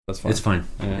That's fine. It's fine.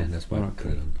 Yeah, that's fine. Right,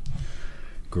 cool.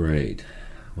 Great.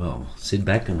 Well, sit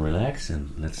back and relax,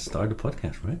 and let's start the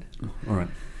podcast, right? All right.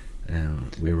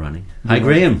 We're running. Hi,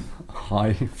 Graham.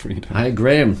 Hi, Frida. Hi,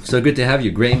 Graham. So good to have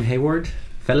you. Graham Hayward,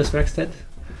 Fellesverkstad.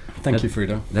 Thank you,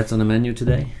 Frida. That's on the menu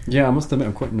today. Yeah, I must admit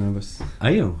I'm quite nervous.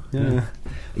 Are you? Yeah.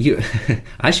 You.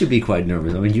 I should be quite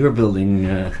nervous. I mean, you're building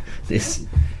this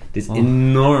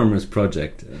enormous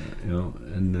project,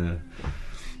 and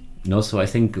so I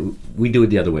think we do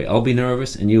it the other way. I'll be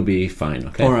nervous and you'll be fine.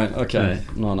 Okay. All right. Okay.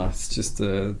 No. It's just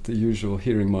the usual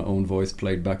hearing my own voice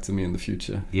played back to me in the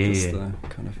future. Yeah. Just, yeah.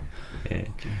 Kind of. Yeah.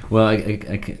 Okay. Well,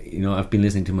 I've been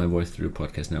listening to my voice through a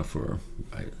podcast now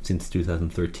since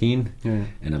 2013,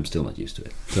 and I'm still not used to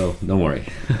it. So don't worry.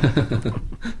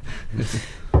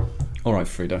 All right,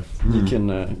 Frida, you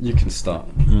can start.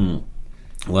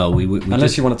 Well, we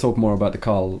unless you want to talk more about the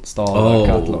Carl Stahl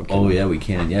catalog. Oh yeah, we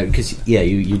can. Yeah, because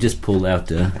you just pulled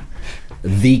out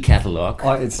the catalog.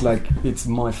 It's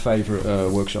my favorite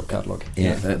workshop catalog.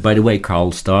 Yeah. By the way,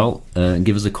 Carl Stahl,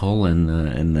 give us a call and.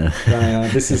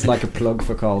 This is like a plug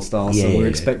for Carl Stahl. So we're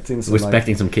expecting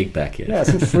some kickback. Yeah. Yeah,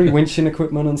 some free winching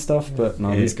equipment and stuff. But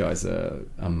no, these guys are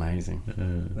amazing.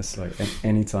 It's like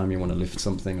any time you want to lift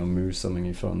something or move something,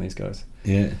 you phone these guys.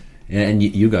 Yeah. Yeah, and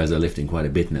you guys are lifting quite a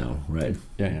bit now, right?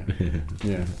 Yeah.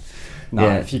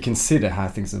 Now, if you consider how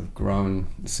things have grown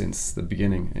since the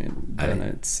beginning, then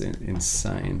it's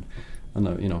insane. I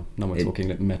know, now we're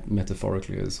talking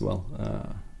metaphorically as well.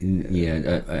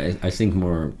 I think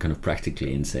more kind of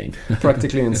practically insane.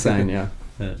 Practically insane, yeah.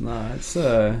 No, it's...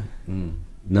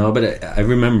 No, but I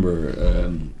remember...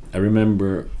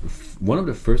 one of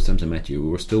the first times I met you, we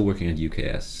were still working at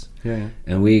UKS. Yeah.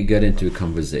 And we got into a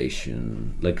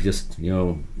conversation, like just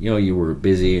you were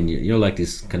busy, and you like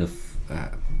this kind of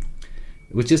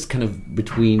it was just kind of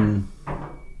between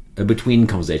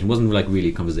conversation. It wasn't like really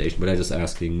a conversation, but I was just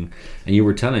asking, and you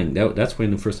were telling that's when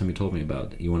the first time you told me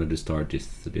about you wanted to start this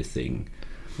thing.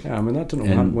 Yeah, I mean, I don't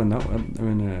know when that. I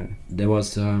mean, there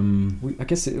was. I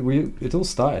guess it all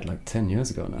started like 10 years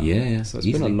ago now. Yeah. So it's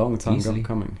been a long time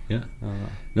coming. Yeah.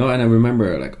 No, and I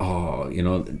remember like, I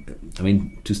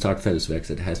mean, to start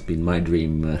Fellesverkstad has been my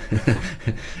dream,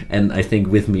 and I think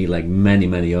with me like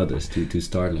many others to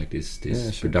start like this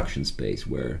production space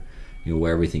where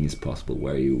where everything is possible,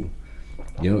 where you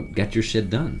get your shit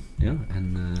done,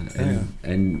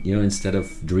 and instead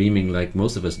of dreaming like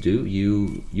most of us do,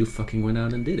 you fucking went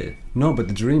out and did it. No, but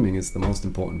the dreaming is the most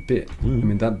important bit. I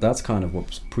mean, that's kind of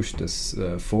what's pushed us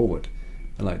forward,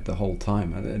 like the whole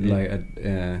time.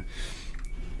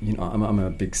 I'm a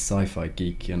big sci-fi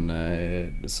geek, and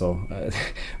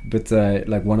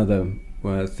like one of the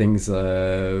things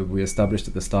we established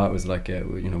at the start was like,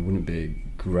 wouldn't it be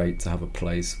great to have a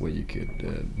place where you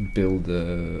could build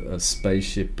a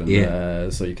spaceship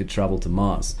and so you could travel to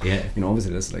Mars? Yeah.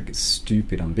 Obviously that's like a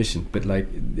stupid ambition, but like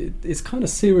it's kind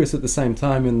of serious at the same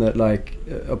time, in that like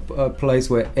a place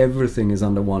where everything is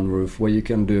under one roof, where you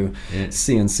can do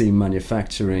CNC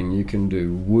manufacturing, you can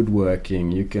do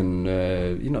woodworking, you can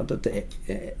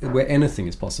where anything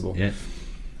is possible. Yeah.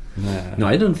 No,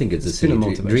 I don't think it's a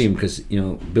silly dream, because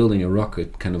building a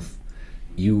rocket kind of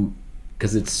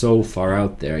because it's so far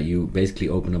out there, you basically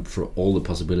open up for all the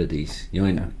possibilities.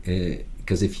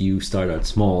 Because if you start out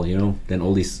small, then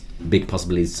all these big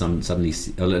possibilities suddenly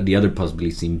the other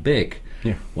possibilities seem big.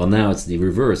 Yeah. Well, now it's the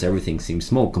reverse. Everything seems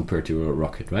small compared to a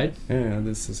rocket, right? Yeah.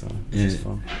 This is fun.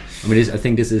 I mean, I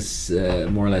think this is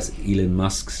more or less Elon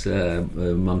Musk's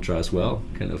mantra as well.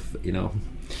 Kind of,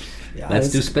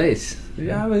 let's do space.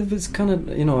 Yeah, it's kind of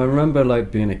I remember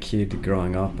like being a kid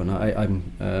growing up, and I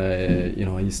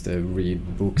used to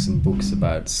read books and books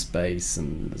about space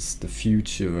and the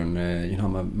future, and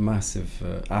I'm a massive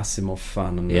Asimov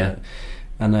fan,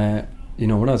 and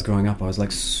when I was growing up, I was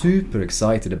like super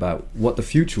excited about what the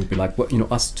future would be like. What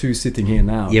us two sitting here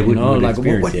now, like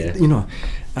what,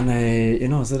 and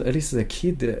at least as a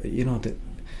kid,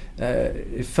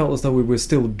 it felt as though we were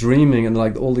still dreaming, and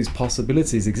like all these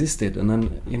possibilities existed. And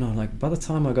then like by the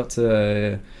time I got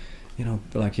to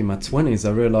like in my 20s,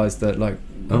 I realized that like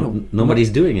nobody's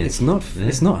doing it. It's not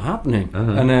happening.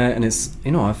 And it's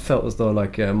I felt as though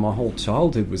like my whole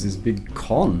childhood was this big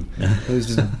con. It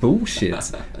was just bullshit.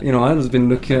 I was been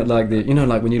looking at like the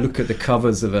like when you look at the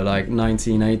covers of a like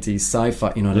 1980s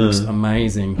sci-fi, it looks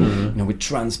amazing. With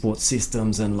transport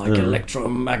systems and like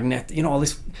electromagnetic, all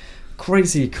this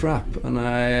crazy crap. And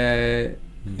I've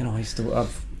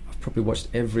probably watched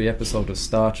every episode of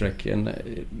Star Trek, and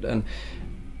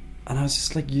I was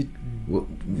just like,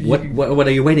 what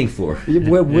are you waiting for?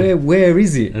 Where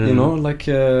is it? And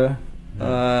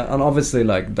obviously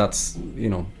like that's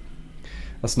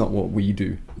that's not what we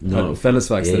do. No,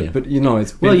 Fellesverkstedet. But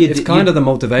it's kind of the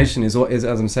motivation is as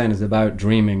I'm saying, is about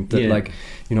dreaming. That like,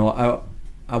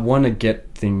 I want to get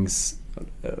things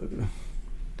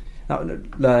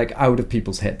like out of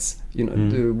people's heads.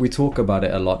 We talk about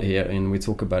it a lot here, and we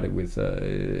talk about it with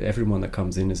everyone that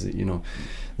comes in. Is that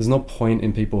there's no point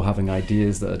in people having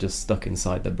ideas that are just stuck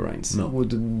inside their brains. No.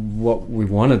 What we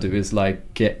want to do is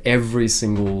like get every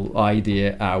single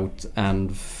idea out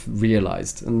and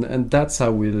realized, and that's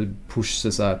how we'll push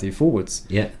society forwards.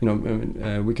 Yeah.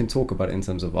 We can talk about it in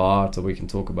terms of art, or we can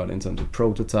talk about it in terms of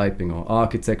prototyping or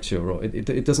architecture, or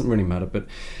it doesn't really matter. But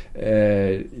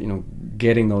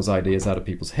getting those ideas out of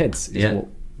people's heads is what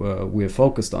we're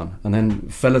focused on, and then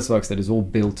Fellesverkstedet is all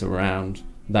built around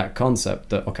that concept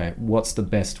that, okay, what's the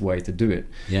best way to do it?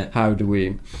 How do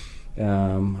we I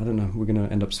don't know, we're going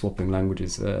to end up swapping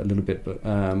languages a little bit, but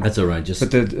that's all right. Just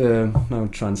now I'm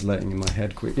translating in my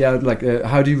head quick.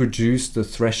 How do you reduce the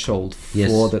threshold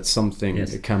for that something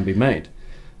can be made?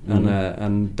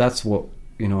 And that's what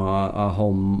our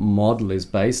whole model is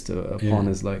based upon.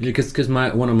 Is like, because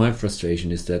one of my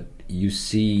frustration is that you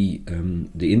see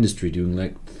the industry doing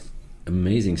like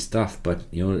amazing stuff, but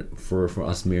for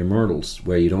us mere mortals,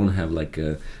 where you don't have like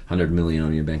 100 million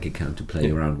on your bank account to play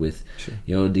around with,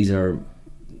 these are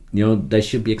they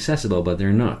should be accessible, but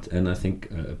they're not. And I think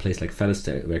a place like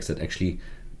Fellesverkstedet actually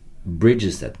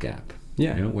bridges that gap.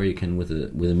 Where you can with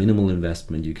a minimal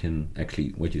investment, you can actually,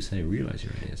 what you say, realize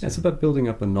your ideas. It's about building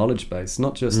up a knowledge base,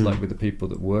 not just like with the people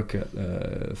that work at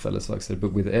Fellesverkstedet,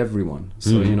 but with everyone.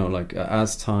 So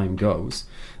as time goes,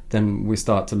 then we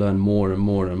start to learn more and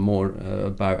more and more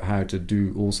about how to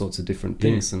do all sorts of different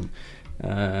things,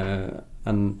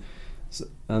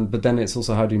 but then it's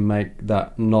also how do you make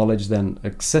that knowledge then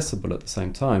accessible at the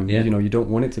same time. You don't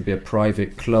want it to be a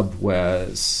private club where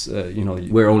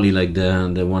where only like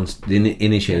the ones the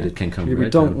initiated can come. We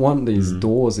don't want these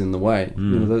doors in the way.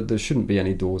 There shouldn't be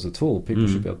any doors at all. People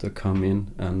should be able to come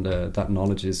in, and that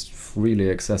knowledge is freely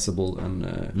accessible,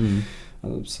 and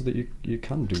so that you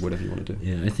can do whatever you want to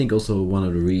do. I think also one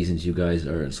of the reasons you guys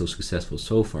are so successful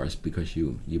so far is because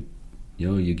you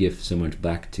give so much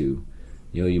back to,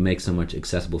 you make so much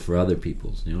accessible for other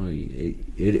people.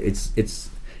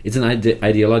 It's an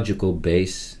ideological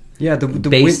base.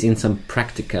 Based in some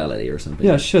practicality or something.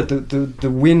 Yeah, sure.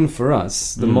 The win for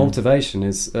us, the motivation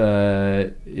is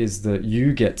that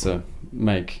you get to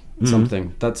make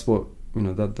something. That's what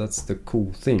that's the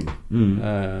cool thing.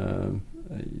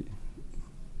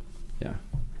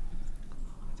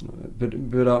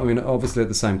 But I mean, obviously at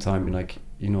the same time,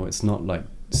 it's not like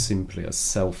simply a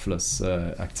selfless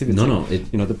activity. No.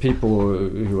 The people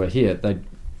who are here, they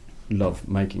love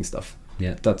making stuff.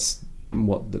 That's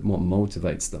what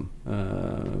motivates them,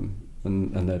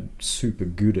 and they're super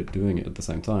good at doing it at the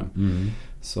same time.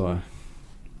 So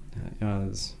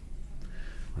there's,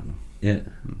 I don't know.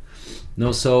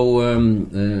 No, so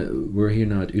we're here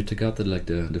now at Utegata, like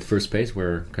the first space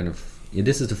where kind of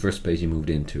this is the first space you moved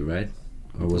into, right?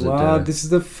 Or was it? This is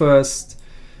the first.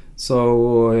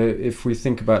 So if we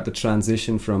think about the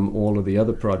transition from all of the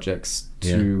other projects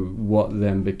to what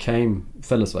then became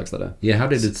Fellesverkstedet. How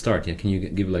did it start? Can you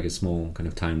give like a small kind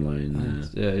of timeline?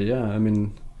 I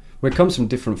mean, it comes from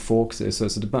different forks, so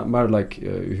it's about like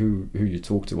who you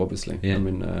talk to, obviously. I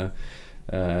mean,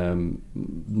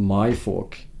 my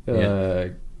fork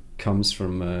comes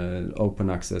from open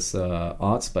access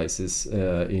art spaces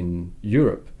in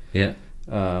Europe.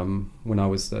 When I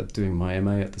was doing my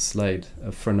MA at the Slade,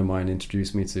 a friend of mine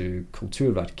introduced me to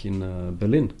Kulturwerk in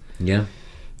Berlin.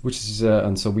 Which is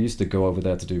and so we used to go over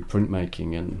there to do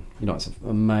printmaking, and it's an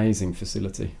amazing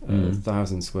facility,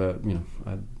 1,000 square.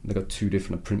 They got two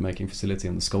different printmaking facility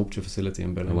and the sculpture facility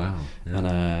in Berlin. Wow! And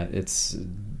it's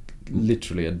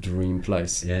literally a dream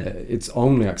place. It's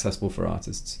only accessible for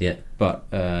artists. But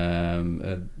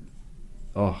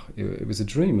it was a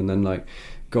dream, and then like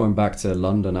going back to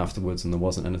London afterwards, and there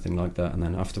wasn't anything like that, and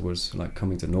then afterwards like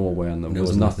coming to Norway, and there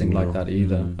was nothing like that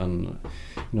either. And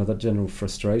that general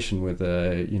frustration with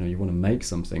you want to make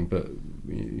something, but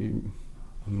you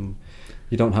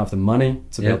don't have the money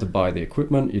to be able to buy the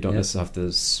equipment. You don't necessarily have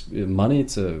the money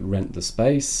to rent the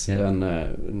space, and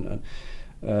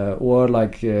or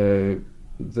like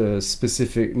the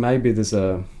specific, maybe there's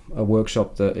a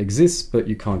workshop that exists but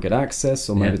you can't get access,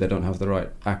 or maybe they don't have the right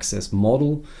access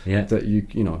model that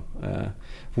I've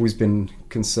always been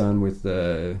concerned with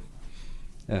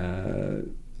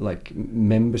like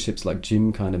memberships, like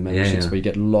gym kind of memberships, where you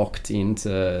get locked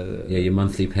into your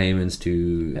monthly payments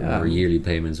or yearly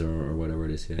payments or whatever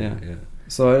it is.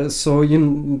 So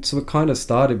it kind of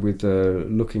started with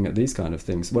looking at these kind of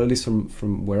things. Well, at least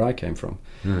from where I came from,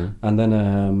 and then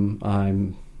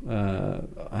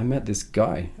I met this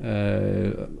guy,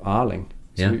 Arling,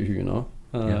 who you know,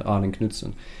 Arling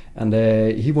Knudsen, and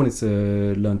he wanted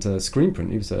to learn to screen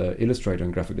print. He was an illustrator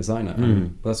and graphic designer,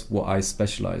 and that's what I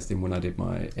specialized in when I did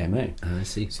my MA. I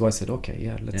see. So I said,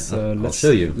 okay, let's I'll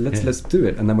show you. Let's do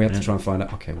it, and then we had to try and find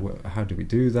out, okay, how do we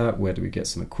do that? Where do we get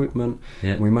some equipment?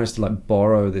 And we managed to like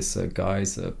borrow this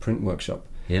guy's print workshop.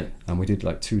 Yeah, and we did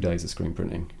like 2 days of screen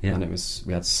printing, and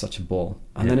we had such a ball.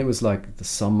 And then it was like the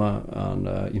summer, and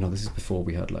this is before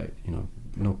we had like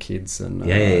no kids and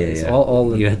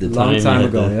all you had the long time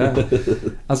ago.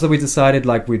 And so we decided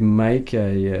like we'd make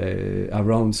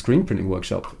our own screen printing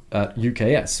workshop at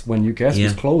UKS when UKS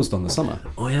was closed on the summer.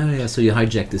 So you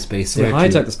hijacked the space. So I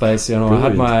hijacked the space.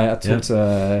 I talked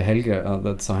to Helge at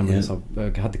that time, so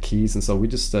I had the keys, and so we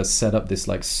just set up this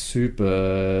like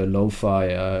super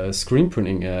lo-fi screen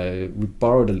printing. We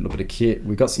borrowed a little bit of kit.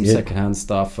 We got some secondhand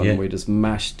stuff, and we just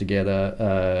mashed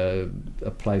together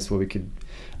a place where we could.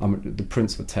 The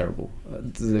prints were terrible,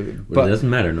 but it doesn't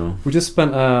matter. No, we just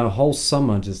spent a whole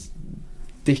summer just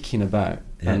dicking about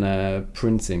and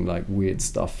printing like weird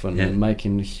stuff and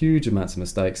making huge amounts of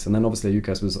mistakes. And then obviously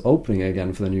UCAS was opening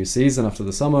again for the new season after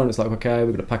the summer, and it's like, okay,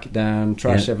 we're gonna pack it down,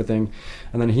 trash everything.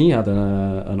 And then he had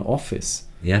an office,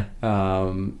 and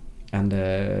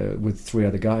with 3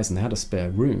 other guys, and they had a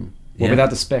spare room. Well, we had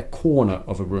the spare corner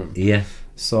of a room. Yeah.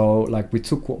 So like we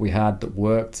took what we had that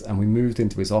worked, and we moved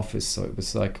into his office. So it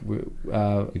was like you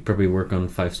probably work on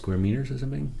 5 square meters or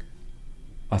something.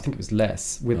 I think it was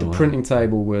less. With the printing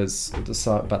table was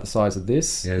about the size of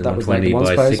this. Yeah, that was like the one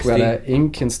space. 60. We had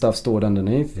ink and stuff stored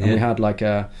underneath, and we had like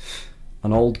an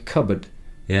old cupboard.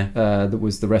 That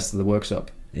was the rest of the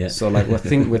workshop. Yeah. So like I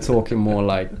think we're talking more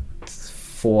like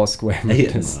 4 square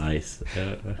meters. Nice.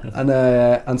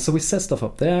 And so we set stuff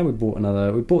up there. We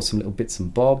bought some little bits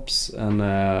and bobs, and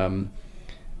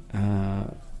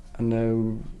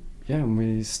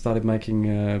we started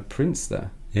making prints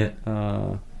there.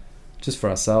 Just for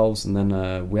ourselves, and then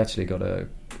we actually got a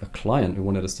client who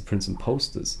wanted us to print some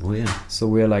posters. So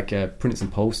we were like printing some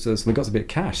posters. We got a bit of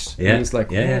cash. And it's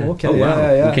like, okay,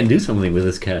 we can do something with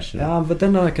this cash. But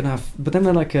then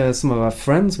some of our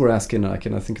friends were asking, like,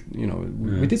 and I think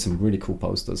we did some really cool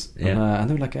posters. And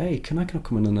they were like, hey, can I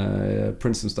come in and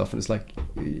print some stuff? And it's like,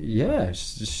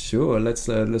 sure, let's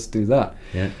do that.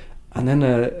 And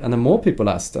then more people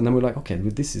asked, and then we're like, okay,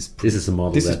 well, this is a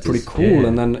model. This is pretty cool.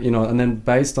 And then and then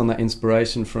based on that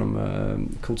inspiration from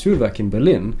Kulturwerk in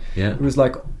Berlin, it was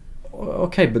like,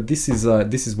 okay, but this is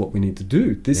what we need to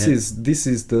do. This is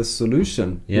the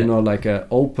solution. Like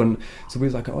open. So we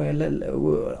were like,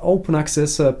 open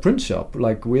access print shop.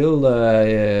 Like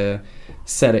we'll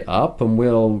set it up and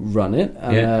we'll run it,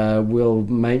 and we'll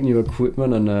make new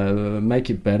equipment and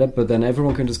make it better, but then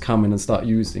everyone can just come in and start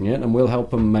using it, and we'll help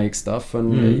them make stuff,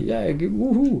 and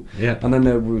woohoo. And then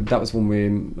that was when we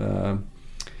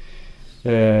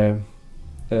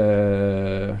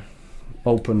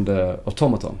opened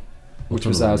Automaton, which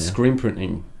was our screen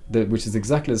printing, which is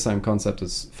exactly the same concept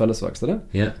as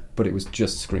Fellesverkstedet, but it was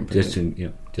just screen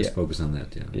printing. Just focus on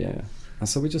that. And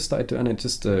so we just started to, and it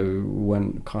just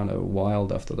went kind of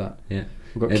wild after that.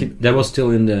 That was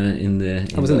still in the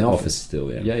I was in the office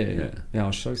still. Yeah.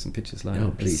 I'll show you some pictures later.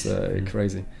 Oh, please. It's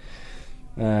crazy.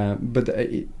 But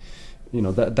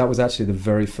that was actually the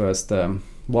very first.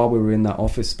 While we were in that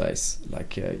office space,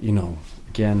 like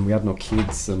again, we had no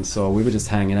kids, and so we were just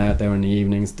hanging out there in the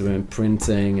evenings, doing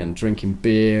printing and drinking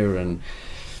beer and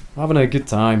having a good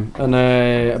time. And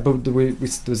but there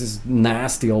was this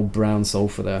nasty old brown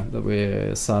sofa there that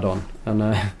we sat on, and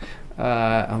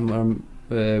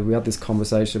we had this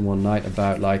conversation one night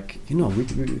about like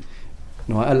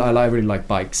I really like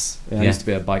bikes. I used to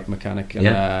be a bike mechanic,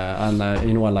 and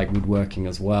I like woodworking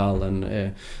as well,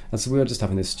 and so we were just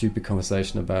having this stupid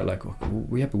conversation about like,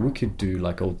 we could do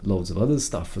like loads of other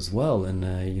stuff as well, and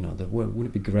wouldn't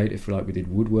it be great if like we did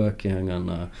woodworking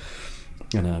and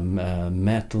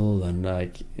metal and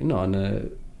like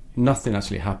and nothing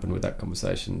actually happened with that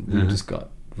conversation. We just got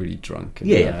really drunk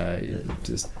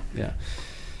and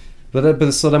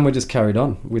But so then we just carried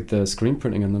on with the screen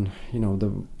printing, and then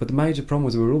but the major problem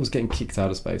was we were always getting kicked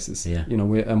out of spaces.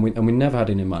 We never had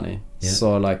any money.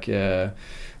 So like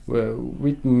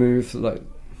we'd moved, like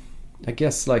I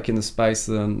guess like in the space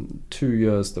 2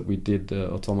 years that we did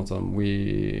Automaton,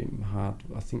 we had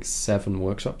I think 7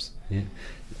 workshops.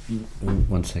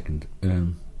 1 second.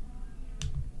 We're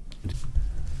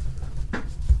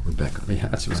back on. It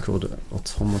actually was called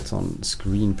Automaton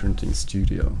Screen Printing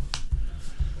Studio.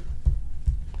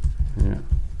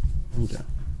 Yeah.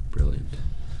 Brilliant.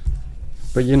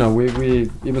 But you know, we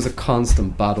it was a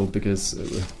constant battle because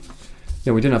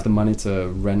we didn't have the money to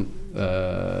rent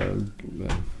a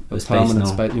permanent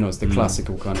space. You know, it's the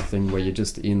classical kind of thing where you're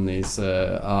just in this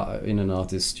in an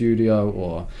artist's studio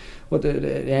or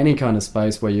any kind of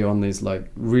space where you're on these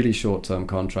like really short-term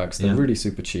contracts. They're really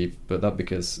super cheap, but that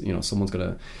because someone's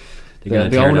gonna.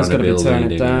 The owner's going to be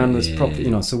turning it down. There's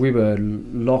probably so we were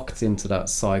locked into that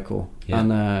cycle,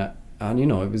 and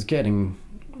it was getting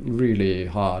really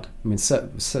hard. I mean, I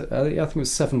think it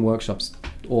was 7 workshops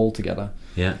all together.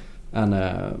 Yeah. And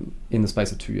in the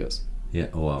space of 2 years. Yeah.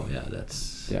 Oh wow. Yeah.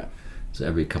 That's. Yeah. So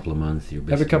every couple of months you're.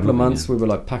 Every couple of months we were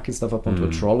like packing stuff up onto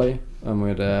a trolley, and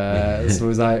we'd. So it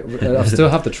was like I still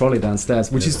have the trolley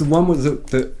downstairs, which is the one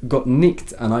that got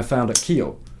nicked, and I found at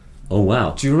Kio. Oh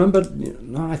wow! Do you remember?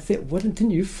 No, I think.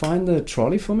 Didn't you find the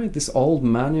trolley for me? This old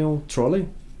manual trolley.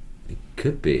 It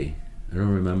could be. I don't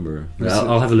remember.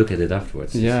 I'll have a look at it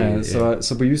afterwards. Yeah.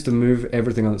 So we used to move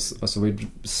everything on this. So we'd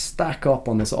stack up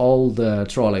on this old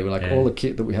trolley with all the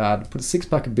kit that we had. Put a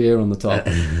 6-pack of beer on the top,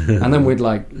 and then we'd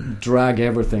like drag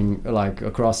everything like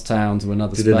across town to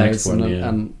another space, the next one,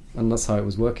 and that's how it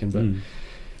was working. But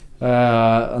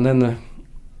and then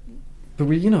But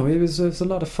we, it was a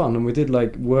lot of fun, and we did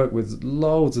like work with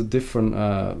loads of different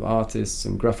artists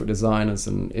and graphic designers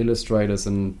and illustrators,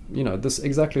 and this is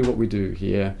exactly what we do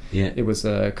here. Yeah. It was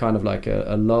kind of like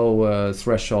a low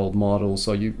threshold model,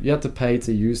 so you had to pay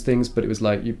to use things, but it was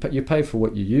like you pay for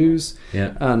what you use.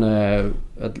 Yeah. And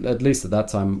at least at that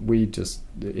time,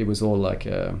 it was all like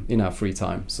in our free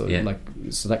time, so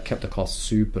so that kept the cost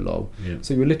super low. Yeah.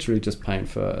 So you were literally just paying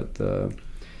for the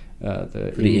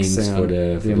inks for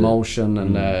the emulsion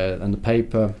and the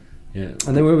paper,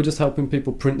 and then we were just helping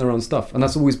people print their own stuff, and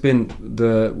that's always been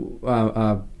the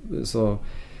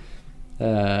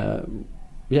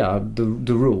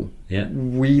rule. Yeah.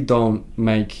 We don't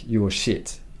make your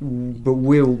shit, but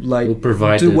we'll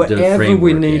provide do whatever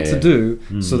we need to do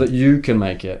Mm. so that you can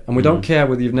make it, and we don't care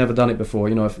whether you've never done it before.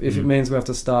 If it means we have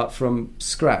to start from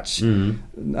scratch, and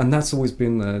that's always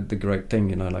been the great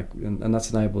thing, and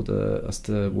that's enabled us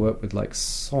to work with like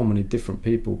so many different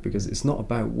people, because it's not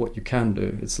about what you can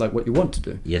do; it's like what you want to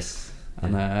do. Yes,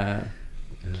 and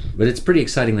but it's pretty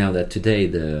exciting now that today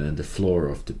the floor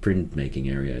of the printmaking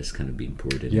area is kind of being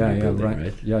poured in.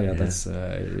 Right? Yeah, that's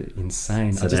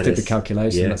insane. So I just did the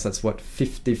calculation. Yeah. That's what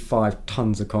 55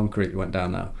 tons of concrete went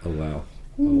down now. Oh wow!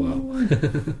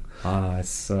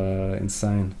 It's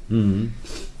insane. Mm-hmm.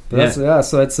 But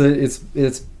so it's.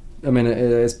 I mean,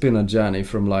 it's been a journey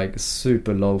from like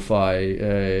super lo-fi.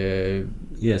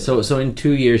 So in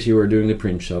 2 years you were doing the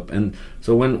print shop, and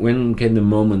so when came the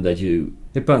moment that you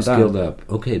skilled up?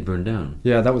 Okay, it burned down.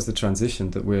 Yeah, that was the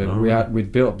transition that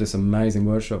we'd built up this amazing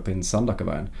workshop in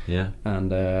Sandakaveien. Yeah.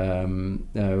 And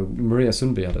Maria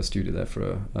Sundby had a studio there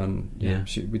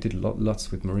we did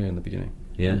lots with Maria in the beginning.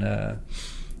 Yeah. And,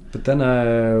 but then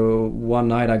one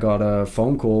night I got a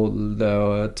phone call,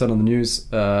 turn on the news,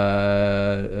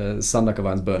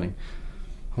 Sandakavein's burning.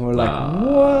 And we're like,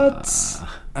 what?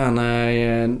 And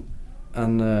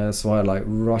so I like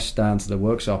rushed down to the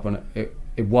workshop, and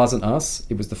it wasn't us,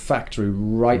 it was the factory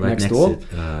right next door.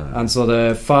 And so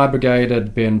the fire brigade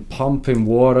had been pumping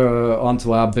water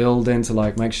onto our building to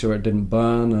like make sure it didn't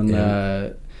burn,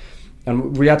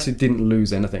 and we actually didn't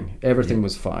lose anything. Everything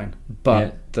was fine,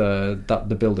 but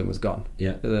the building was gone.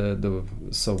 Yeah.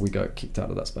 So we got kicked out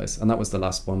of that space, and that was the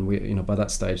last one. We, by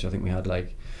that stage, I think we had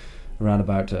like around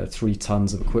about 3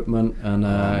 tons of equipment, and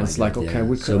it's like we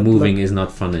could. So moving is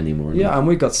not fun anymore. Yeah, and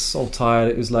we got so tired.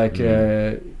 It was like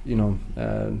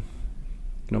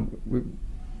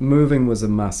moving was a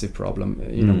massive problem.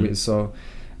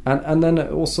 And then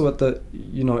also at the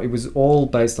it was all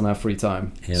based on our free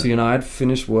time. Yeah. So I'd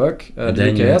finish work at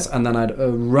UKS, and then I'd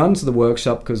run to the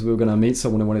workshop because we were going to meet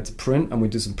someone who wanted to print, and we'd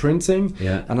do some printing.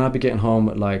 Yeah. And I'd be getting home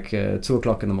at like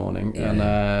 2:00 in the morning,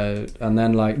 and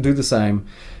then like do the same.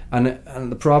 And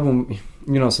the problem,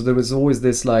 so there was always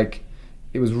this like,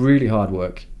 it was really hard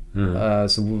work. And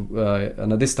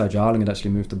at this stage, Arling had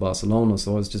actually moved to Barcelona,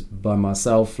 so I was just by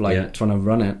myself, like trying to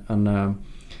run it,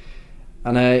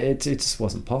 and it just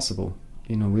wasn't possible.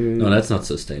 No, that's not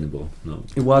sustainable. No,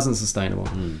 it wasn't sustainable.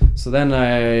 So then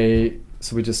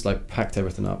we just like packed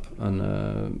everything up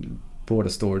and bought a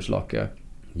storage locker.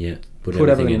 Yeah, put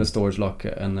everything in a storage locker,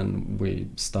 and then we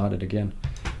started again.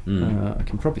 I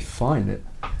can probably find it.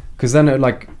 Because then,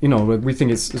 we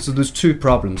think so there's 2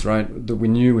 problems, right, that we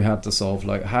knew we had to solve.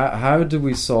 Like, how do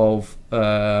we solve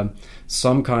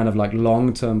some kind of like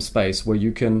long-term space where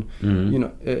you can,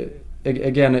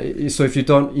 again, so if you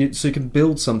don't, so you can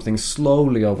build something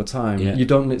slowly over time. Yeah. You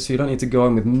don't need to go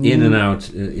in with in and out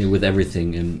with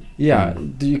everything, and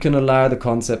you can allow the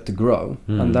concept to grow,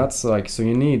 and that's like, so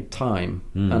you need time,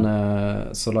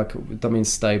 and so like that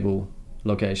means stable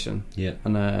location. Yeah.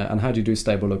 And how do you do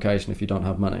stable location if you don't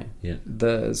have money? Yeah.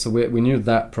 So we knew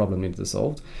that problem needed to be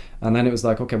solved, and then it was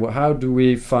like, okay, well, how do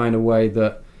we find a way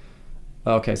that,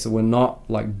 okay, so we're not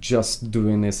like just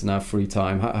doing this in our free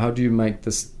time. How do you make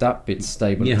that bit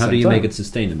stable? Yeah, how do you make it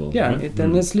sustainable? Yeah, right?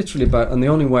 Then it's literally about, and the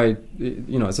only way,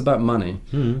 it's about money.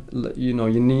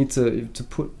 You need to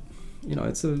put,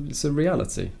 it's a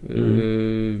reality.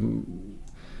 You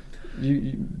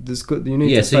need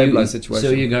to stabilize the situation.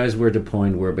 So you guys were at the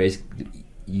point where basically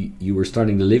you were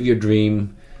starting to live your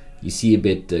dream. You see a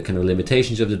bit the kind of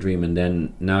limitations of the dream, and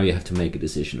then now you have to make a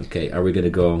decision. Okay, are we going to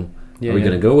go? Are we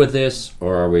going to go with this,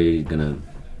 or are we going to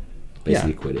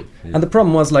basically quit it? Yeah. And the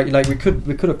problem was like we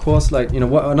could of course, like,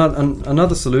 what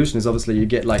another solution is, obviously you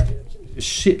get like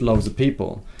shitloads of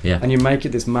people, and you make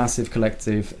it this massive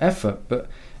collective effort. But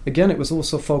again, it was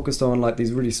also focused on like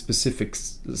these really specific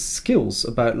skills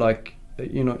about like,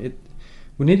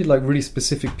 we needed like really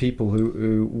specific people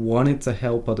who wanted to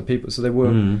help other people, so they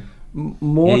were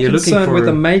more concerned with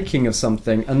the making of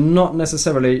something and not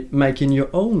necessarily making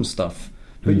your own stuff.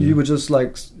 But you were just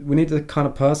like, we need the kind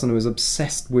of person who is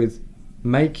obsessed with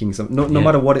making something, no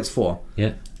matter what it's for.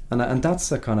 Yeah. And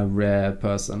that's a kind of rare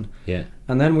person. Yeah.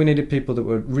 And then we needed people that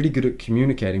were really good at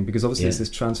communicating, because obviously it's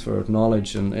this transfer of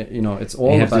knowledge, and it's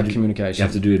all about communication. You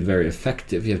have to do it very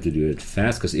effective. You have to do it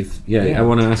fast, because I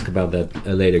want to ask about that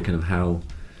later. Kind of how.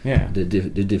 Yeah.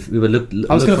 We will look.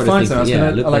 I was going to find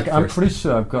something. I'm pretty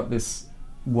sure I've got this.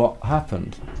 What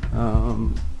happened?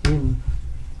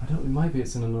 Maybe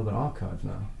it's in another archive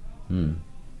now.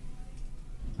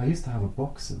 I used to have a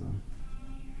box of them.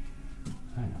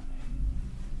 Hang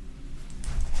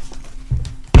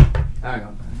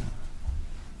on.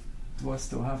 Do I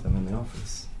still have them in the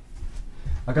office?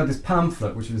 I got this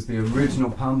pamphlet, which was the original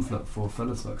pamphlet for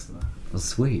Fellesverkstedet. Oh,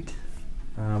 sweet.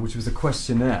 Which was a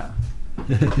questionnaire.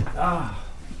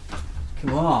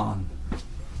 Come on.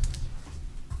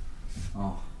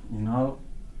 Oh,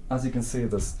 as you can see,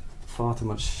 there's far too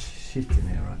much shit in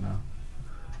here right now.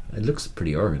 It looks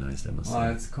pretty organized, I must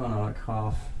say. It's kind of like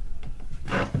half.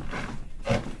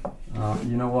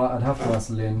 You know what? I'd have to ask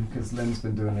Lynn, because Lynn's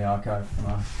been doing the archive for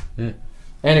now. Yeah.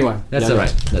 Anyway, that's all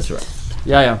right. That's all right.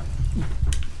 Yeah.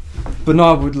 But no,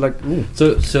 I would like.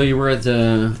 So you were at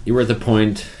the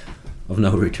point of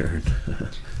no return.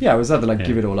 Yeah, I was either like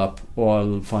give it all up, or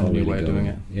I'll find a new way of doing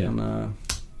it. Yeah. And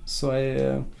so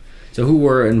I. So who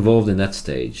were involved in that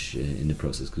stage in the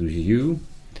process? Because it was you,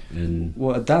 and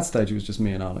well, at that stage it was just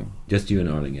me and Arling. Just you and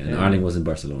Arling, yeah. And Arling was in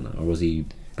Barcelona, or was he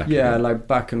back? Yeah, like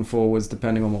back and forwards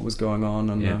depending on what was going on,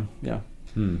 and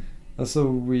so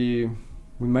we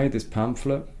made this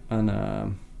pamphlet,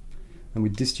 and we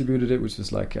distributed it, which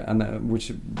was like,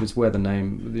 which was where the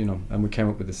name, and we came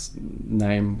up with this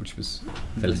name, which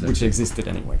existed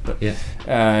anyway. But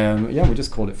we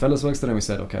just called it Fellesverkstedet, and we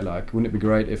said, okay, like, wouldn't it be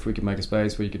great if we could make a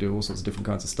space where you could do all sorts of different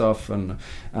kinds of stuff, and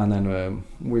then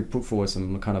we put forward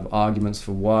some kind of arguments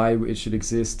for why it should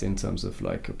exist, in terms of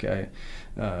like, okay,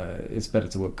 it's better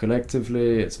to work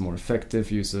collectively, it's more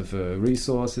effective use of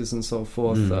resources and so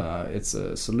forth. It's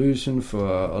a solution for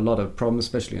a lot of problems,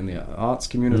 especially in the arts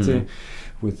community,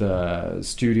 with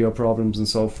studio problems and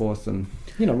so forth. And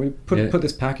we put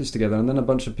this package together, and then a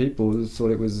bunch of people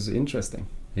thought it was interesting.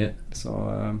 Yeah.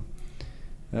 So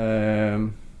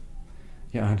I'd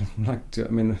like to. I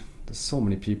mean, there's so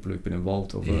many people who've been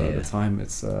involved over the time.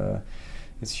 It's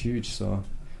huge. So,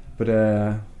 but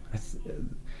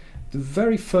the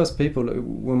very first people,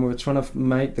 when we were trying to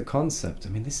make the concept, I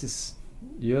mean, this is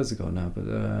years ago now, but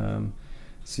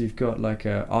so you've got like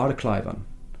Arda Kleivan.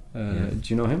 Do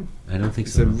you know him? I don't think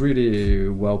so. He's a really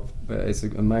it's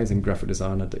an amazing graphic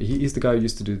designer. He's the guy who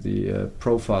used to do the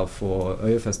profile for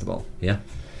Øya Festival. Yeah.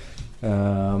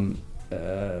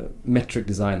 Metric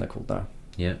design, they're called now.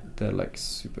 Yeah. They're like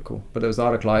super cool. But there was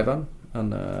Arda Kleivan,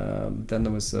 and then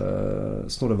there was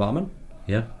Snorre Varmen.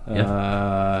 Yeah.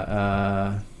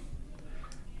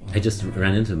 I just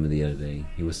ran into him the other day.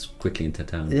 He was quickly into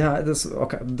town. Yeah, there's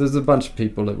a bunch of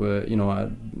people that were, I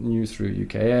knew through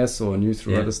UKS or knew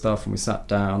through other stuff, and we sat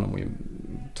down and we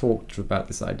talked about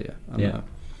this idea. And,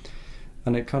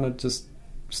 and it kind of just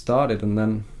started, and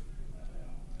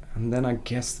then I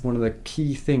guess one of the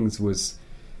key things was,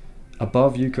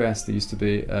 above UKS there used to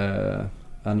be a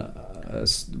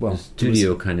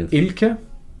studio kind of Ilke,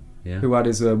 who had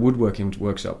his woodworking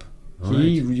workshop.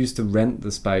 He used to rent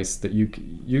the space that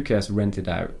UKS rented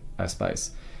out our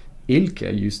space.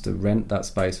 Ilke used to rent that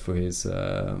space for his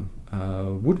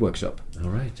wood workshop. All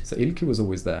right. So Ilke was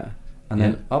always there. And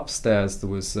then upstairs there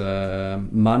was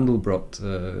Mandelbrot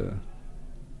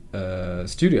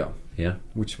studio,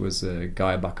 which was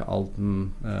Guy Bakker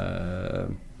Alten,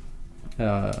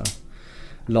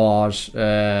 Lars,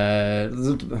 a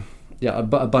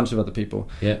bunch of other people.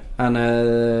 Yeah.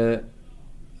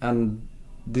 And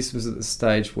this was at the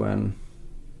stage when,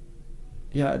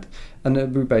 and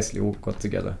we basically all got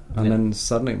together, and then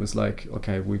suddenly it was like,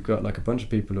 okay, we've got like a bunch of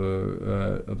people,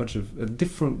 a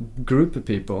different group of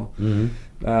people. Mm-hmm.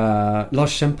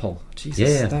 Lars Schempel,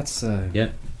 Jesus, that's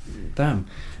damn,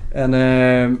 and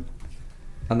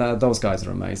those guys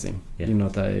are amazing. Yeah. You know,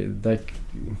 they,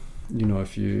 you know,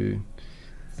 if you,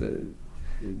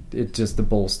 it just the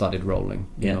ball started rolling.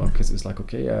 You know, because it's like,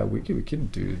 okay, we can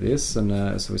do this,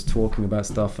 and so it's talking about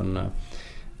stuff, and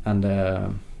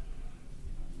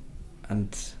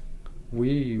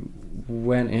we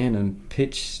went in and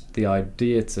pitched the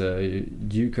idea to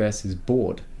UKS's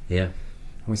board. Yeah.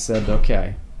 And we said,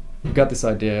 okay, we've got this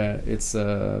idea. It's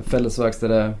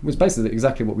Fellesverkstedet, which is basically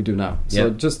exactly what we do now. So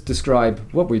just describe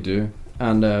what we do,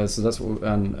 and so that's what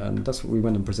and that's what we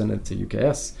went and presented to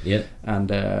UKS. Yeah.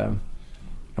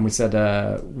 And we said,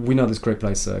 we know this great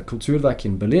place, Kulturwerk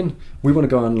in Berlin. We want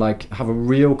to go and like have a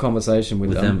real conversation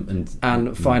with them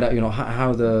and find out, you know,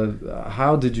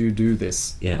 how did you do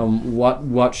this? Yeah.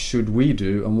 What should we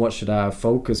do, and what should our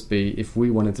focus be if we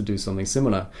wanted to do something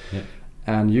similar? Yeah.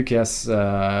 And UKS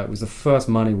was the first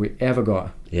money we ever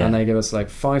got, and they gave us like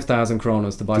 5,000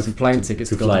 kroner to buy some plane tickets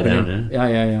to go fly to Berlin. down.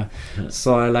 Yeah.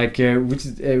 So like,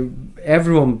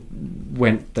 everyone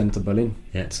went then to Berlin.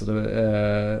 Yeah.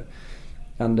 So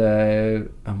and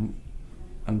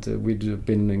we'd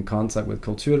been in contact with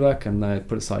Kulturwerk, and they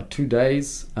put aside 2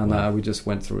 days, and we just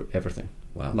went through everything.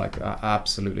 Wow. Like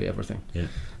absolutely everything. Yeah.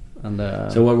 And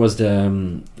so what was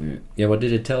the what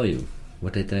did it tell you?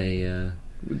 What did they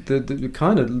the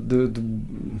kind of the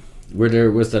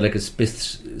was there like a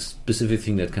specific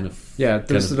thing that kind of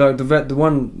the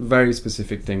one very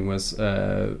specific thing was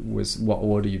what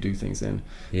order you do things in,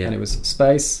 and it was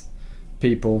space,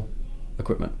 people,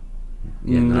 equipment.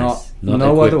 No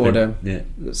other order. Yeah.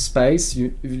 Space.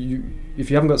 You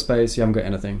if you haven't got space, you haven't got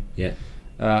anything. Yeah.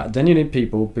 Then you need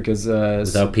people, because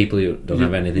without people you don't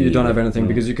have anything. You don't have anything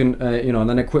because you can and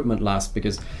then equipment last,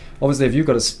 because obviously if you've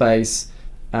got a space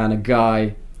and a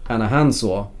guy and a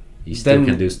handsaw, you still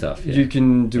can do stuff. You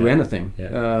can do anything.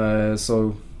 Yeah.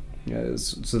 So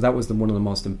that was one of the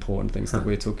most important things that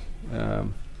we took.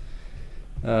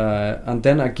 And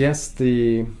then I guess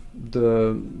the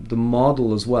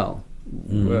model as well.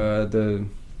 The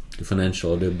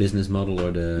financial, the business model,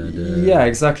 or the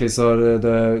exactly. So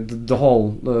the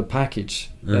whole package,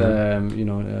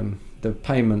 the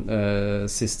payment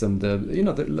system,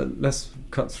 let's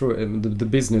cut through it, the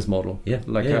business model.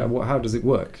 How does it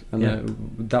work? And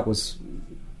that was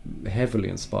heavily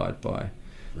inspired by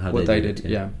what they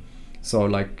did. So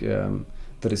like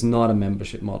that it's not a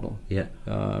membership model.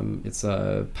 It's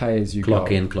a pay as you clock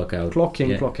go. In, clock out. Clock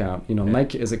in, clock out.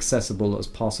 Make it as accessible as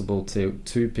possible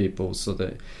to people, so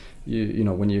that you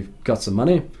when you've got some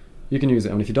money, you can use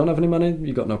it, and if you don't have any money,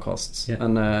 you got no costs.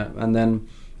 And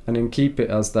then keep it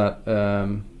as that.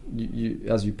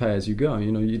 As you pay as you go.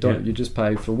 You don't. You just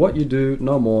pay for what you do,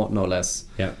 no more, no less.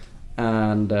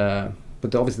 And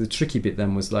but obviously the tricky bit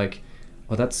then was like,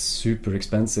 well, that's super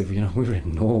expensive. We were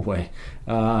in Norway.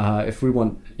 If we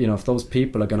want, if those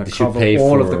people are going to cover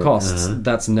all of the costs,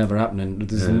 that's never happening.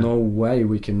 There's no way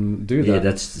we can do that. Yeah,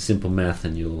 that's simple math,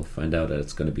 and you'll find out that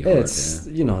it's going to be hard. It's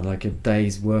like a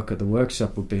day's work at the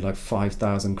workshop would be like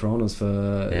 5,000 kroners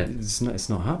for. It's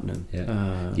not happening.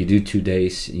 You do 2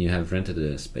 days, and you have rented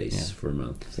a space for a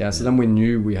month. So then we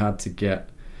knew we had to get.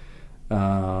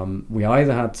 We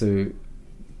either had to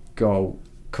go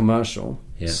commercial.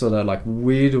 So that like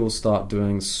we'd all start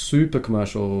doing super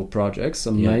commercial projects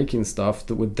and making stuff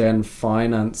that would then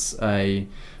finance a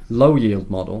low yield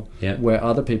model where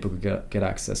other people could get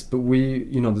access. But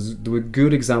there were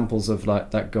good examples of like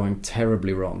that going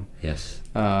terribly wrong.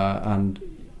 And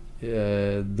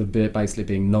the basically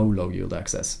being no low yield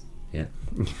access.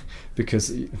 because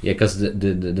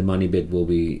the money bit will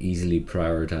be easily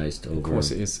prioritized over. Of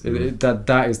course it is.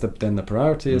 That is then the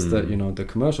priority is that the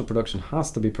commercial production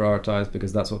has to be prioritized,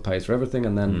 because that's what pays for everything,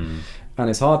 and then and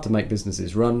it's hard to make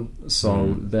businesses run,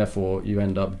 so therefore you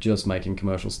end up just making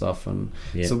commercial stuff, and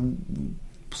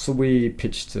so we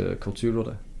pitched to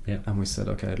Kulturrådet Yeah. And we said,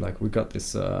 okay, like we got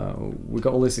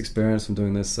all this experience from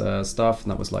doing this stuff,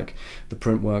 and that was like the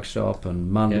print workshop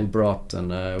and Mandelbrot,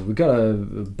 and we got a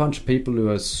bunch of people who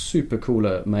are super cool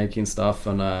at making stuff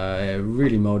and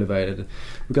really motivated.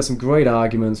 We got some great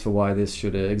arguments for why this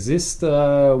should exist. We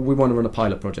want to run a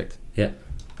pilot project. Yeah.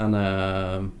 And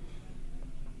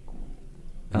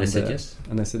they said yes.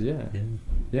 And they said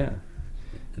yeah.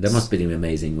 That must be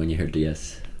amazing when you heard the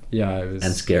yes. Yeah, it was,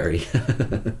 and scary.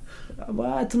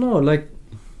 Well, I don't know. Like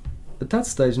at that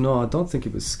stage, no, I don't think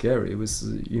it was scary. It was,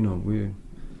 we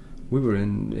were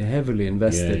heavily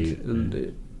invested,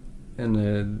 and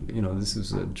this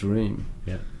was a dream.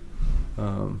 Yeah.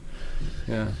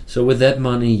 Yeah. So with that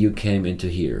money, you came into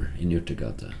here in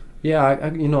Yurtagata. Yeah,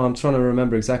 I'm trying to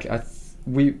remember exactly.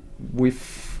 We'd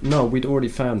already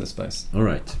found the space. All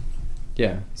right.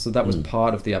 Yeah, so that was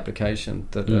part of the application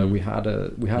that we had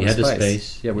a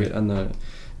space. Yeah,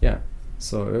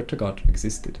 so Yurtagata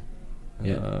existed.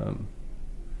 Yeah.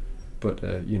 But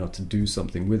to do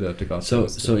something with Yurtagata.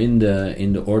 So in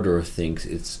the order of things,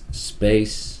 it's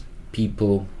space,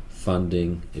 people,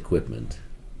 funding, equipment.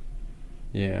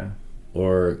 Yeah.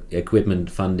 Or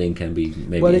equipment funding can be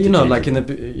maybe. Well, like in the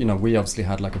we obviously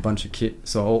had like a bunch of kit,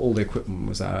 so all the equipment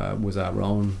was our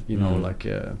own. Like.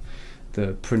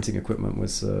 The printing equipment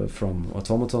was from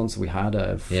Automaton, so we had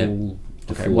a full.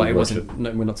 Yeah, it wasn't.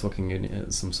 No, we're not talking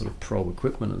some sort of pro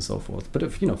equipment and so forth, but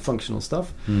functional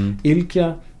stuff.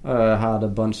 Ilka had a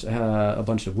bunch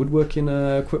of woodworking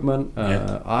equipment.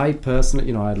 I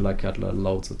personally, I had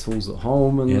loads of tools at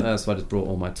home, and so I just brought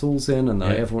all my tools in, and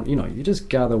everyone, you just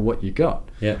gather what you got.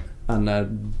 Yeah. And that's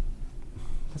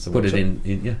put it in.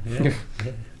 Yeah.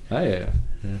 Yeah.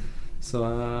 So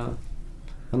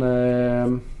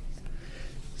and.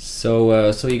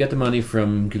 So you got the money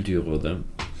from Kulturrådet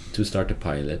to start the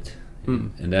pilot,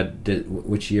 and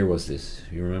which year was this?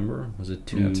 You remember? Was it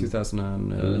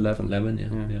 2011? 11,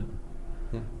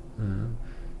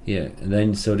 yeah. And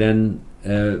then so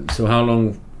how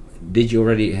long did you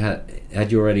already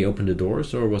had you already opened the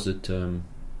doors, or was it?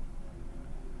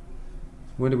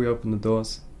 When did we open the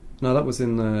doors? No, that was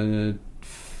in the.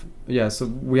 So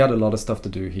we had a lot of stuff to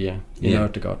do here in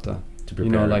Yurtagata. To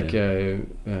prepare,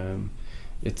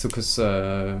 it took us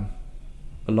a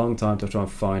long time to try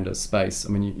and find a space. I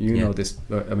mean, you know this.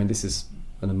 I mean, this is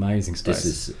an amazing space.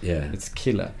 This is it's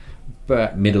killer,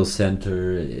 but middle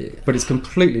center. But it's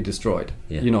completely destroyed.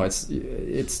 Yeah.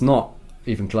 It's not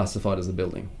even classified as a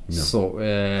building. No. So,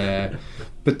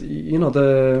 but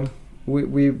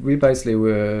we basically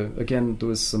were, again, there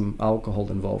was some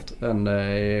alcohol involved, and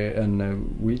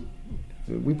we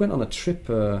went on a trip,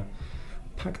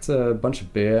 packed a bunch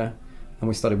of beer, and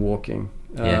we started walking.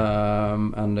 You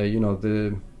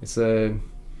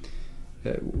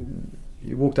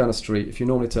walk down a street. If you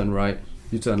normally turn right,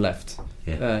 you turn left.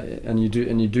 And you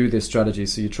do this strategy,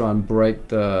 so you try and break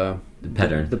the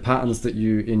pattern, the patterns that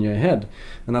you in your head,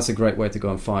 and that's a great way to go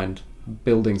and find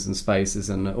buildings and spaces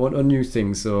or new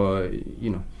things,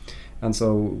 and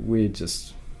so we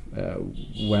just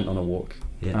went on a walk,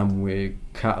 and we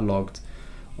catalogued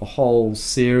a whole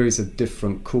series of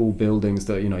different cool buildings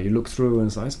that you look through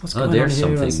and say, what's going on here?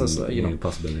 Something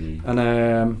possibility.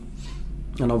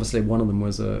 And obviously one of them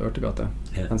was Yurtagata.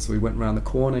 And so we went around the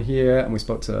corner here, and we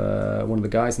spoke to one of the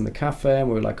guys in the cafe, and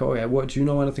we were like, oh yeah, what do you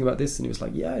know anything about this? And he was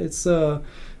like, yeah, it's the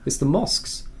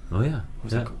mosques. Oh yeah. I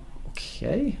was like,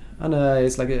 okay. And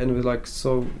it's like, and it was like,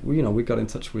 so we got in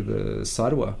touch with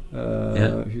Sarwa,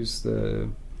 who's the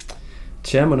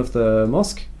chairman of the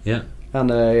mosque. Yeah.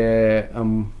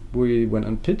 And we went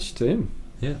and pitched to him.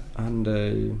 Yeah. And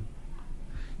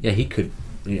he could.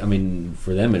 I mean,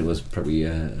 for them it was probably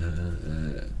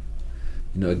a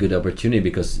good opportunity,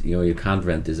 because you can't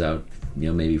rent this out,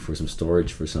 maybe for some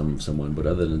storage for someone, but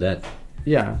other than that,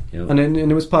 and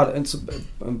it was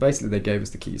and basically they gave us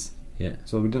the keys. Yeah.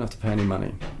 So we didn't have to pay any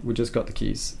money. We just got the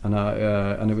keys,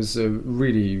 and it was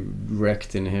really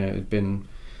wrecked in here. It'd been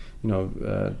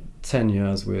 10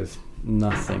 years with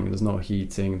nothing. There's no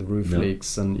heating, the roof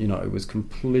leaks, and it was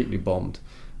completely bombed.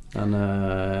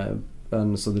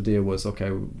 And so the deal was,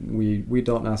 okay, we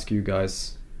don't ask you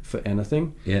guys for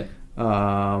anything. Yeah.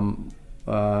 And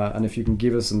if you can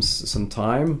give us some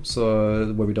time,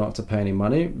 so where we don't have to pay any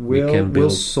money, we'll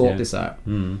sort this out.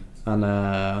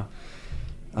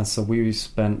 And so we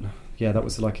spent, that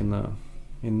was like in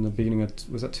the beginning of,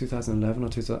 was that 2011 or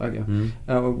 2000?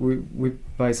 We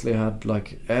basically had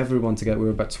like everyone together. We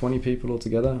were about 20 people all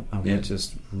together, and we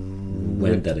just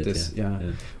went at it.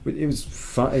 It was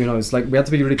fun. It's like we had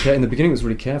to be really careful. In the beginning, it was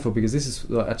really careful, because this is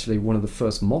actually one of the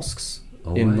first mosques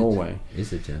in Norway.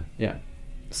 Is it? Yeah.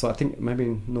 So I think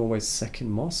maybe Norway's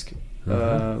second mosque.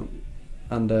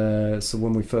 so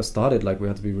when we first started, like we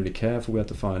had to be really careful. We had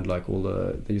to find like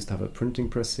they used to have a printing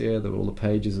press here. There were all the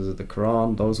pages of the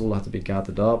Quran. Those all had to be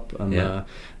gathered up, and then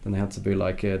they had to be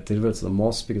like delivered to the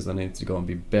mosque because they needed to go and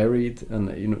be buried. And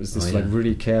it was this like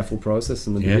really careful process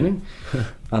in the beginning.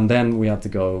 And then we had to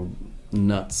go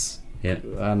nuts. Yeah.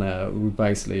 And we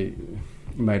basically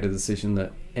made a decision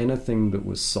that anything that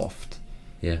was soft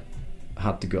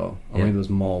had to go. I mean, there was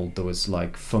mold, there was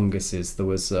like funguses, there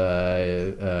was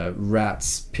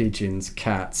rats, pigeons,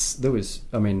 cats. There was,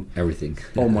 I mean, everything.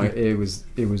 It was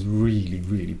really,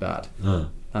 really bad.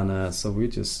 And so we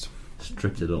just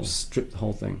stripped the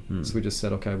whole thing. So we just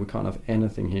said, okay, we can't have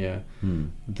anything here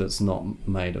that's not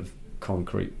made of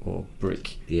concrete or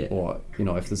brick, or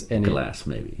if there's any glass,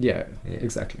 maybe. Yeah.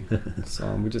 Exactly.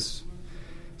 So we just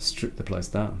stripped the place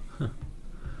down.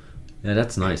 Yeah,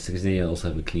 that's nice because then you also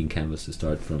have a clean canvas to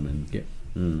start from, and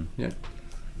and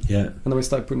then we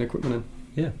started putting equipment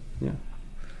in.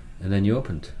 And then you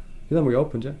opened. Then we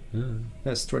opened,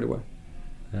 straight away.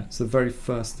 So the very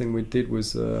first thing we did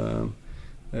was with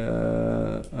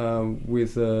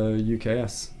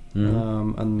UKS.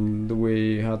 And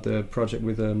we had the project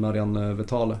with Marianne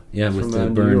Vitale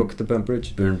from New York, the Burnt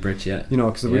Bridge.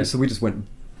 Because we just went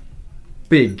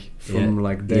big from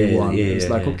like day one. It's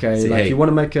like, okay, like you want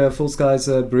to make a full skies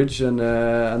bridge, and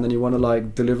then you want to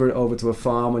like deliver it over to a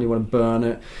farm, and you want to burn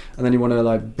it, and then you want to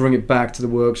like bring it back to the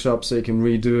workshop so you can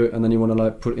redo it, and then you want to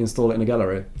like install it in a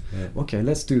gallery. Okay,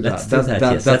 let's do that.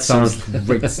 That sounds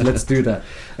great. Let's do that.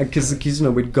 Because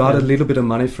we got a little bit of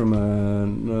money from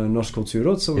Norsk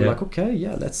Kulturråd, so we're like, okay,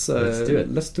 let's do it.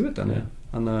 Let's do it then.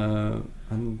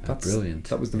 And that's brilliant.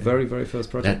 That was the very, very first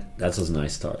project. That was a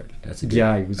nice start. That's a good,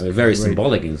 it was very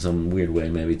symbolic in some weird way,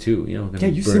 maybe too.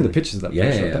 You've seen the pictures of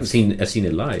that. I've seen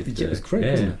it live. Yeah, it was great.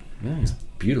 Wasn't it? It's a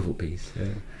beautiful piece.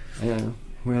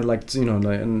 We had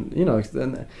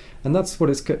and that's what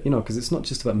it's because it's not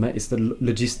just about it's the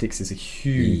logistics is a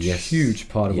huge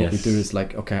part of what we do. Is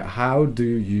like, okay, how do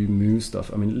you move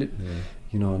stuff? I mean,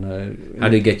 how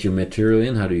do you get your material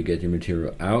in? How do you get your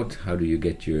material out? How do you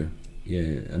get your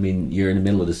I mean, you're in the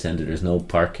middle of the center. There's no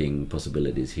parking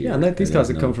possibilities here. Yeah, and these guys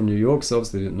had come from New York, so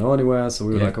obviously they didn't know anywhere. So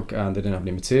we were like, okay, and they didn't have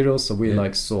any materials, so we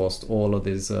like sourced all of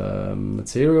these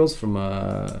materials from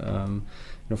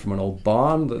from an old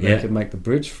barn that they could make the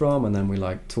bridge from, and then we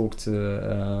like talked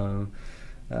to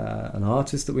an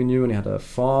artist that we knew, and he had a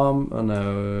farm, and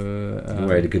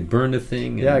where they could burn the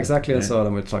thing. Exactly. And so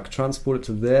then we'd like transport it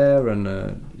to there, and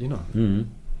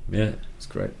it's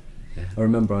great. I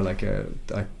remember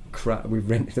we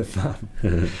rented a van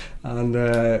and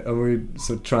we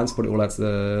transported it all out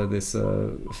to this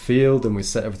field, and we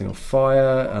set everything on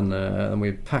fire, and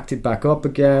we packed it back up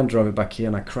again, drove it back here,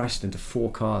 and I crashed into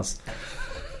 4 cars.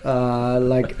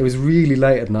 It was really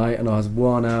late at night, and I was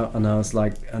worn out, and I was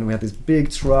like, and we had this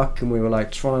big truck, and we were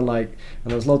like trying to and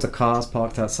there was loads of cars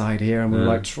parked outside here, and we were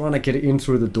like trying to get it in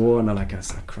through the door, and I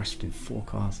crashed in 4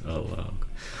 cars. Oh wow.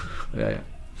 Yeah.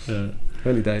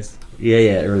 Early days.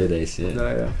 Early days.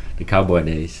 The cowboy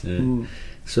days.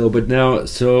 So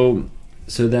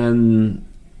then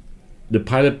the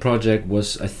pilot project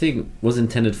was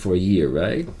intended for a year,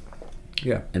 right?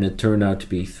 Yeah. And it turned out to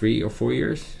be 3 or 4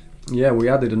 years. Yeah, we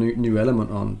added a new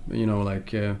element on.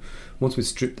 Once we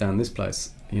stripped down this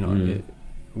place, we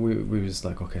were just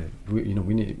like, okay, we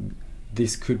need,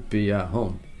 this could be our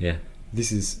home. Yeah.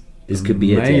 This could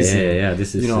be amazing.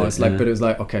 This is it's like, but it was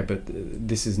like, okay, but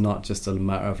this is not just a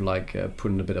matter of like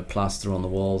putting a bit of plaster on the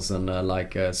walls and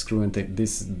screwing things.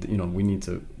 This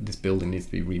this building needs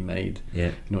to be remade.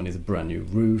 It needs a brand new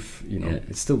roof.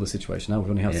 It's still the situation now. We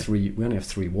only have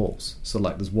 3 walls. So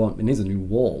like there's one, it needs a new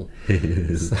wall.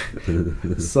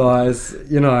 So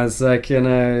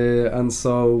and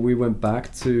so we went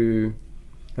back to.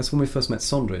 That's when we first met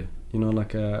Sondre.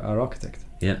 Our architect.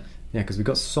 Yeah, because we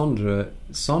got Sondre.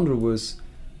 Sondre was...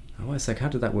 how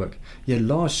did that work? Yeah,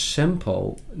 Lars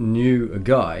Schempel knew a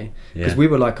guy, because we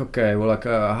were like, okay, well, like,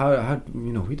 how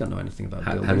we don't know anything about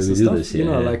buildings. How do we do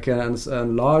this?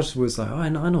 And Lars was like, oh, I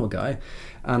know a guy,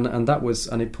 and that was,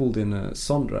 and he pulled in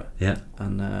Sondre. Yeah,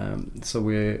 and then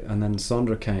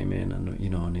Sondre came in, and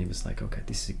and he was like, okay,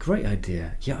 this is a great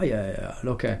idea. Yeah,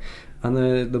 okay, and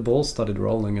the ball started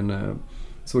rolling, and.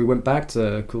 So we went back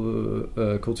to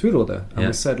Kulturrådet, and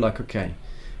we said, like, okay,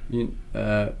 we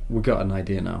got an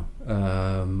idea now.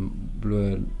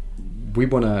 We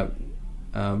want to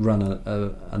run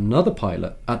another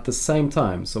pilot at the same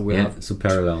time. So we have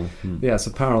parallel.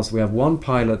 So parallel. So we have one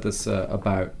pilot that's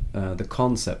about the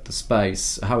concept, the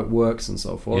space, how it works, and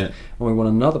so forth. And we want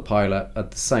another pilot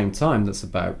at the same time that's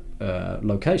about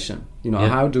location.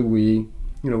 How do we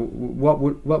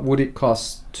what would it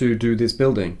cost to do this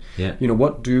building? Yeah.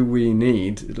 What do we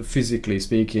need, physically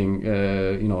speaking,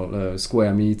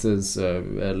 square meters,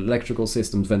 electrical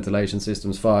systems, ventilation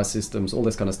systems, fire systems, all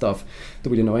this kind of stuff that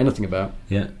we didn't know anything about.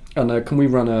 Yeah. And can we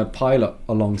run a pilot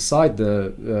alongside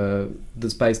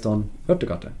that's based on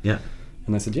Örtegate? Yeah.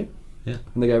 And they said, yeah. Yeah.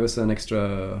 And they gave us an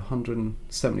extra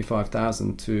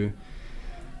 175,000 to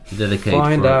dedicate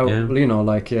find out, yeah.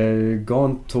 go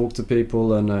and talk to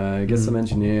people and get some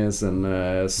engineers and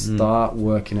start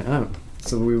working it out.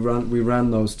 So we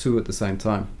ran those two at the same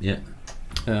time. Yeah.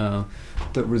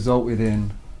 That resulted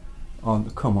in.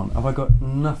 Come on, have I got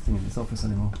nothing in this office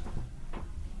anymore?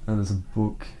 And there's a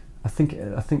book. I think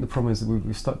the problem is that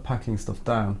we start packing stuff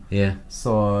down. Yeah.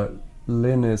 So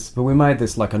Lynn but we made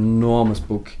this like enormous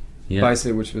book,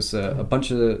 basically, which was a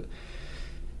bunch of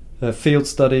field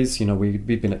studies. We've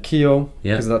been at Kio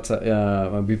because that's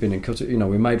we've been in culture.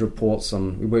 We made reports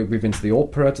on. We've been to the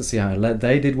opera to see how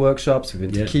they did workshops. We've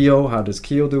been to Kio. How does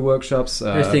Kio do workshops?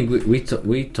 I think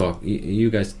we talked. You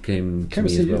guys came to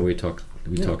me as well. We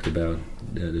talked about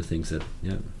the things that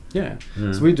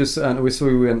So we just we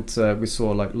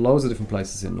saw like loads of different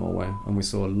places in Norway, and we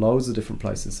saw loads of different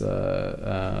places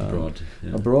abroad,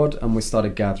 and we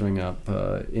started gathering up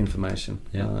information.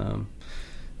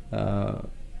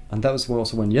 And that was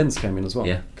also when Jens came in as well.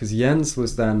 Yeah. Because Jens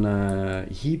was then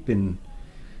he'd been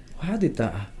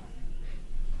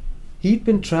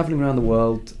traveling around the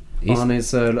world on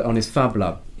his Fab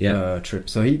Lab trip.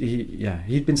 So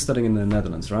he'd been studying in the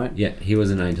Netherlands, right? Yeah, he was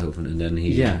in Eindhoven, and then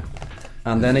he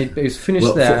and then he was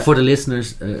finished there. For the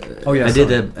listeners, I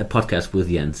did a podcast with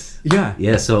Jens.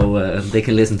 Yeah. So they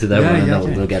can listen to that one,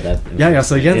 and they'll get that. Yeah.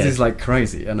 So Jens is like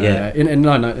crazy, and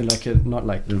not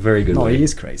like very good. No, way. he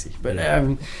is crazy, but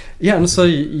and so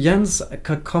Jens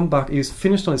could come back. He was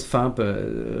finished on his Fab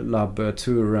Lab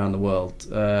tour around the world,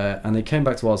 and he came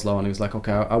back to Oslo, and he was like,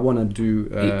 "Okay, I want to do."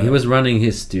 He was running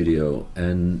his studio,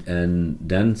 and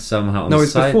then somehow. No,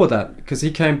 it's before that, because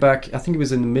he came back. I think he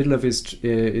was in the middle of his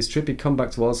trip. He come back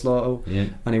to Oslo,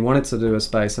 and he wanted to do a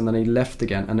space, and then he left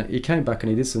again, and he came back and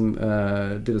he did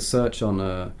a search on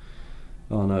the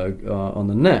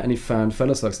net, and he found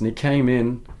Fellesverks, and he came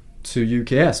in to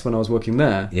UKS when I was working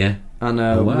there, and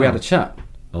we had a chat.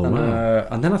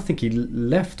 And then I think he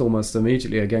left almost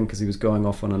immediately again because he was going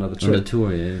off on another trip. On a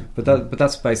tour, But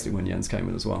that's basically when Jens came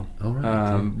in as well. Oh,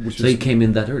 right. So he came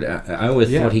in that early. I always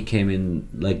thought he came in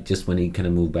like just when he kind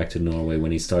of moved back to Norway,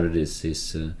 when he started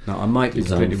his no, I might be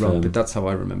completely wrong, but that's how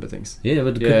I remember things. Yeah,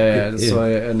 but So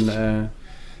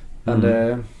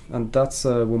and that's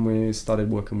when we started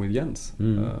working with Jens.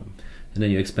 And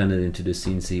then you expanded into the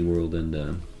CNC world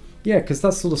and. Yeah, because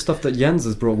that's sort of stuff that Jens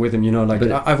has brought with him.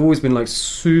 I've always been like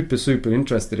super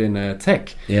interested in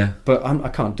tech. Yeah. But I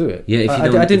can't do it. Yeah.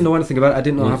 I didn't know anything about it. I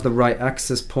didn't have the right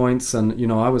access points, and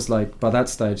I was like, by that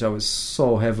stage, I was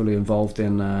so heavily involved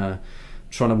in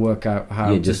trying to work out how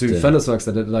to do Fellesverks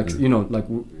that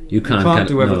you can't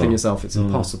do everything yourself. It's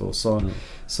impossible. So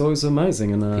it was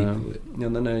amazing, and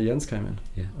then Jens came in.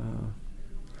 Yeah.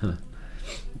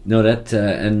 No, that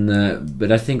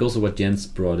but I think also what Jens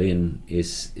brought in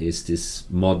is this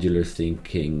modular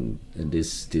thinking, and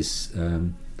this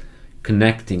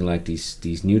connecting like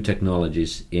these new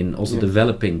technologies in also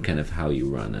developing kind of how you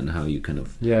run and how you kind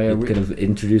of kind of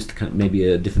introduced maybe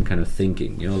a different kind of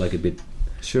thinking, like a bit.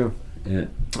 Sure. Yeah.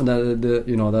 And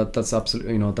that's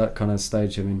absolutely that kind of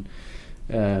stage. I mean,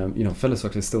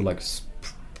 Fellesverks is still like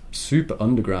super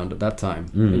underground at that time,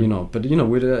 but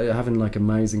we're having like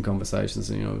amazing conversations,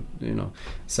 and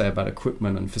say about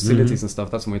equipment and facilities and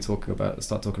stuff. That's when we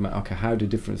start talking about okay, how do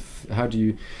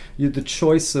you the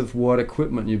choice of what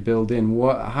equipment you build in,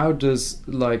 how does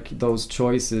like those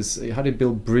choices, how do you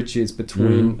build bridges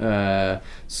between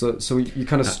so you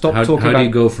kind of stop talking about how do you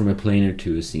go from a planer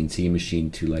to a CNC machine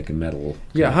to like a metal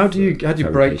how do you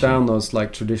break down those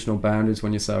like traditional boundaries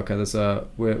when you say okay,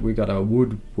 we got a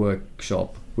wood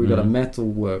workshop, we got a metal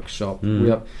workshop, we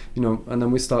have and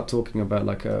then we start talking about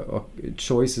like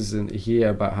choices in here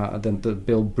about how then to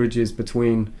build bridges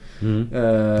between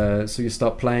so you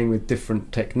start playing with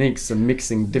different techniques and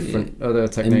mixing different other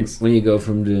techniques. And when you go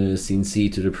from the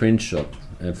CNC to the print shop,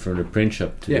 from the print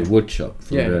shop to the wood shop,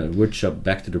 from the wood shop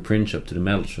back to the print shop to the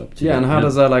metal shop. And how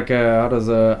does that how does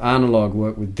analog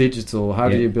work with digital? How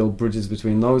do you build bridges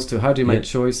between those two? How do you make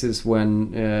choices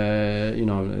when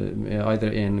either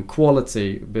in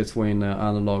quality between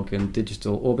analog and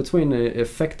digital, or between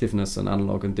effectiveness and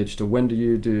analog and digital? When do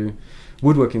you do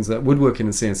woodworking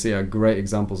and CNC are great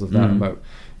examples of that. About,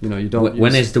 you know, you don't.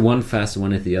 When is the one faster?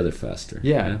 When is the other faster?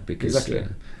 Yeah, because, exactly.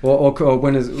 Or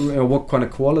when is, you know, what kind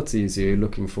of qualities are you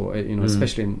looking for? You know,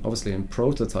 especially obviously in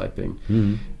prototyping.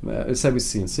 Say with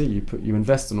CNC, you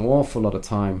invest an awful lot of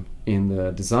time in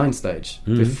the design stage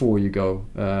before you go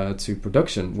to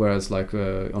production. Whereas like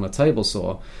on a table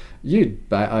saw, you're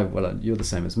the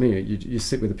same as me. You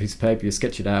sit with a piece of paper, you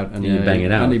sketch it out, and you bang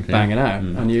it out,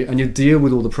 and you deal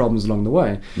with all the problems along the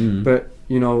way. But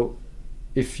you know,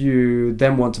 if you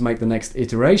then want to make the next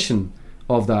iteration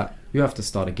of that, you have to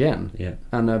start again. Yeah.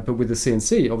 And but with the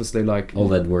CNC, obviously, like all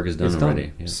that work is done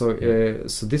already. Yeah. So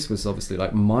so this was obviously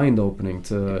like mind opening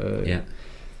to.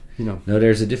 You know. No,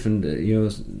 there's a different. You know,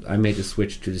 I made a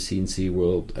switch to the CNC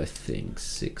world. I think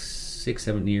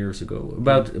 6-7 years ago,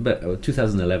 about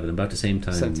 2011, about the same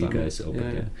time you guys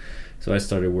opened. Yeah. So I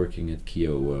started working at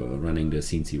Kio, running the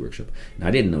CNC workshop. And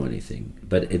I didn't know anything,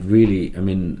 but it really, I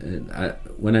mean,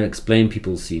 when I explain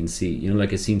people CNC, you know,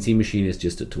 like a CNC machine is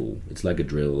just a tool. It's like a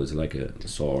drill, it's like a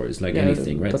saw, it's like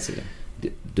anything, right? That's it.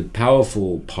 The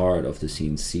powerful part of the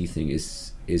CNC thing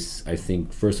is I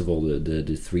think, first of all, the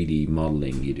 3D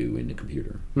modeling you do in the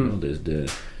computer. You know, there's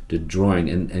the drawing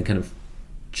and kind of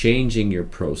changing your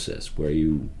process where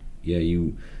you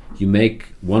make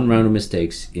one round of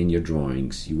mistakes in your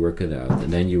drawings, you work it out,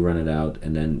 and then you run it out,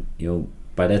 and then, you know,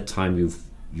 by that time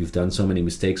you've done so many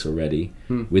mistakes already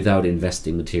without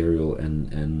investing material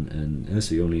and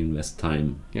so you only invest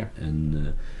time.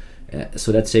 And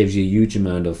so that saves you a huge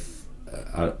amount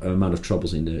of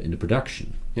troubles in the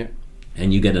production.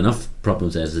 And you get enough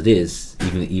problems as it is,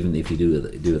 even if you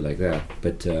do it like that.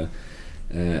 But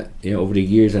you know, over the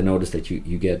years I noticed that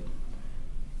you get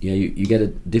a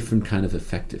different kind of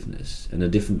effectiveness and a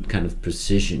different kind of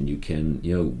precision you can,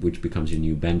 you know, which becomes your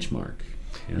new benchmark.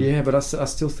 You know? Yeah, but I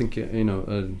still think, you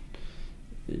know,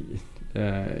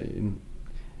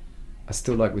 I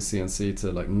still like with CNC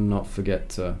to like not forget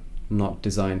to not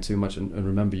design too much and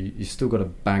remember you still got to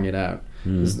bang it out.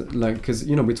 Like, because,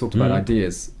 you know, we talked about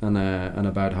ideas and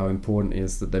about how important it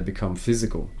is that they become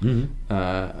physical.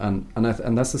 And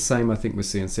that's the same, I think, with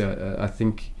CNC. I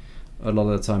think a lot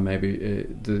of the time maybe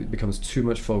it becomes too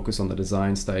much focus on the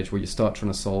design stage where you start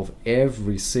trying to solve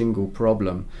every single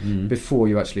problem before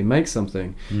you actually make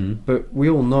something. But we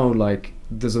all know, like,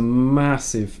 there's a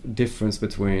massive difference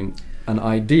between an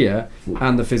idea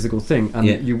and the physical thing, and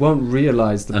you won't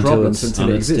realize the problems until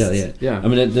it exists. I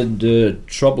mean, the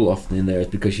trouble often in there is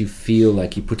because you feel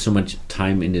like you put so much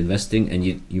time in investing and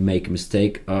you make a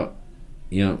mistake,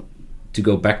 you know, to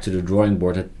go back to the drawing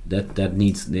board, that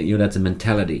needs, you know, that's a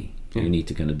mentality you need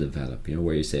to kind of develop, you know,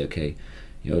 where you say, okay,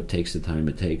 you know, it takes the time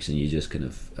it takes, and you just kind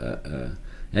of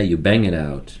you bang it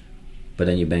out, but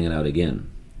then you bang it out again,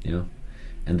 you know,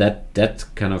 and that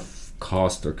kind of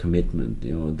cost or commitment,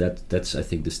 you know, that's I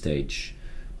think the stage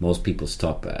most people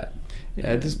stop at.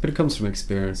 But it comes from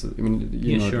experience. I mean,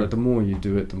 you know, like, the more you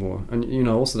do it, the more, and you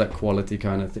know, also that quality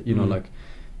kind of thing. You know, like,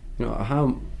 you know,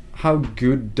 how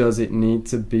good does it need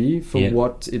to be for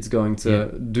what it's going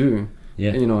to do?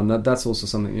 You know, and that's also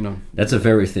something, you know. That's a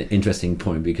very interesting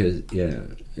point, because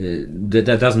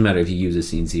that doesn't matter if you use a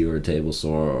CNC or a table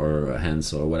saw or a hand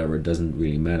saw or whatever. It doesn't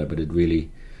really matter, but it really.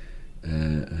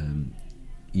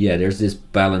 There's this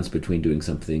balance between doing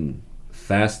something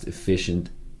fast, efficient,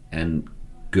 and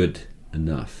good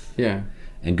enough.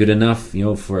 And good enough, you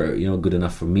know, good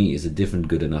enough for me is a different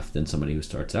good enough than somebody who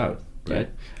starts out, right?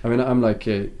 I mean, I'm like,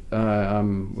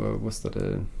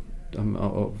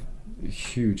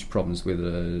 huge problems with.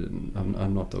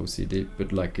 I'm not OCD,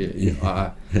 but like,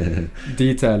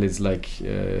 detail is like.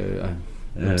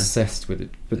 Obsessed with it,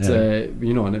 but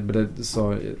you know,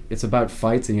 so it's about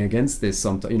fighting against this.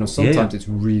 Sometimes, you know, sometimes it's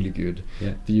really good,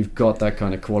 but you've got that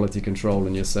kind of quality control,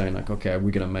 and you're saying like, okay,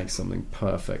 we're gonna make something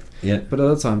perfect. But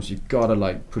other times you've got to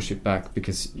like push it back,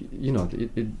 because you know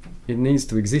it needs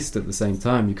to exist at the same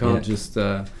time. You can't just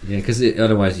because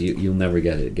otherwise you'll never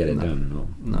get it done.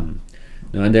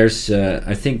 No, and there's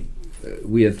I think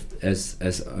we have as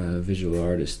visual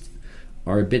artists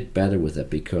are a bit better with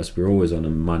that, because we're always on a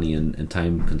money and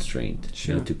time constraint,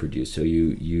 you know, to produce. So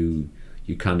you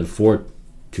can't afford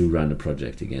to run a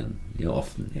project again, you know,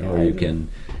 often, or you can.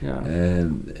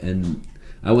 And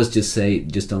I always just say,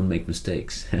 just don't make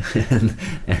mistakes, and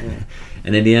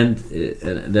in the end,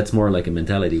 that's more like a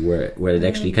mentality where it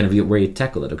actually kind of where you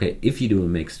tackle it. Okay, if you do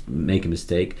make a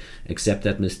mistake, accept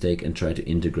that mistake and try to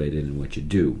integrate it in what you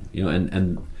do, you know,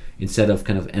 and instead of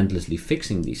kind of endlessly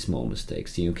fixing these small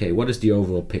mistakes, see, okay, what is the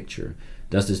overall picture?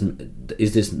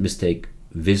 Is this mistake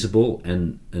visible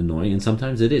and annoying? And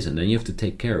sometimes it is, and then you have to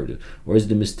take care of it. Or is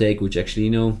it a mistake which actually,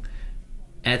 you know,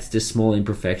 adds this small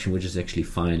imperfection, which is actually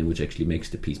fine and which actually makes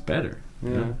the piece better.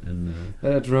 Yeah. And I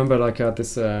remember like at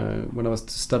this when I was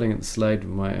studying at the Slade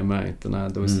with my mate, and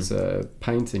there was this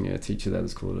painting teacher there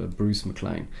that's called Bruce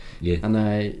McLean. Yeah. And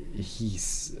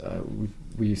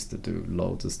we used to do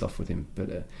loads of stuff with him,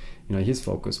 but his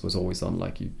focus was always on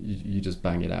like you just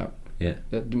bang it out. Yeah.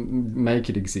 Make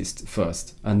it exist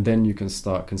first, and then you can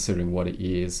start considering what it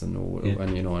is and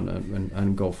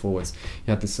go forwards. He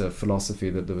had this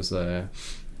philosophy that there was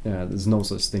there's no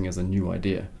such thing as a new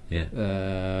idea.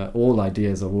 Yeah. All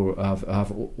ideas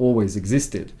have always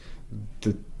existed.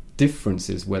 The difference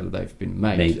is whether they've been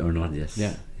made or not. Yes.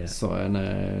 Yeah. Yeah. So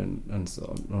and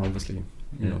so obviously,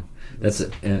 that's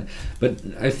it. But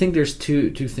I think there's two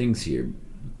things here.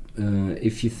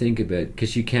 If you think about,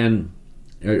 because you can.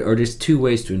 Or there's two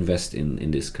ways to invest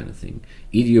in this kind of thing.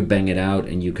 Either you bang it out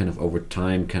and you kind of over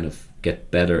time kind of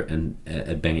get better and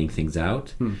at banging things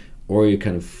out, or you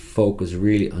kind of focus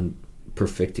really on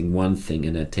perfecting one thing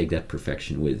and then take that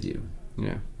perfection with you.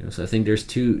 Yeah. So I think there's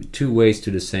two ways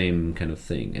to the same kind of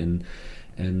thing, and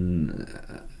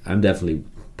I'm definitely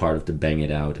part of the bang it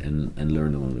out and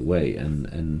learn along the way.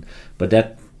 But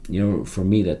that for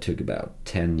me that took about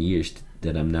 10 years.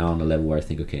 That I'm now on a level where I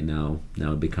think, okay, now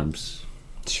it becomes.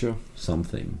 Sure.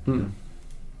 Something. No,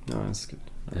 that's good.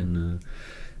 And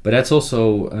but that's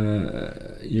also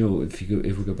if we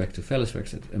go back to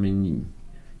Vellerswerks, I mean,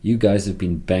 you guys have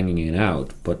been banging it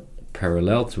out, but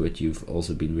parallel to it, you've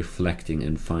also been reflecting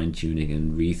and fine tuning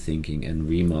and rethinking and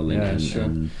remodeling. Yeah, sure.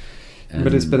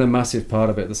 But it's been a massive part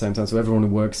of it at the same time. So everyone who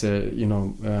works here,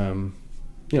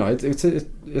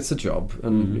 it's a job,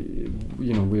 and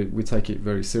we take it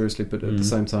very seriously. But at the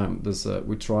same time, there's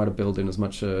we try to build in as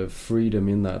much freedom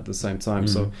in that at the same time.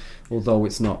 So although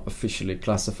it's not officially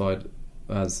classified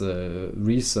as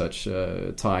research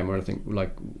time or anything,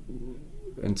 like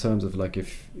in terms of like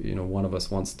if one of us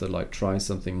wants to like try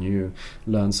something new,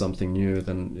 learn something new,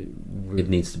 then it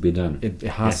needs to be done. It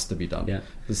has to be done. Yeah.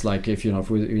 It's like if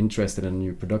we're interested in a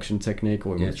new production technique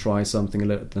or we want to try something a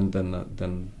little,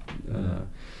 then.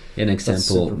 An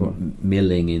example,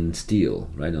 milling in steel,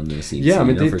 right on the CNC. Yeah, I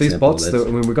mean these bots.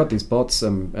 We got these bots.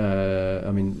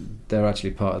 They're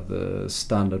actually part of the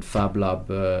standard Fab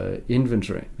Lab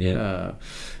inventory. Yeah.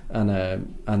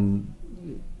 And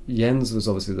Jens was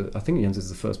obviously I think Jens is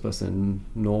the first person in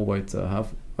Norway to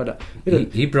have.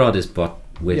 He brought his bot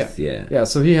with. Yeah.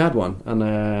 So he had one, and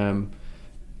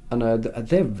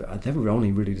they're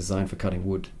only really designed for cutting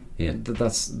wood. Yeah.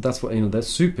 That's what they're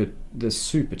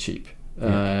super cheap.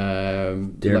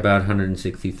 They're about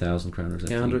 160,000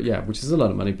 kroners. Which is a lot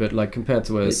of money, but like compared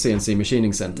to a CNC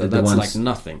machining center, that's like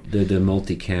nothing. The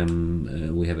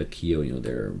multicam we have at Kio,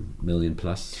 they're $1 million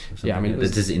plus. Or something. Yeah, I mean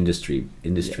this is industry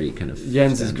kind of.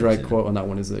 Jens' great quote on that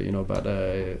one is about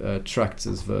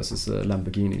tractors versus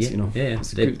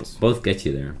Lamborghinis. They both get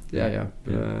you there. Yeah.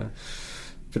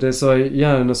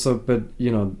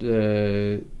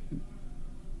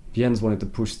 Jens wanted to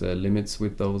push the limits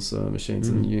with those machines,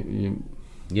 and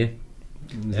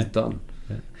it's done.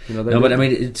 Yeah. But I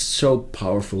mean, it's so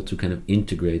powerful to kind of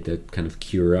integrate that kind of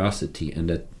curiosity and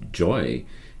that joy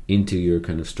into your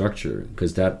kind of structure,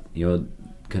 because that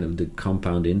kind of the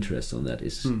compound interest on that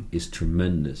is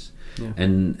tremendous. Yeah.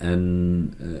 And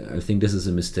I think this is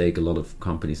a mistake a lot of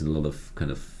companies and a lot of kind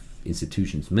of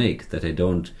institutions make, that they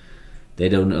don't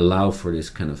allow for this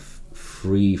kind of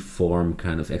free form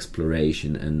kind of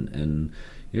exploration and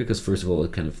because first of all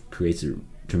it kind of creates a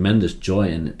tremendous joy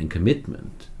and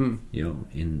commitment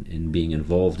in being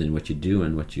involved in what you do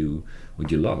and what you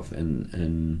love,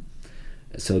 and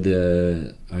so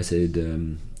the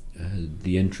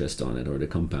interest on it, or the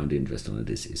compound interest on it,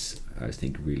 is I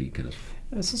think really kind of.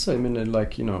 It's also, I mean,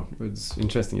 it's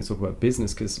interesting you talk about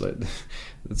business, because like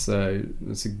it's a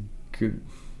good,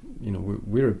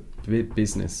 we're a big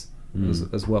business.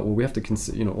 As well. Well, we have to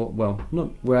consider, we're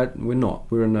not.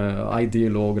 We're an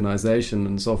ideal organization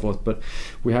and so forth, but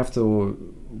we have to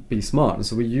be smart. And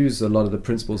so we use a lot of the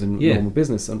principles in normal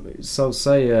business. And so,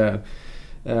 say,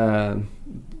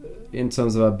 in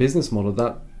terms of our business model,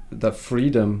 that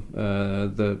freedom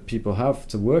that people have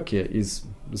to work here is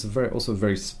also a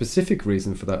very specific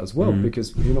reason for that as well,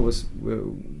 because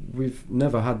we've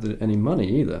never had any money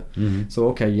either.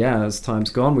 So as time's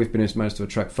gone, we've managed to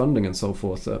attract funding and so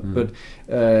forth, but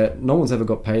no one's ever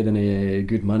got paid any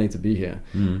good money to be here.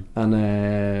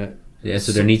 And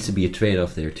so there needs to be a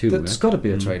trade-off there too. There's got to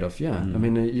be a trade-off. I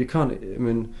mean, you can't. I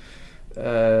mean,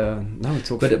 now we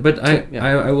talk.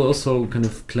 I will also kind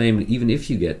of claim, even if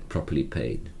you get properly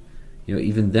paid,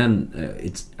 even then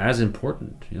it's as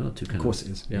important, to kind of. Of course it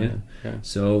is. Yeah.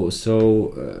 So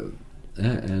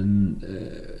and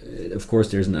of course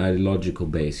there's an ideological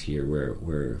base here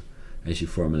where as you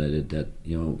formulated that,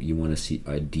 you want to see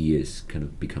ideas kind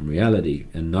of become reality,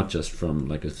 and not just from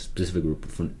like a specific group,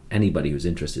 but from anybody who's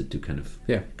interested to kind of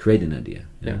create an idea.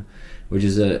 Which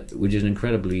is an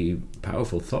incredibly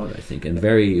powerful thought, I think, and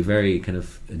very, very kind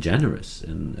of generous.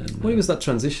 And well, it was that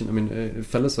transition. I mean,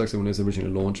 Fellesverkstad, when it was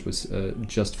originally launched, was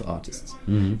just for artists.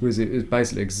 It was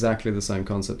basically exactly the same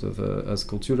concept of as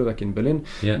Kulturverk in Berlin,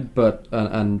 but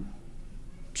and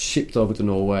shipped over to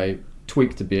Norway,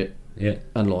 tweaked a bit,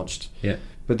 and launched.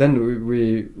 But then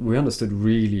we understood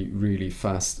really, really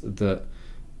fast that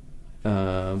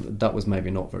that was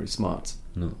maybe not very smart.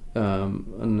 No.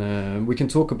 And we can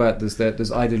talk about this.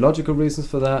 There's ideological reasons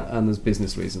for that, and there's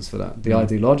business reasons for that. The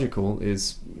ideological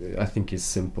is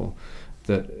simple.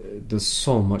 That there's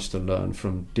so much to learn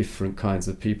from different kinds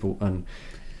of people, and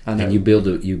you build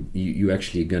you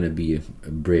actually going to be a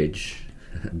bridge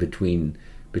between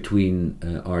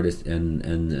artists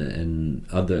and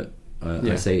other.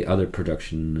 I say other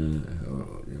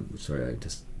production. Sorry, I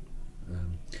just.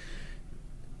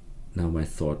 Now my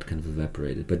thought kind of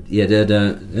evaporated, but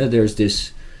there's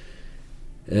this.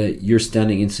 You're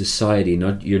standing in society.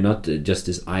 You're not just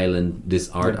this island, this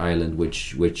art island,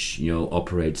 which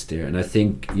operates there. And I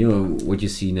think what you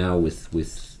see now with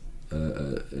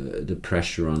the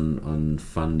pressure on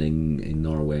funding in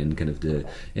Norway, and kind of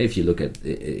if you look at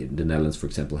the Netherlands, for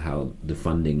example, how the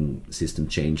funding system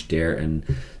changed there, and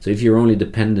so if you're only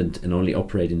dependent and only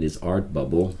operate in this art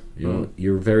bubble,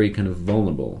 you're very kind of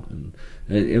vulnerable. And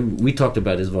we talked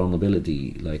about this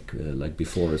vulnerability like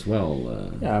before as well.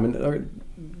 I mean,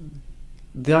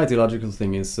 the ideological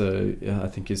thing is, I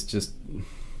think, is just.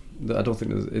 I don't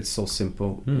think it's so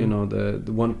simple.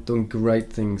 The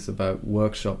great things about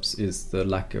workshops is the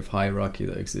lack of hierarchy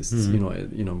that exists. We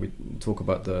talk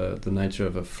about the nature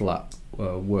of a flat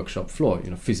workshop floor,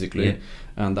 physically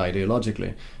and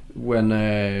ideologically.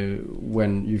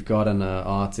 When you've got an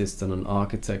artist and an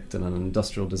architect and an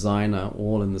industrial designer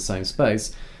all in the same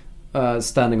space,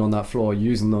 standing on that floor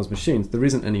using those machines, there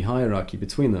isn't any hierarchy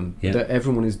between them.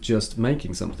 Everyone is just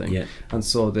making something, and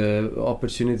so the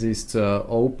opportunities to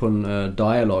open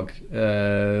dialogue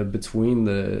between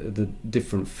the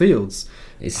different fields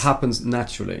happens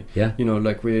naturally.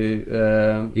 Like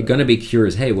you're gonna be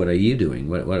curious. Hey, what are you doing?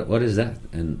 What is that?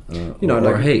 And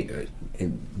hey.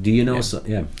 Do you know?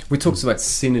 We talked about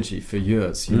synergy for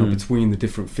years, between the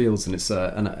different fields, and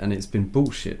it's been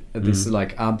bullshit. This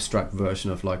like abstract version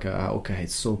of like, okay,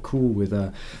 it's so cool with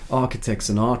architects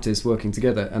and artists working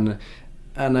together,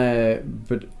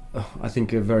 but I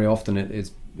think very often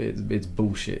it's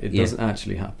bullshit. It doesn't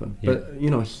actually happen. But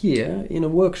here in a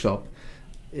workshop,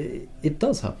 it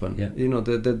does happen.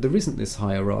 There isn't this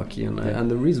hierarchy,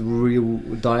 and there is real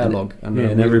dialogue, and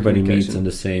everybody meets on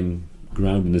the same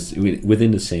ground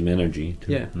within the same energy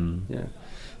too.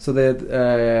 So that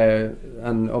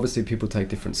and obviously people take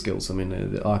different skills. I mean,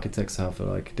 the architects have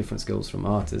like different skills from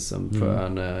artists,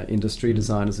 and industry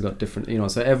designers have got different.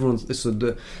 So everyone's so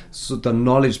the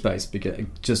knowledge base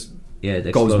just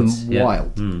goes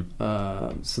wild.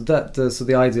 So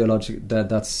the ideology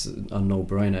that's a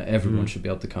no-brainer. Everyone should be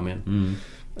able to come in.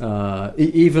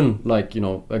 Even like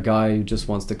a guy who just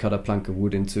wants to cut a plank of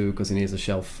wood in two because he needs a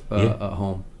shelf at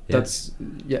home. That's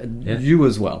you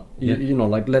as well.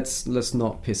 Like let's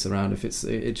not piss around. If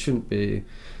it shouldn't be,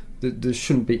 there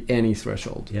shouldn't be any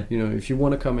threshold. If you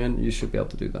want to come in, you should be able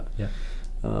to do that.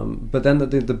 But then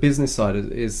the business side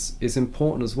is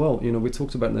important as well. We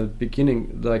talked about in the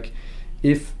beginning, like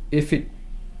if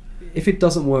it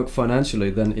doesn't work financially,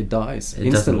 then it dies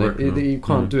instantly. You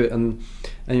can't do it, and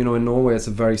in Norway it's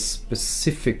a very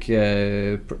specific.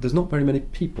 There's not very many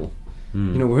people.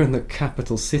 We're in the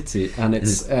capital city, and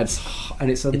it's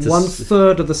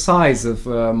 1/3 of the size of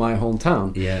my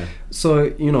hometown. So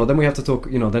then we have to talk.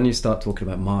 Then you start talking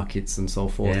about markets and so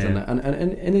forth,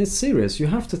 and it's serious. You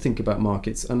have to think about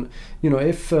markets, and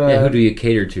if who do you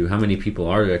cater to? How many people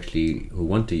are there actually who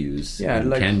want to use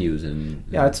and can use? And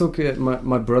I took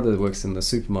my brother works in the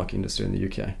supermarket industry in the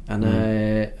UK,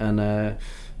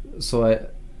 so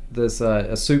there's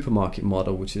a supermarket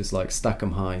model which is like stack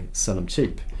 'em high, sell 'em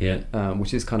cheap.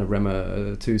 Which is kind of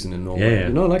Rema 1000 in Norway.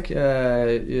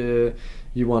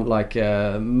 You want like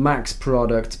max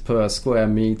product per square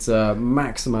meter,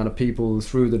 max amount of people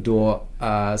through the door,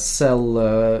 sell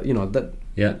that.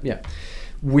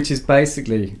 Which is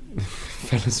basically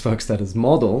Fellesverkstad's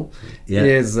model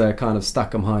is kind of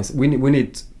stack 'em high. We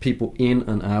need people in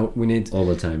and out. We need all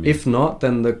the time. If not,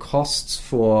 then the costs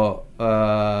for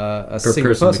a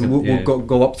single person will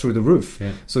go up through the roof.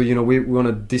 Yeah. So we want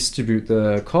to distribute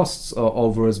the costs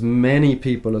over as many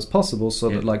people as possible, so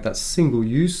that like that single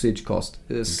usage cost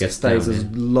stays as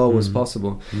low as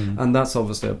possible. And that's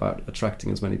obviously about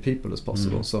attracting as many people as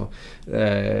possible. So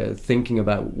thinking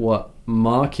about what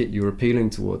market you're appealing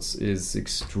towards is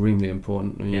extremely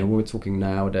important. We're talking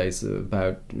nowadays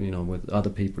about with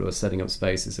other people who are setting up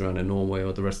spaces around in Norway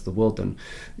or the rest of the world, and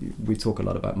we talk a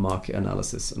lot about market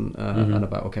analysis and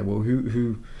about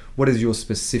what is your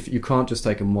specific. You can't just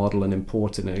take a model and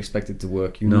import it and expect it to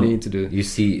work. You need to do. You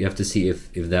have to see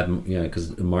if that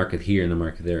because the market here and the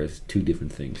market there is two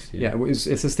different things. It's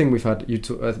this thing we've had.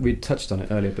 We touched on it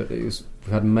earlier, but we've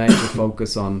had major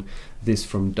focus on this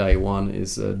from day one.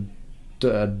 Is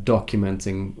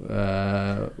documenting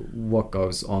what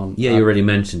goes on. You already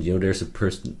mentioned. There's a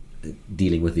person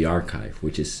dealing with the archive,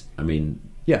 which is,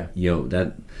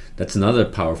 that's another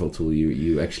powerful tool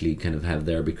you actually kind of have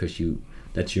there, because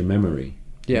that's your memory.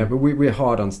 But we're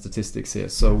hard on statistics here,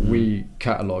 so we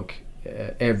catalog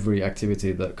every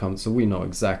activity that comes, so we know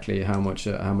exactly how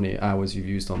many hours you've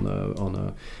used on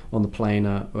the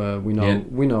planer.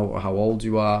 We know how old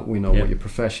you are. We know what your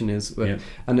profession is,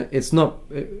 and it's not.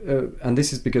 And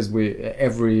this is because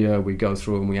every year we go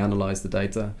through and we analyze the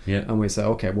data, and we say,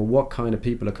 okay, well, what kind of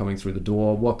people are coming through the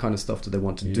door? What kind of stuff do they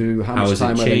want to do? How much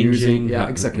time are they using?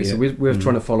 Exactly. So we're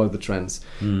trying to follow the trends,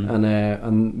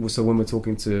 and so when we're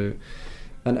talking to.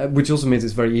 And which also means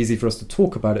it's very easy for us to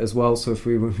talk about it as well. So if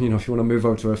we, if you want to move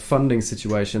over to a funding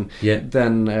situation,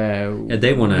 then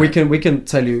they want we can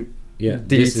tell you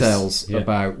details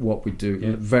about what we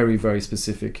do, very, very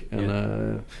specific,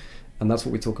 and that's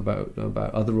what we talk about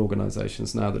other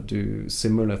organisations now that do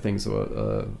similar things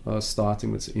or are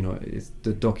starting with.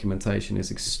 The documentation is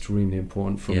extremely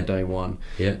important from day one.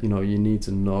 You need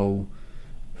to know.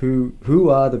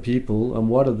 Who are the people and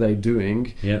what are they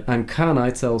doing, and can I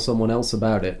tell someone else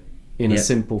about it in a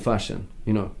simple fashion?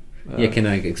 Can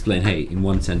I explain? Hey, in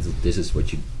one sentence, this is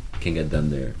what you can get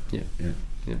done there.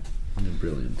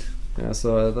 Brilliant.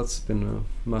 So that's been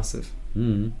massive. I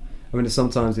mean,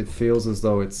 sometimes it feels as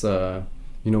though it's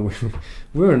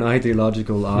we're an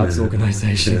ideological arts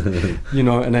organisation,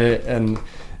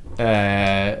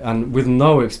 and with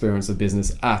no experience of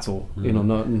business at all.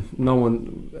 No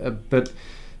one,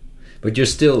 But you're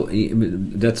still.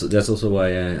 That's also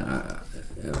why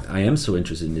I am so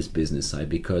interested in this business side,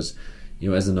 because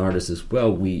as an artist as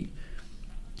well, we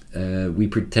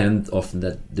pretend often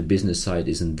that the business side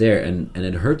isn't there, and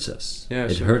it hurts us.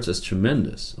 It hurts us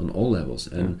tremendous on all levels,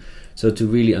 and so to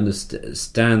really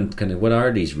understand kind of what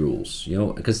are these rules,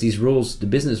 because these rules, the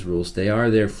business rules, they are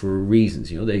there for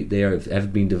reasons. They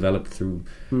have been developed through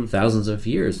thousands of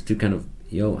years to kind of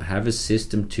have a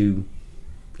system to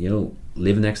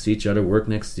live next to each other, work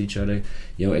next to each other,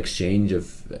 exchange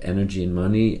of energy and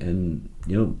money, and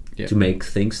to make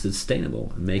things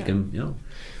sustainable and make them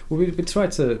Well, we try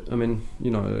to. I mean,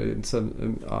 it's I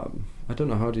don't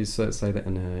know how do you say that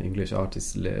in English.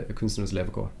 Kunstnerens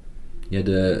levekår.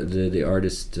 The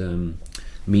artist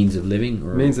means of living,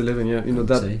 or means of living.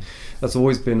 That's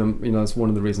always been. That's one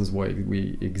of the reasons why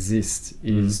we exist,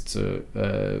 is to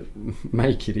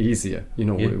make it easier.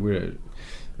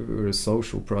 We're a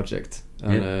social project,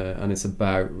 and it's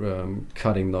about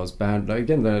cutting those boundaries.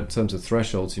 Again, in terms of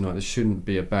thresholds, it shouldn't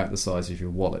be about the size of your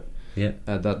wallet.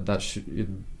 That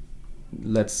should.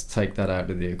 Let's take that out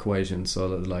of the equation, so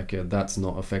that that's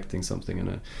not affecting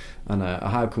something. And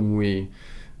how can we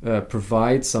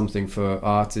provide something for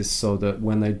artists so that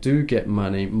when they do get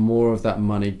money, more of that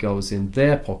money goes in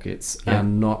their pockets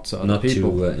and not to other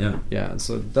people.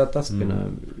 So that's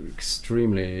been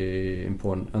extremely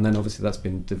important, and then obviously that's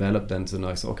been developed then to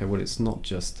know, okay, well, it's not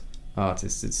just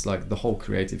artists, it's like the whole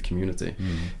creative community.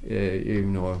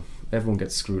 Everyone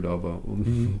gets screwed over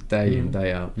day in,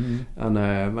 day out,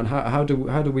 and how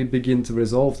do we begin to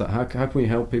resolve that? How can we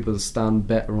help people to stand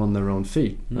better on their own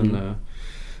feet? And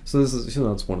so this is,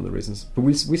 that's one of the reasons. But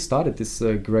we started this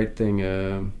great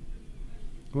thing.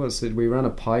 We ran a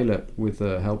pilot with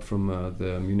help from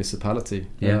the municipality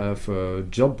for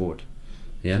job board,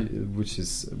 which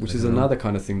is another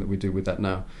kind of thing that we do with that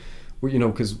now.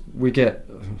 Because we're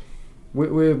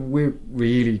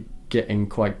really getting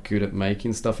quite good at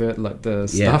making stuff here, like the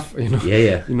stuff,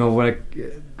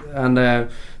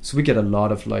 so we get a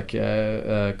lot of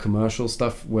commercial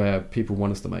stuff where people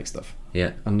want us to make stuff,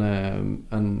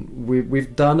 and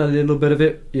we've done a little bit of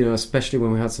it, especially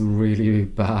when we had some really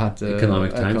bad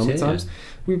economic times.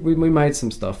 We made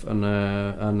some stuff, and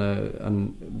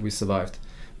we survived,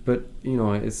 but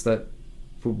it's that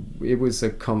it was a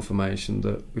confirmation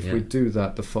that if we do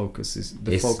that, the focus it's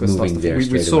focus moving starts there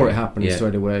we saw away. it happening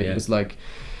straight away. It was like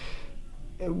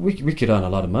we could earn a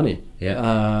lot of money.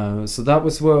 So that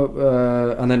was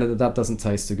where and then that doesn't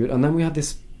taste too good. And then we had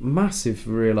this massive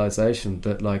realization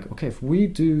that like, okay, if we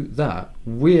do that,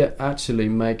 we're actually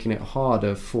making it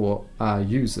harder for our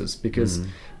users, because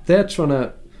they're trying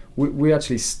to we're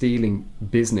actually stealing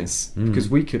business, because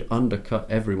we could undercut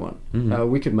everyone.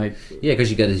 We could make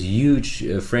because you got this huge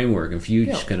framework and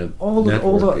huge kind of all the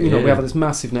we have this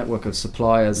massive network of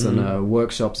suppliers and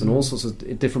workshops and all sorts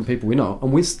of different people we know,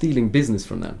 and we're stealing business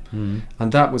from them.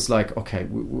 And that was like, okay,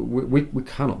 we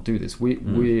cannot do this. We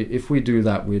if we do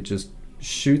that, we're just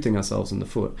shooting ourselves in the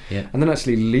foot. And then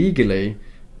actually legally,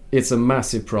 it's a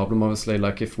massive problem, obviously.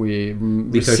 Like if we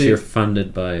because you're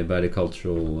funded by the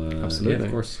cultural, absolutely,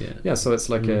 of course, so it's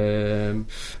like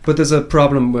but there's a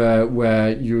problem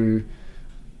where you're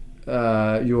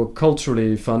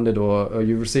culturally funded, or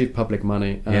you receive public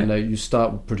money, and you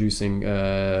start producing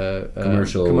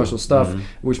commercial stuff,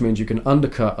 which means you can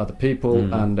undercut other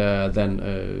people, and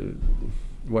then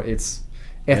it's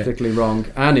ethically wrong,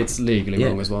 and it's legally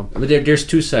wrong as well. But there's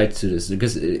two sides to this,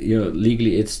 because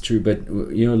legally it's true, but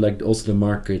like also the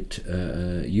market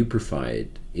you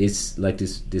provide is like the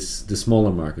smaller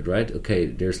market, right? Okay,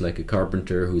 there's like a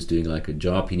carpenter who's doing like a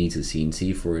job, he needs a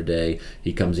CNC for a day,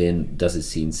 he comes in, does his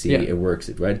CNC, it works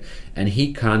it, right? And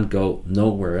he can't go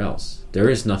nowhere else. There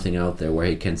is nothing out there where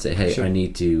he can say, hey, I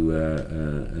need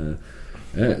to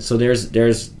so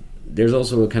there's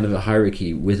also a kind of a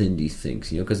hierarchy within these things,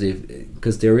 because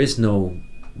there's no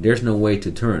way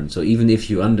to turn. So even if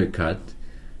you undercut,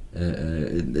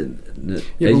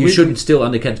 you shouldn't still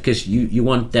undercut, because you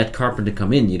want that carpenter to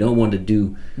come in. You don't want to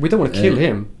do. We don't want to kill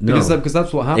him, because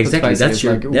that's what happens. Exactly, that's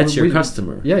your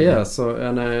customer.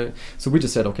 So we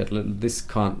just said, okay,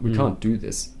 we can't do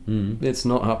this. It's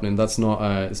not happening. That's not.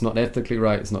 It's not ethically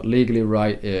right. It's not legally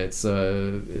right. It's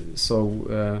so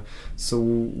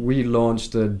we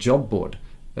launched a job board,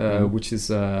 which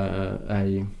is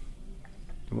a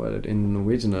in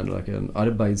Norwegian like an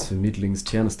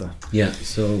arbeidsformidlingstjeneste.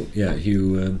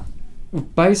 You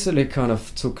basically kind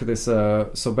of took this.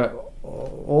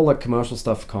 All that commercial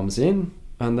stuff comes in,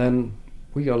 and then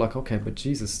we go like, okay, but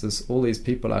Jesus, there's all these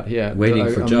people out here waiting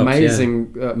for jobs,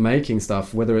 amazing making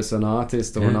stuff, whether it's an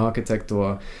artist or an architect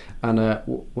well,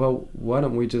 why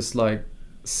don't we just like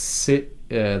sit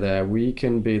there? We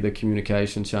can be the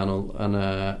communication channel,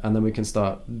 and then we can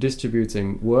start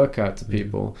distributing work out to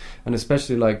people, and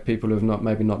especially like people who've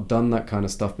maybe not done that kind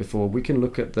of stuff before. We can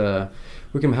look at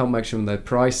we can help make sure they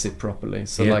price it properly.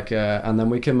 So and then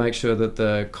we can make sure that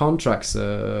the contracts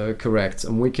are correct,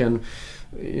 and we can.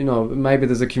 Maybe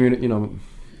there's a community.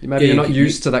 Maybe you're not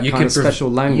used to that kind of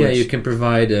special language. Yeah, you can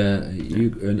provide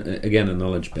again a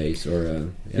knowledge base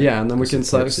or and then we can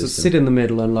sit in the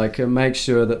middle and like make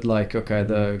sure that like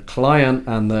the client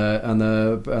and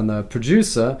the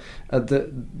producer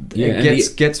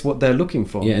gets what they're looking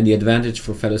for. Yeah, and the advantage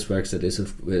for Felleswerks that is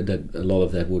that a lot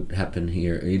of that would happen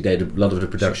here. That a lot of the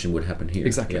production would happen here.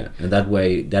 Exactly. Yeah, and that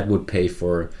way that would pay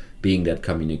for being that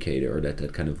communicator or that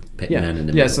kind of man in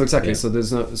the middle. Yeah, so exactly. So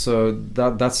there's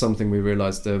that's something we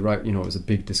realized. It was a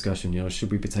big discussion.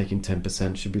 Should we be taking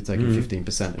 10%? Should we be taking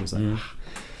 15%? It was like,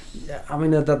 I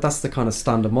mean that's the kind of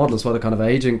standard model as well, the kind of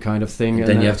agent kind of thing. And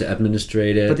then you have to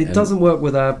administrate it. But it doesn't work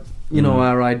with our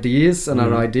our ideas and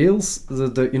our ideals.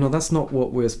 That's not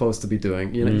what we're supposed to be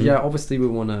doing. Obviously we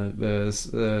want to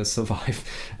survive,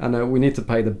 and we need to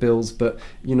pay the bills, but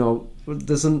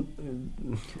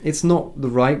it's not the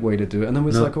right way to do it. And then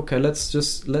we're like, okay, let's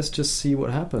just see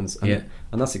what happens. And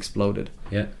that's exploded.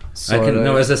 Yeah.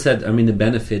 So as I said, I mean the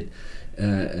benefit,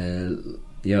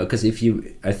 because if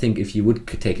you would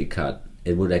take a cut,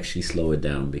 it would actually slow it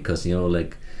down, because you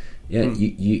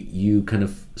kind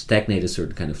of stagnate a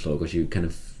certain kind of flow, because you kind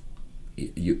of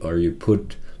you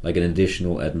put like an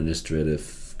additional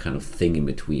administrative kind of thing in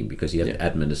between, because you have to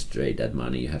administrate that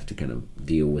money, you have to kind of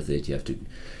deal with it, you have to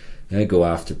go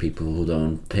after people who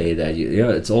don't pay that.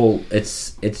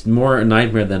 It's more a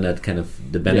nightmare than that kind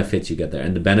of the benefits you get there.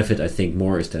 And the benefit I think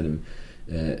more is to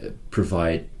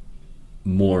provide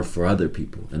more for other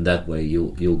people, and that way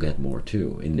you'll get more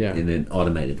too in an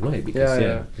automated way. Because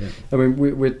I mean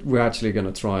we're actually going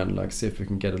to try and like see if we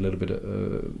can get a little bit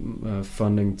of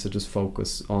funding to just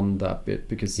focus on that bit,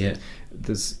 because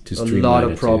there's a lot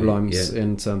of problems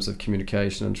in terms of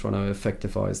communication and trying to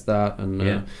effectivize that,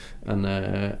 and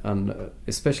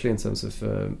especially in terms of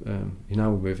now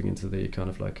we're moving into the kind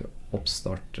of like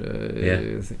upstart but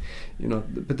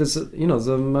there's there's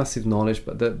a massive knowledge,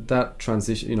 but that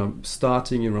transition,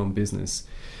 starting your own business,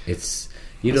 there's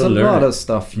a lot of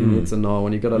stuff you need to know,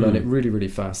 and you got to learn it really, really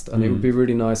fast. And it would be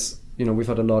really nice, we've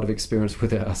had a lot of experience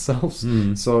with it ourselves,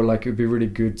 so like it'd be really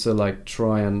good to like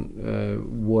try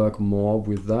and work more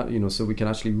with that, so we can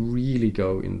actually really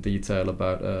go in detail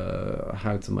about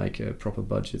how to make proper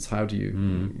budgets, how do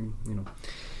you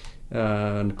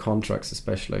and contracts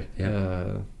especially.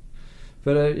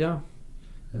 But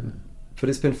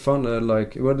it's been fun.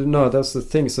 That's the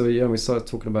thing. So we started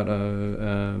talking about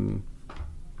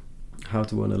how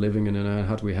to earn a living and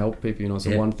how do we help people.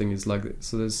 So one thing is like,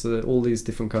 so there's all these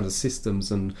different kinds of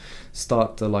systems, and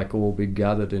start to like all be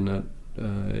gathered in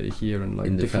here and like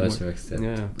in the different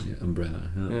umbrella.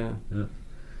 No,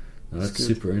 that's good.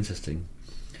 Super interesting.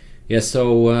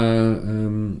 So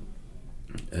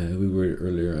we were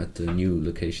earlier at the new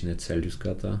location at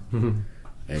Sergiusgata.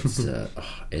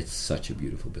 It's such a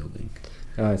beautiful building.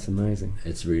 It's amazing.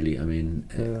 It's really,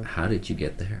 how did you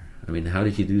get there? How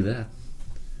did you do that?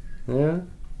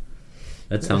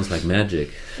 That sounds like magic.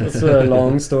 It's a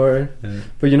long story.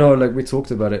 But like we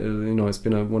talked about it, it's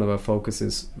been one of our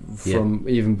focuses from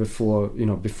even before,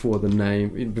 before the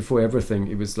name, before everything.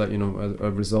 It was like,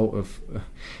 a result of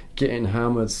getting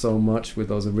hammered so much with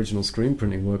those original screen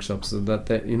printing workshops, so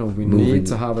that we need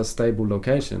to have a stable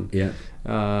location.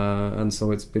 And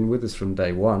so it's been with us from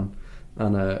day one.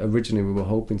 And originally we were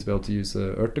hoping to be able to use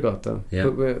Örtegata,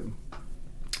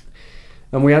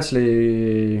 and we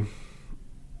actually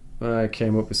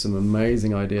came up with some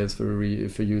amazing ideas for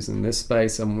using this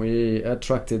space, and we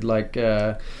attracted like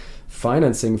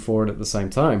financing for it at the same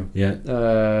time.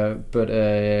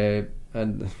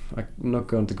 And I'm not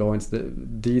going to go into the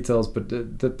details, but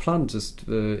the plan just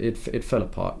it fell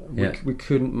apart. We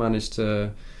couldn't manage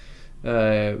to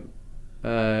the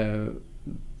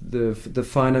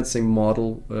financing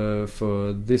model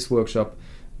for this workshop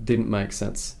didn't make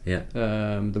sense.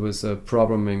 There was a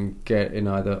problem in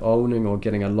either owning or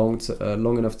getting a long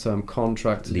enough term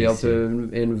contract to be able to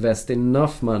invest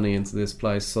enough money into this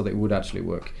place so that it would actually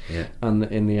work. And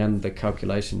in the end, the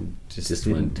calculation just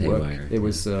didn't work. It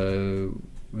was so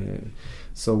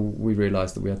we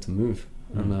realized that we had to move.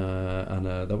 And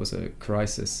that was a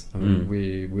crisis.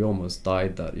 We almost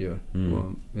died that year.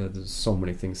 There's so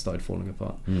many things started falling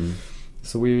apart.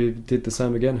 So we did the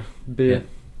same again.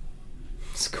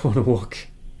 Just go on a walk,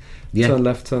 turn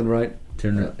left, turn right,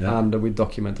 and we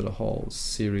documented a whole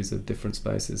series of different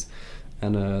spaces,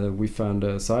 and we found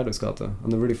Sergiusgata.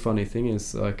 And the really funny thing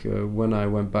is, like when I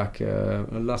went back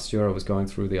last year, I was going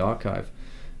through the archive,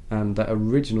 and that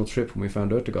original trip when we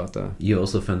found Örtegata, you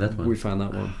also found that one. We found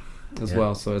that one as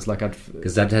well. So it's like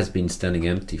because that has been standing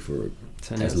empty for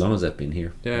 10 years. As long as I've been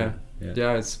here.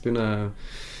 It's been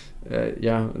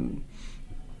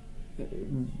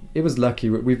it was lucky.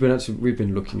 We've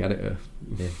been looking at it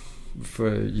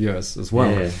for years as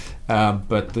well.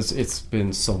 But it's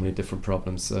been so many different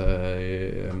problems.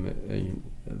 It's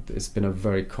been a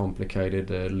very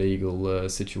complicated legal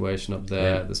situation up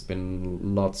there. There's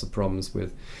been lots of problems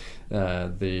with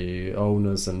the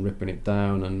owners and ripping it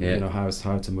down, and how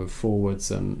to move forwards,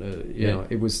 and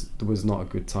there was not a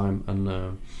good time,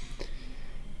 and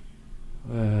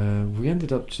we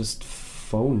ended up just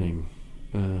phoning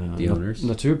the owners,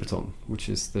 Naturbeton, which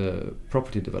is the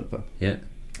property developer.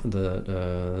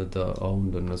 The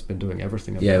owned and has been doing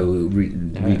everything. We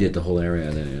redid the whole area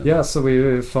then. So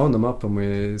we phoned them up and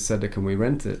we said, can we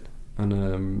rent it?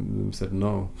 And said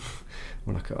no.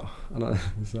 We're like, and I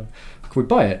was like, can we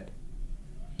buy it?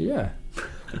 I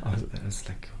was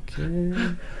like,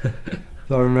 okay.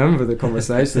 So I remember the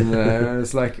conversation. I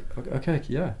was like, okay,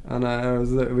 and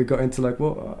we got into like,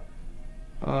 well,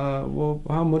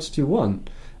 how much do you want?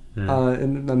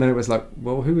 And then it was like,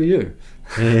 well, who are you?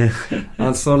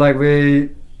 And so like we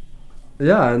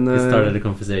started a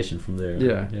conversation from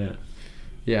there.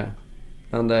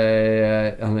 And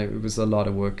it was a lot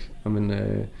of work. I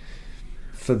mean,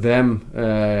 for them,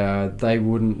 they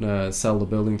wouldn't sell the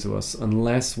building to us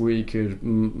unless we could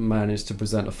manage to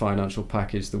present a financial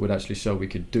package that would actually show we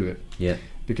could do it.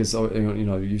 Because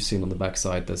you've seen on the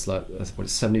backside there's like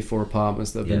 74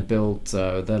 apartments that have been built.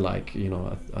 They're like,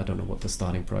 I don't know what the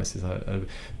starting price is,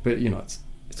 but it's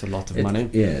a lot of money.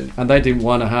 And they didn't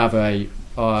want to have a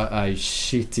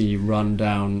shitty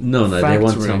rundown. No, they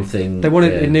want something. They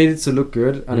wanted it needed to look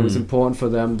good, and it was important for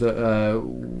them that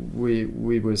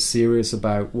we were serious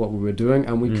about what we were doing,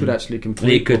 and we could actually complete.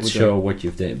 They could show what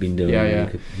you've been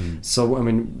doing. So I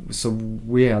mean, so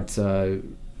we had to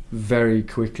very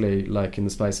quickly, like in the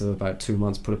space of about 2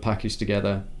 months, put a package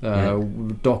together,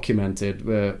 documented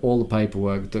all the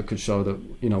paperwork that could show that,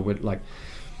 you know, with like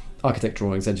architect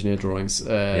drawings, engineer drawings,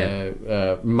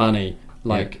 money,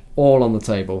 like all on the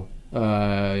table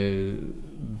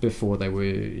before they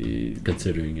were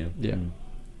considering.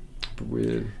 But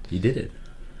you did it.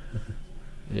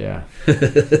 Yeah.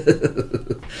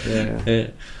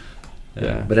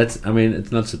 But that's, I mean,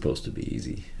 it's not supposed to be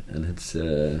easy, and it's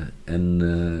but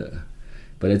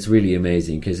it's really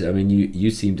amazing, because I mean,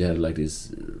 you seem to have like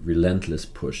this relentless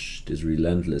push, this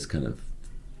relentless kind of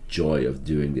joy of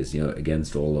doing this, you know,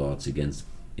 against all odds, against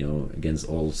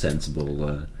all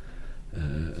sensible.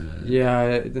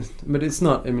 But it's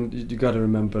not. I mean, you got to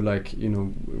remember, like, you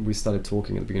know, we started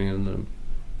talking at the beginning, and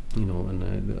you know,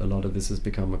 and a lot of this has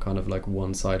become a kind of like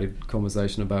one-sided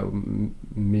conversation about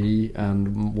me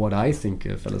and what I think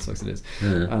Fellas Oxide is,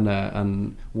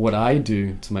 and what I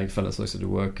do to make Fellas Oxide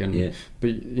work, and but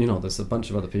you know, there's a bunch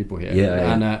of other people here,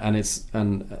 and it's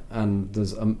and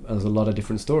there's a lot of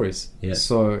different stories.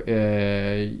 So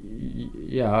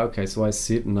so I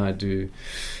sit and I do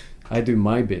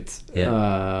my bit.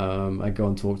 I go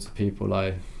and talk to people.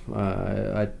 I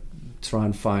try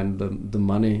and find the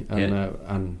money,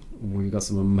 and we got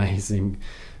some amazing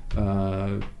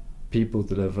people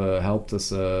that have helped us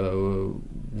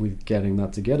with getting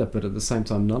that together. But at the same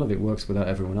time, none of it works without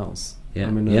everyone else.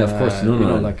 I mean, of course,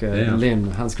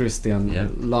 Lynn, Hans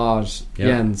Christian, Lars,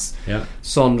 Jens,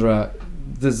 Sondra.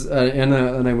 There's and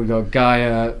then we got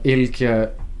Gaia,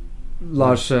 Ilke,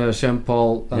 Lars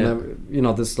Jean-Paul, and then, you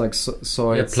know, there's like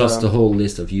so it's, plus the whole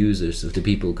list of users, of the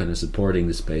people kind of supporting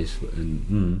the space,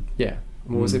 and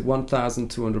what was it,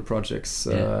 1,200 projects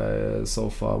so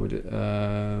far with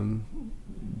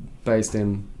based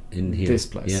in here, this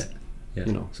place. You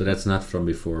know, so that's not from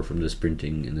before, from the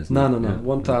sprinting, and no.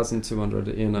 1,200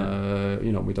 in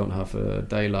you know, we don't have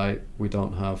daylight, we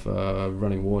don't have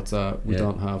running water, we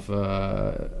don't have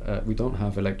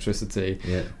electricity.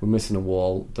 We're missing a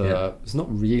wall. There's not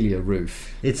really a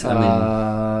roof. There's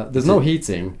no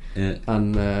heating,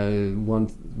 and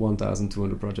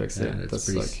 1,200 projects.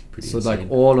 That's pretty so insane. like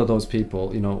all of those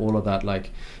people, you know, all of that,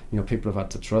 like, you know, people have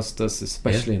had to trust us,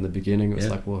 especially in the beginning. It was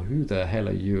like, well, who the hell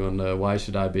are you, and why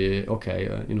should I be okay?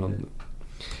 You know,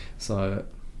 so.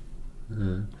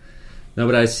 No,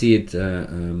 but I see it.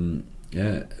 I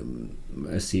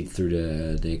see it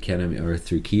through the academy, or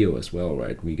through KIO as well,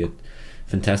 right? We get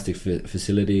fantastic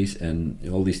facilities, and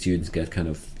all these students get kind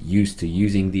of used to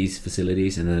using these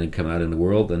facilities, and then they come out in the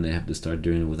world and they have to start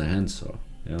doing it with a handsaw.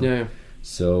 You know?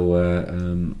 So.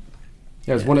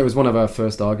 It was one of our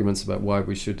first arguments about why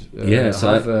we should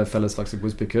have Fellas Oxide,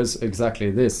 was because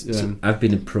exactly this. So I've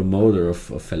been a promoter of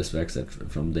Fellas Oxide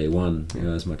from day one, you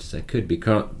know, as much as I could,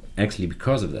 because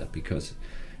of that. Because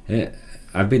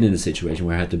I've been in a situation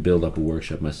where I had to build up a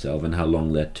workshop myself, and how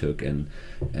long that took, and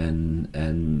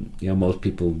you know, most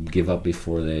people give up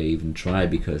before they even try,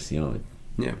 because, you know,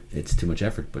 it's too much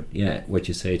effort. But what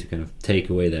you say, to kind of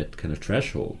take away that kind of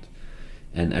threshold,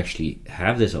 and actually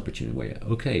have this opportunity where,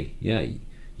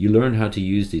 you learn how to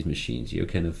use these machines. You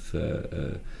kind of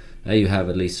you have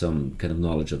at least some kind of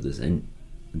knowledge of this, and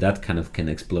that kind of can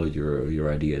explode your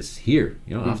ideas here,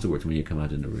 you know, afterwards, when you come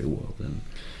out in the real world.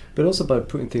 But also, by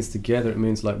putting things together, it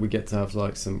means like we get to have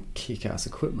like some kick-ass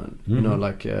equipment. You know,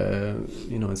 like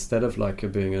you know, instead of like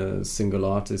being a single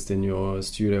artist in your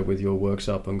studio with your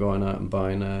workshop and going out and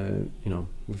buying you know,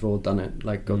 we've all done it,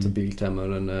 like go to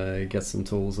Biltema and get some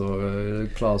tools, or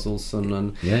Claes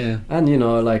Olsson, and you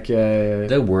know, like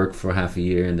they work for half a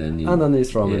year, and then you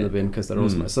throw them in the bin because they're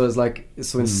awesome. So it's like,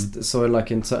 so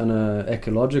like in an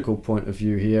ecological point of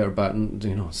view here, about,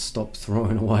 you know, stop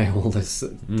throwing away all this,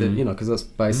 you know, because that's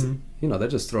basically, you know, they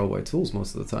just throw away tools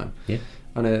most of the time,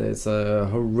 and it's a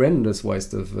horrendous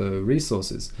waste of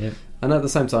resources. And at the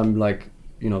same time, like,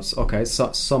 you know, so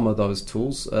some of those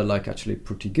tools are like actually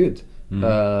pretty good.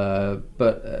 But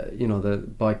you know,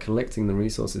 by collecting the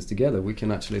resources together, we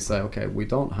can actually say, okay, we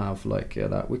don't have like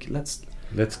that.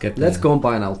 Let's go and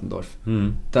buy an Altendorf.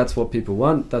 That's what people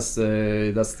want. That's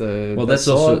also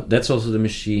the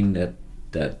machine that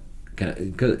kind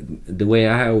of, the way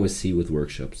I always see with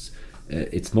workshops,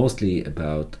 it's mostly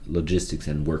about logistics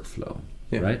and workflow,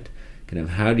 right? Kind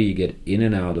of, how do you get in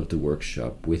and out of the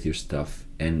workshop with your stuff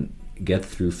and get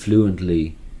through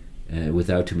fluently,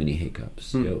 without too many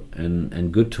hiccups, you know?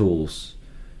 And good tools,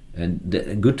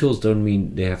 good tools don't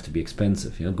mean they have to be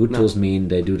expensive. You know, good tools mean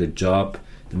they do the job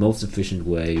the most efficient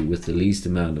way with the least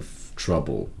amount of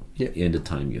trouble in the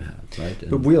time you have, right?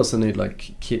 But we also need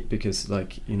like kit, because,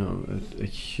 like, you know, a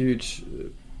huge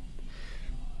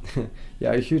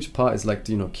Yeah, a huge part is like,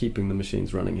 you know, keeping the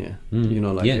machines running here. You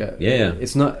know, like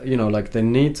it's not, you know, like they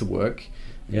need to work.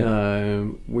 We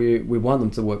want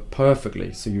them to work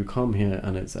perfectly, so you come here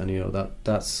and you know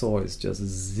that saw is just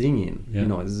zinging. You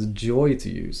know, it's a joy to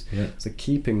use. So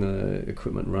keeping the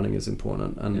equipment running is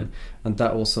important, and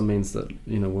that also means that,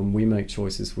 you know, when we make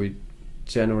choices, we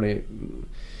generally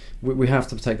we have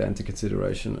to take that into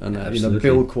consideration, and you know,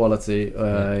 build quality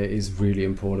is really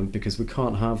important, because we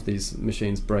can't have these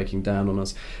machines breaking down on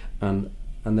us, and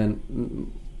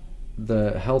then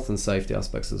the health and safety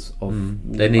aspects of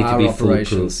they need our to be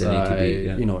operations. They need to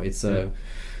be, you know, it's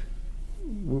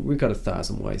we've got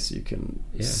 1,000 ways you can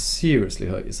seriously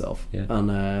hurt yourself,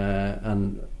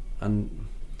 and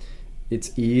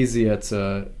it's easier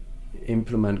to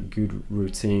implement good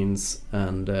routines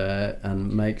and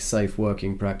make safe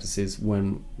working practices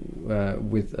when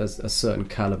with a certain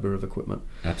caliber of equipment.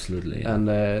 Absolutely. And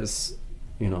there's,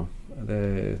 you know,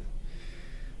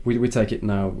 we take it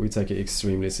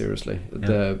extremely seriously.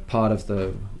 The part of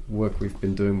the work we've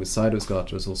been doing with Sidosgata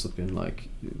has also been like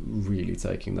really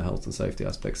taking the health and safety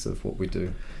aspects of what we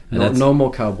do. No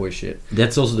more cowboy shit.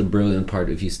 That's also the brilliant part.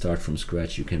 If you start from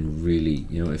scratch, you can really,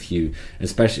 you know, if you,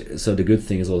 especially, so the good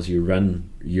thing is also you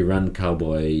run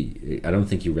cowboy. I don't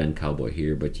think you ran cowboy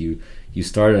here, but you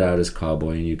started out as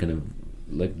cowboy, and you kind of,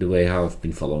 like the way how I've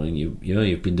been following you, you know,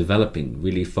 you've been developing,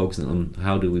 really focusing on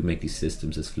how do we make these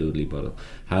systems as fluidly, but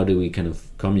how do we kind of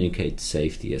communicate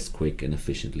safety as quick and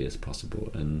efficiently as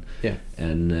possible, and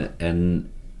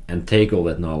take all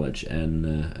that knowledge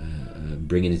and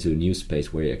bring it into a new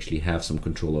space where you actually have some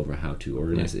control over how to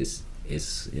organize is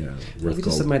worth we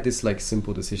just made this like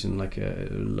simple decision like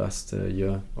last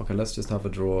year. Okay, let's just have a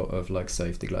drawer of like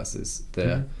safety glasses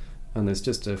there. And it's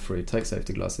just free. Take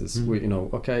safety glasses. We, you know,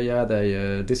 okay,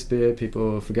 they disappear.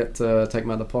 People forget to take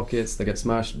them out of the pockets. They get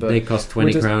smashed. But they cost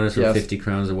 20 crowns or 50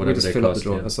 crowns or whatever they cost.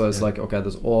 The so it's like, okay,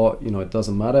 there's all, you know, it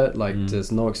doesn't matter. Like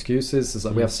there's no excuses. It's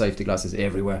like we have safety glasses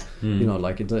everywhere. You know,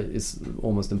 like it's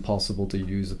almost impossible to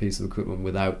use a piece of equipment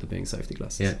without there being safety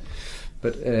glasses.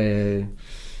 But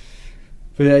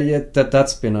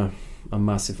that's been a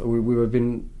massive. We've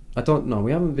been. I don't know.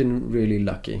 We haven't been really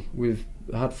lucky. We've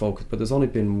had focus, but there's only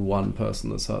been one person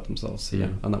that's hurt themselves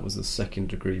here, and that was a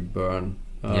 2nd-degree burn.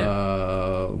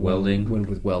 Welding.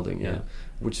 With welding,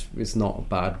 which is not a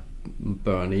bad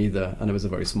burn either, and it was a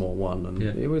very small one, and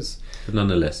it was. But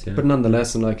nonetheless,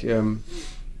 and like,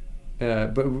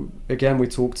 but again, we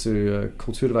talked to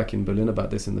Kulturwerk in Berlin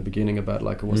about this in the beginning, about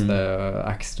like what's their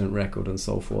accident record and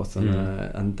so forth,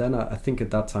 and then I think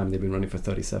at that time they've been running for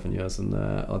 37 years, and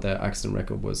their accident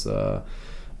record was.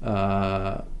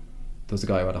 There was a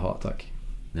guy who had a heart attack.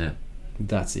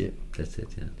 That's it.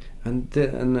 And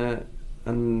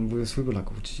we were like,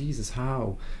 oh Jesus,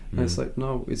 how? And it's like,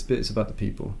 no, it's about the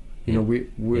people. You know,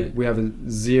 we have a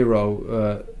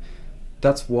zero.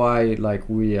 That's why, like,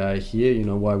 we are here. You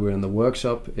know, why we're in the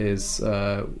workshop is,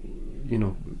 you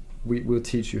know, we'll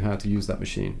teach you how to use that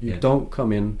machine. You don't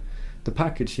come in. The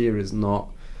package here is not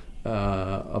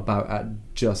about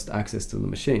just access to the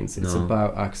machines. It's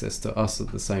about access to us at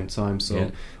the same time,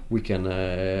 so we can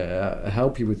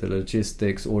help you with the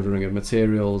logistics, ordering of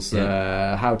materials,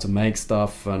 how to make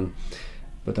stuff,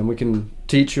 but then we can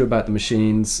teach you about the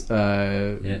machines.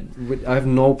 I have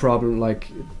no problem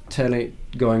like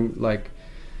going like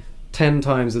 10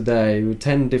 times a day with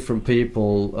 10 different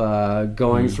people,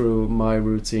 going through my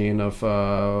routine of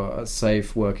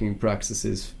safe working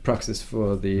practice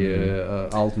for the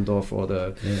Altendorf or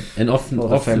the and often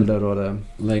Felder or the,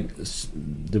 like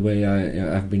the way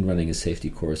I've been running a safety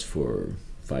course for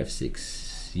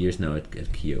 5-6 years now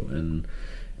at Kio, and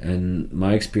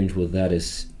my experience with that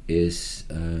is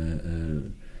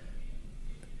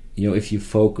you know, if you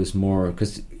focus more,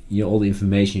 because you know, all the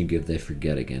information you give they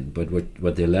forget again, but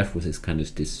what they're left with is kind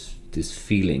of this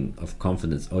feeling of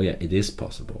confidence. Oh yeah, it is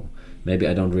possible. Maybe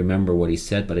I don't remember what he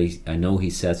said, but I know he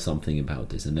said something about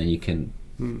this, and then you can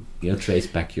you know, trace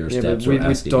back your steps. But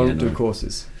we don't do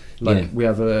courses. Like we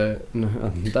have and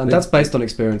that's based on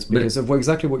experience, because of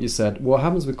exactly what you said. What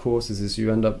happens with courses is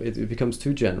you end up it becomes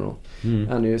too general,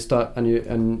 and you start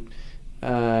and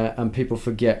people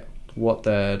forget what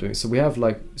they're doing. So we have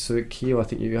at Kio, I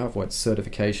think you have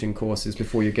certification courses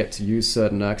before you get to use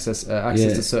certain access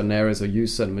to certain areas or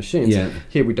use certain machines.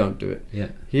 Here we don't do it.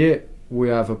 Here we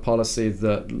have a policy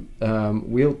that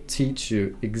we'll teach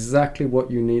you exactly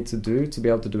what you need to do to be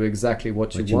able to do exactly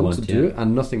what you want to do,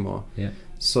 and nothing more.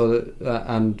 So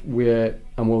and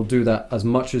we'll do that as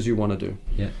much as you want to do.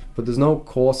 But there's no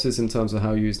courses in terms of how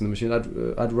you're using the machine.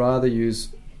 I'd rather use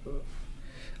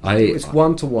It's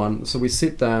 1-to-1, so we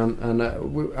sit down and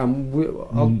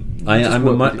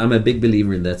I'm a big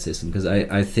believer in that system, because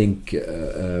I think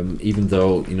even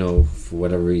though, you know, for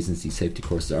whatever reasons these safety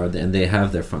courses are, and they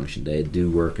have their function, they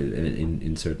do work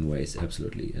in certain ways,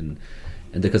 absolutely, and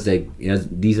because they, you know,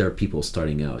 these are people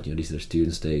starting out, you know, these are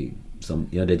students, they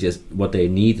just, what they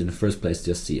need in the first place,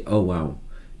 just see, oh wow,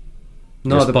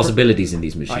 there's possibilities in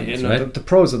these machines, right? The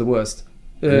pros are the worst.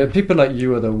 People like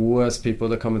you are the worst people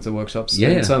that come into workshops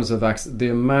in terms of the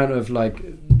amount of like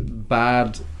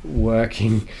bad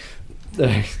working.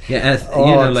 The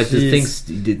things,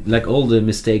 like all the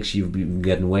mistakes you've been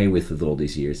getting away with all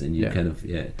these years, and you kind of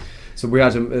So we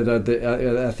had,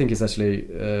 I think it's actually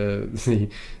the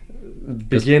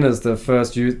beginners, the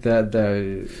first youth, that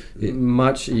they're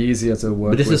much easier to work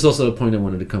with. But this is also a point I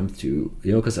wanted to come to,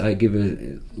 you know, because I give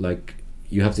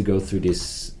you have to go through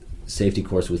this safety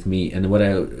course with me, and what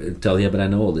I tell you, but I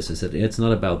know all this, I said it's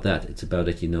not about that, it's about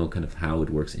it, you know, kind of how it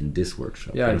works in this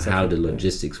workshop, exactly. How the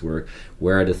logistics work,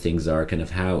 where the things are, kind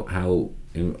of how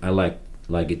I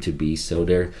like it to be, so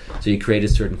you create a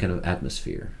certain kind of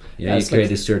atmosphere, you create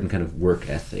a certain kind of work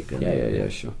ethic, and,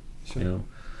 sure. You know,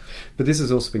 but this has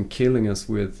also been killing us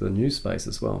with the new space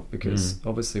as well, because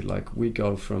obviously, like, we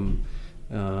go from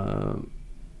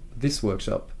this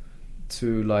workshop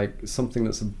to like something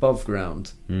that's above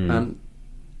ground and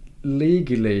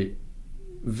legally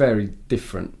very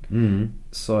different.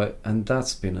 So, and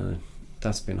that's been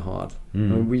hard. I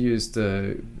mean, we used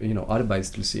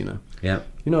Arbeidstilsynet. You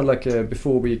know, like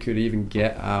before we could even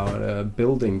get our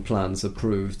building plans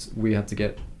approved, we had to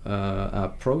get our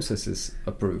processes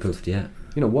approved. You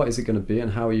know, what is it going to be,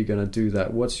 and how are you going to do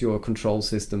that? What's your control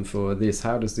system for this?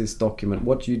 How does this document?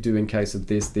 What do you do in case of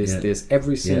this?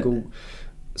 Every single.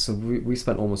 So we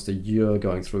spent almost a year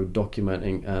going through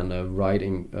documenting and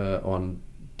writing on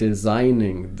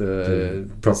designing the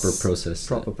proper process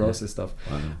stuff.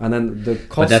 Wow. And then the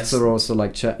costs are also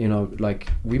like, you know, like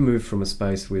we moved from a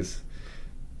space with,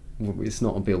 it's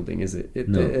not a building, is it?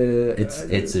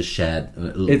 It's a shed.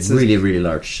 It's really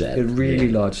large shed. A really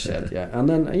large shed, yeah. And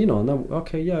then, you know,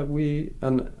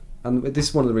 and this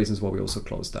is one of the reasons why we also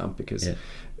closed down, because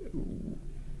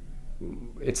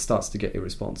it starts to get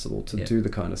irresponsible to do the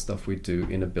kind of stuff we do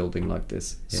in a building like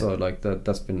this. So like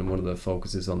that's been one of the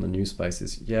focuses on the new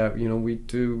spaces. You know, we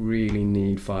do really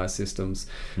need fire systems.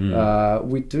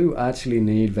 We do actually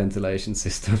need ventilation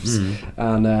systems,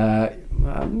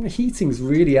 and heating's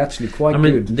really actually quite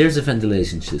good. There's a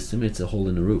ventilation system, it's a hole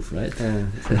in the roof, right?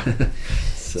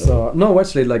 So no,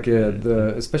 actually, like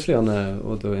especially on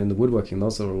in the woodworking,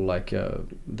 those are all like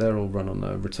they're all run on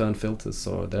return filters,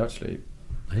 so they're actually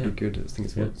pretty good. I think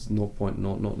it's 0.001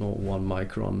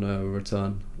 micron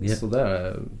return. So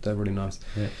they're really nice.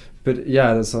 But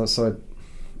so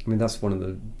I mean, that's one of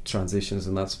the transitions,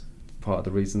 and that's part of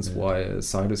the reasons why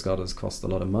Cybersguarders cost a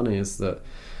lot of money, is that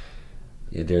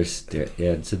it's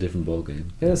a different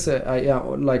ballgame.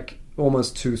 Like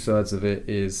almost 2/3 of it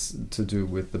is to do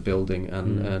with the building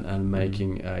and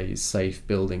making a safe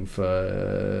building for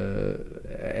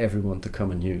everyone to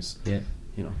come and use. You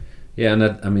know. And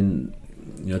that, I mean,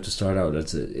 you know, to start out,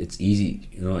 it's easy.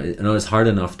 You know, I know it's hard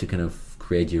enough to kind of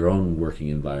create your own working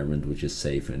environment, which is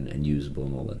safe and usable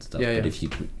and all that stuff. But if you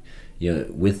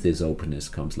with this openness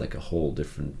comes like a whole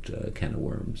different can of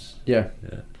worms.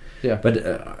 But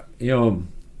you know,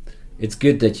 it's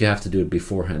good that you have to do it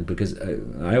beforehand, because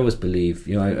I always believe,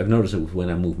 you know, I've noticed it when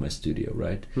I move my studio,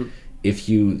 right? If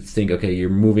you think, okay, you're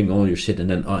moving all your shit, and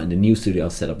then in the new studio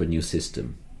I'll set up a new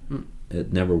system,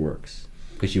 it never works.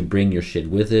 Because you bring your shit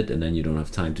with it, and then you don't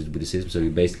have time to do the system. So you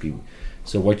basically,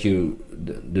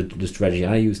 the strategy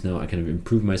I use now, I kind of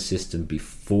improve my system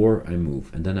before I move,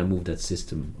 and then I move that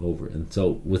system over. And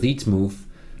so with each move,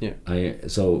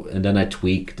 and then I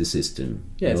tweak the system.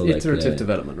 It's iterative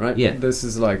development, right? This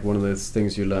is like one of those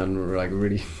things you learn like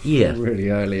really, really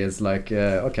early. It's like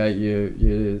okay, you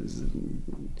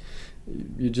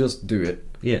just do it.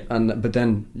 But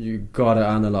then you gotta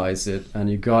analyze it, and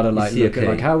you gotta like look at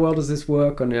like how well does this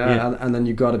work, and then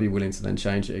you gotta be willing to then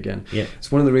change it again.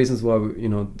 It's one of the reasons why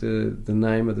the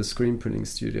name of the screen printing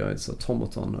studio, it's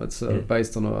Automaton. It's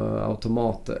based on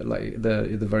Automat, like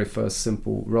the very first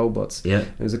simple robots. It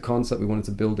was a concept we wanted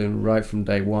to build in right from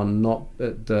day one. Not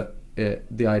the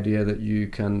idea that you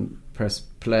can press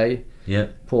play,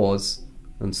 pause,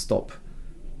 and stop.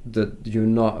 That you're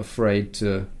not afraid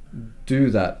to do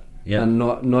that. And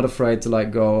not afraid to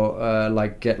like go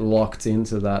like get locked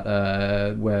into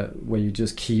that where you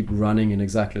just keep running in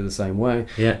exactly the same way,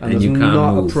 and there's you can't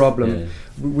not move. a problem,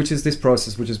 which is this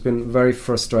process, which has been very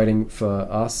frustrating for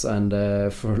us and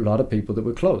for a lot of people that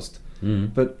were closed.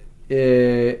 But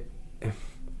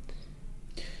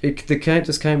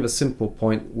just came to a simple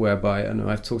point whereby, and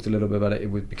I've talked a little bit about it,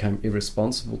 it became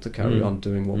irresponsible to carry on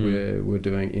doing what we're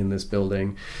doing in this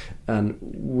building, and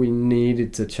we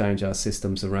needed to change our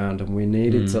systems around, and we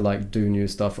needed to like do new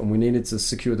stuff, and we needed to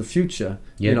secure the future.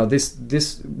 You know,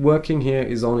 this working here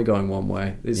is only going one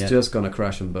way. It's just going to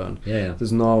crash and burn.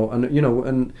 There's no, and you know,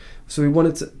 and so we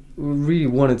really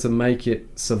wanted to make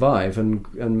it survive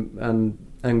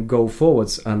and go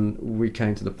forwards, and we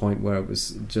came to the point where it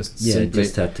was just simply,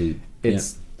 just had to.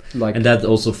 It's like, and that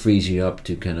also frees you up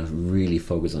to kind of really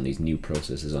focus on these new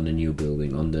processes, on the new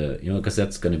building, on the, you know, because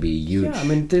that's going to be huge. Yeah, I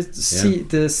mean,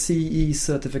 the CE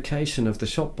certification of the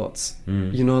shop bots.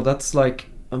 You know, that's like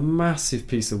a massive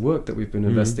piece of work that we've been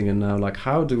investing in now. Like,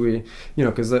 how do we, you know,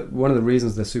 because one of the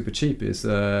reasons they're super cheap is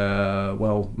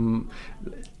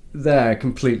they're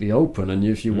completely open, and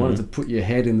if you wanted to put your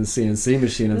head in the CNC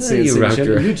machine and CNC machine,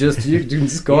 you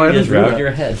just go ahead and route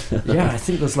your head. Yeah, I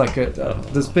think there's like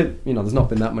there's not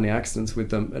been that many accidents with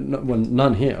them,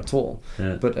 none here at all.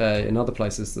 But in other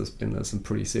places there's been some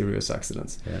pretty serious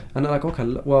accidents. And they're like, okay,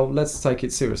 well, let's take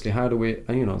it seriously. How do we,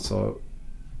 and, you know, so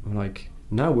like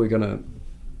now we're gonna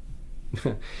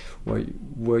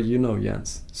well, you know,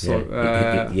 Jens. So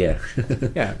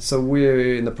so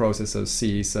we're in the process of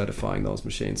CE certifying those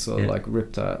machines. So like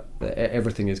RIPTA,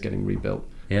 everything is getting rebuilt.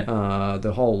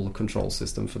 The whole control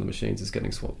system for the machines is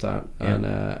getting swapped out,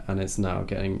 and it's now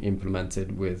getting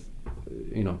implemented with,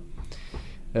 you know,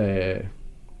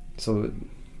 so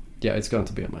it's going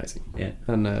to be amazing.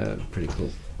 And pretty cool.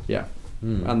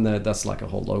 And that's like a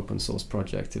whole open source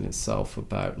project in itself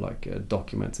about like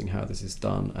documenting how this is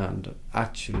done and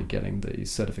actually getting the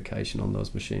certification on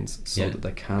those machines so that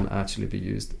they can actually be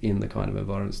used in the kind of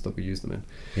environments that we use them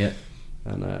in.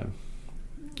 And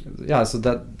so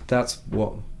that's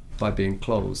what, by being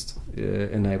closed,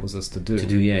 enables us to do.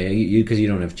 Because you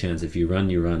don't have a chance. If you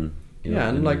run, you run. You know,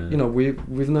 and like, you know,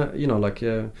 we've not, you know, like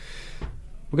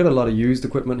we've got a lot of used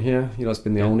equipment here. You know, it's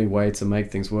been the only way to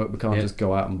make things work. We can't just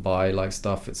go out and buy like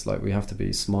stuff. It's like we have to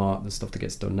be smart. The stuff that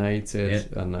gets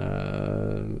donated, and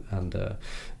the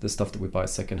stuff that we buy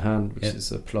second hand, which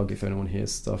is a plug if anyone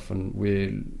hears stuff. And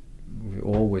we're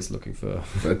always looking for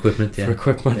equipment. For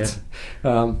equipment.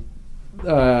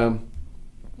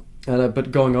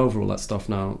 But going over all that stuff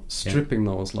now, stripping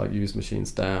those like used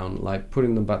machines down, like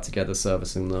putting them back together,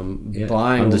 servicing them,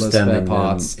 buying all the spare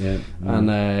parts,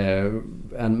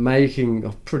 and making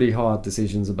pretty hard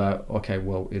decisions about, okay,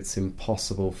 well, it's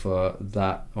impossible for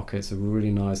that. Okay, it's a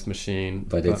really nice machine,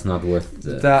 but it's not worth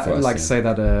that. For us, like say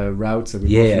that a router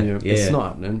we bought from you, it's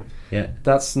not happening.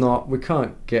 That's not. We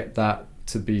can't get that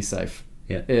to be safe.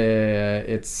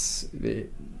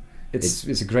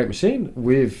 It's a great machine.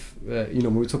 We've, you know,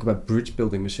 when we talk about bridge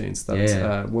building machines,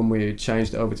 that when we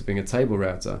changed it over to being a table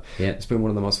router, it's been one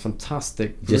of the most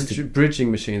fantastic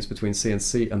bridging machines between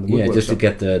CNC and the woodwork. Just to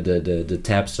get the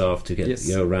tabs off, to get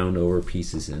round over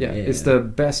pieces. And, it's the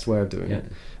best way of doing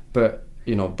it. But,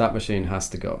 you know, that machine has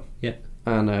to go.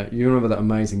 And you remember that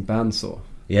amazing bandsaw?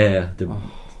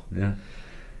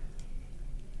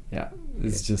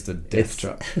 It's just a death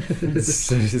trap.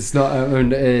 It's not. I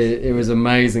mean, it was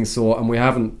amazing saw, and we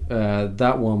haven't.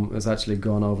 That one has actually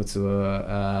gone over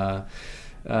to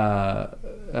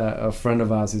a friend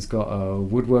of ours who's got a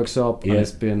woodwork shop, and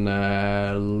it's been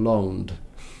loaned.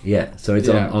 So it's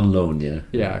on loan.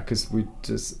 Because we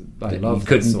just, I love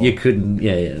that saw. You couldn't.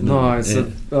 It's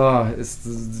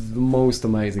the most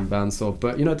amazing bandsaw.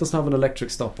 But you know, it doesn't have an electric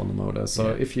stop on the motor, so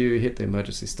if you hit the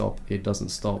emergency stop, it doesn't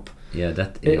stop.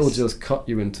 It'll just cut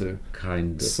you into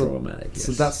kind of problematic.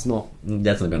 So that's not going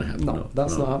to happen. No,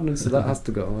 that's not happening. So that has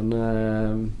to go.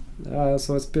 And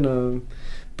so it's been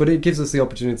but it gives us the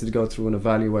opportunity to go through and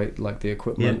evaluate like the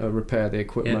equipment, repair the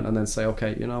equipment, and then say,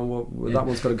 okay, you know what, that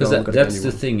one's got to go. That's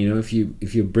the thing, you know, if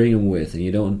you bring them with, and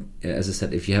you don't, as I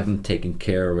said, if you haven't taken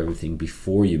care of everything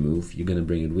before you move, you're going to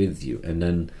bring it with you, and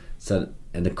then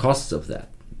and the costs of that.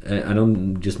 I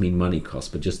don't just mean money costs,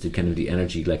 but just the kind of the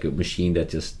energy, like a machine that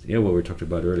just, you know, what we talked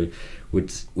about earlier,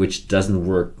 which doesn't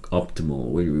work optimal,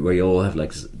 where you all have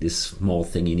like this small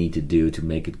thing you need to do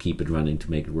to keep it running, to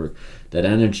make it work. That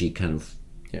energy kind of,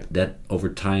 that over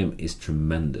time is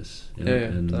tremendous. You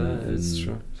know? It's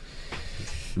true.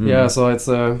 So it's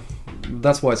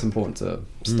that's why it's important to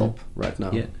stop right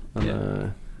now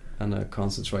and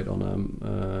concentrate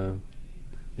on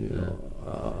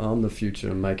on the future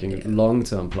and making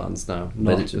long-term plans now.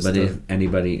 But if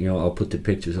anybody, you know, I'll put the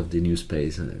pictures of the new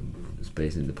space in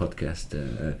the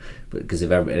podcast, because if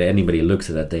anybody looks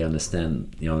at that, they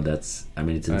understand, you know, that's, I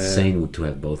mean, it's insane to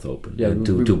have both open,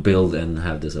 to build and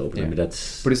have this open. I mean,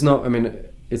 that's, but it's not, I mean,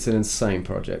 it's an insane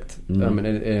project. I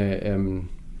mean,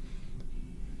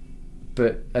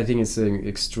 but I think it's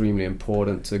extremely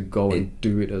important to go and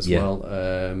do it as well.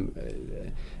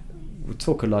 We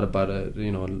talk a lot about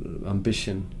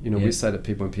ambition. We say that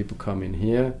when people come in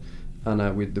here,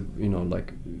 and with the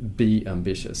be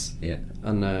ambitious. Yeah.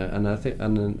 And I think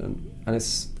and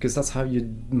it's because that's how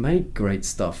you make great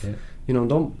stuff. Yeah.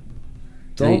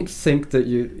 Don't think that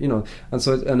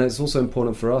and it's also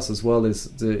important for us as well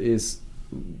is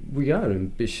we are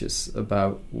ambitious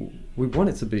about, we want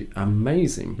it to be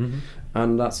amazing,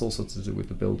 and that's also to do with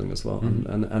the building as well.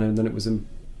 And then it was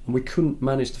we couldn't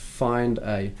manage to find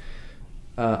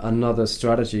another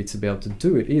strategy to be able to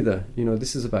do it either.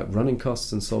 This is about running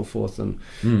costs and so forth, and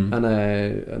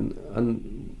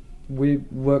we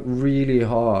work really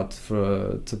hard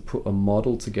to put a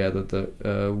model together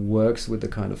that works with the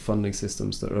kind of funding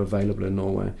systems that are available in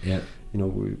Norway.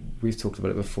 We've talked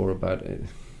about it before about it.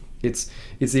 It's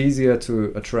easier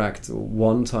to attract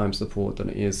one-time support than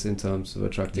it is in terms of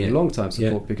attracting long-time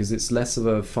support, because it's less of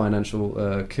a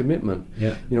financial commitment.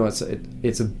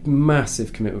 It's a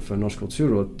massive commitment for Norsk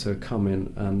Kulturråd to come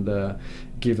in and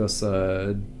give us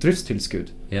a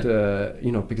driftstilskudd,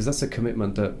 because that's a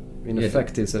commitment that in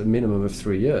effect is a minimum of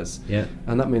 3 years.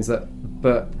 And that means that,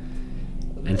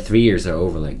 and 3 years are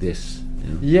over like this.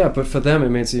 But for them it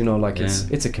means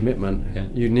it's a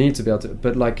commitment. You need to be able to,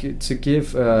 but to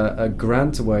give a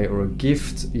grant away or a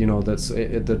gift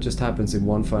that just happens in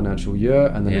one financial year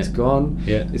and then it's gone.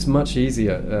 It's much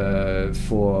easier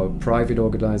for private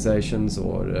organizations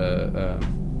or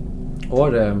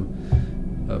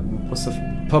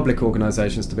public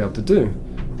organizations to be able to do.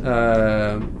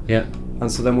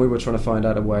 And so then we were trying to find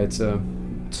out a way to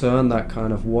turn that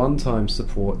kind of one-time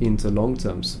support into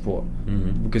long-term support,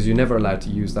 because you're never allowed to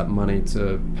use that money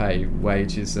to pay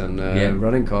wages and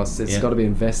running costs. It's got to be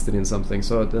invested in something.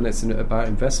 So then it's about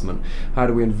investment. How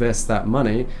do we invest that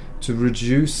money to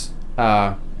reduce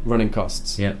our running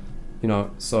costs?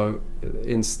 So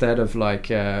instead of we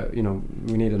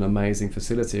need an amazing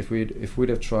facility. If we'd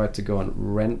have tried to go and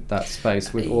rent that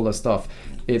space with all the stuff,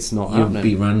 it's not happening. You'd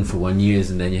be run for 1 year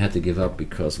and then you had to give up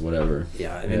because whatever.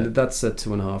 That's a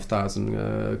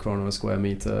 2,500 kroner a square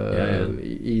meter,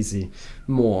 easy,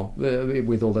 more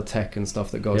with all the tech and stuff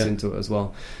that goes into it as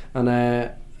well,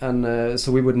 and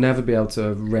so we would never be able to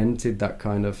have rented that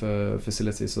kind of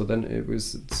facility. So then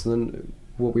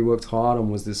what we worked hard on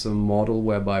was this model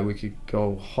whereby we could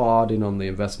go hard in on the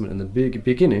investment in the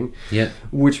beginning,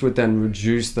 which would then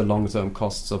reduce the long-term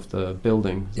costs of the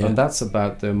building. And that's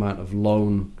about the amount of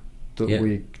loan that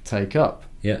we take up.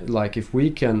 If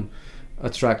we can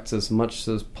attract as much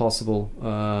as possible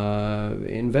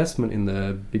investment in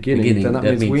the beginning, then that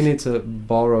means we need to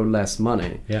borrow less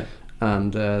money.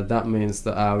 And that means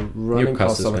that our running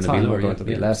costs over time are going to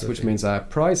be less, which means our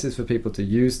prices for people to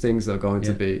use things are going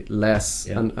to be less.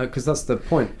 And because that's the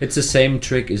point. It's the same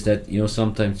trick, is that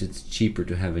sometimes it's cheaper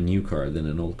to have a new car than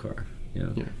an old car.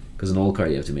 Because an old car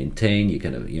you have to maintain. You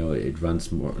kind of it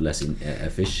runs more or less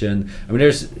efficient. I mean,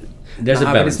 there's a balance.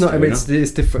 But it's not.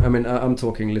 It's different. I mean, I'm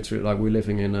talking literally like we're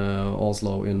living in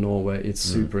Oslo in Norway. It's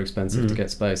super expensive to get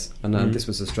space, and this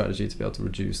was a strategy to be able to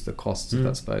reduce the costs of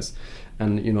that space.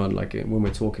 And when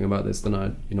we're talking about this, then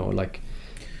I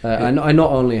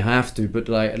not only have to, but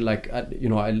I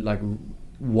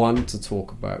want to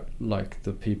talk about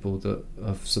the people that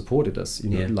have supported us. I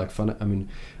mean,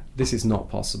 this is not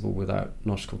possible without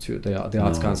Norsk Kulturråd, the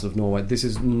Arts Council of Norway. This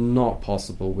is not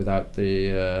possible without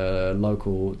the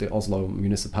Oslo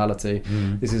municipality.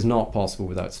 This is not possible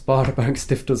without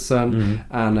Sparebankstiftelsen,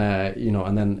 and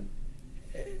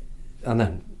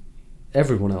then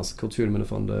everyone else,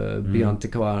 Kulturminnefondet,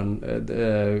 Byantikvaren,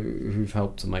 who've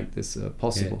helped to make this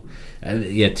possible. And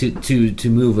to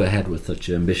move ahead with such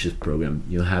an ambitious program,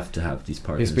 you have to have these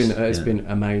partners. It's been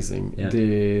amazing.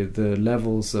 The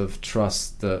levels of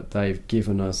trust that they've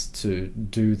given us to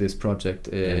do this project.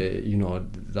 It's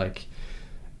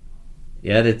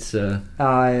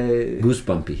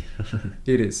goosebumpy.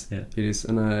 It is. It is,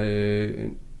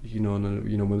 and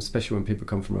especially when people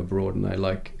come from abroad, and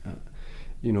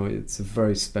it's a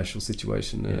very special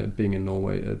situation being in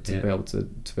Norway to be able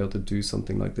to do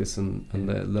something like this, and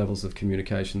the levels of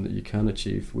communication that you can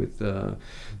achieve with the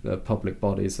public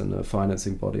bodies and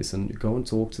financing bodies, and you go and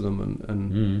talk to them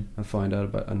and find out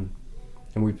about, and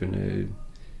we've been.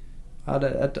 I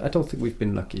don't think we've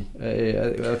been lucky.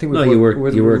 I think you work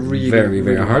really, very, very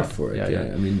really hard for it.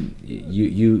 I mean,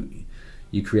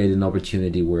 you create an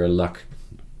opportunity where luck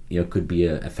could be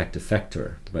an effective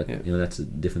factor, but that's a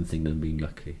different thing than being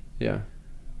lucky.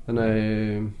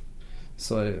 And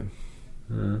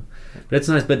that's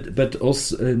nice. But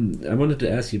also, I wanted to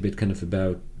ask you a bit kind of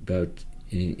about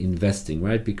investing,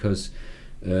 right? Because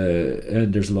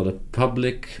there's a lot of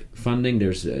public funding.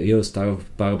 There's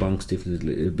Sparbank Stift,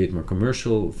 a bit more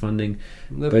commercial funding.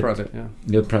 Private, yeah.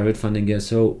 The private funding, yeah.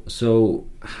 So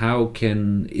how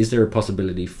is there a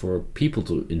possibility for people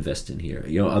to invest in here?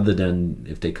 Other than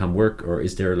if they come work, or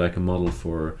is there like a model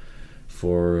for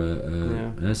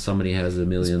somebody has $1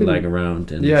 million lying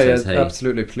around and says, hey,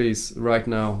 absolutely, please, right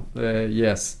now,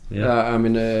 yes. I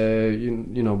mean,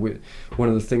 one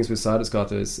of the things with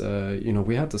Cytoscata is,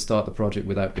 we had to start the project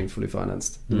without being fully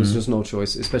financed. There was just no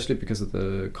choice, especially because of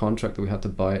the contract that we had to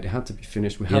buy. It had to be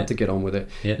finished. We had to get on with it.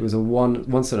 It was a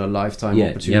once in a lifetime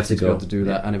opportunity to be able to do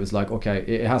that, and it was like, okay,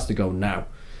 it has to go now.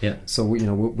 So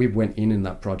we went in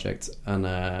that project,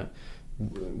 and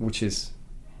which is.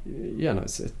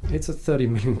 It's a 30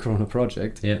 million krona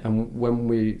project, and when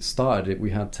we started it,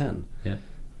 we had 10,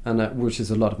 and which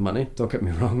is a lot of money. Don't get me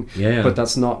wrong, but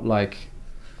that's not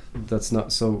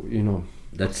so.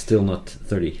 That's still not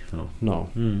 30. No,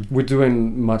 we're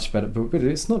doing much better, but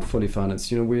it's not fully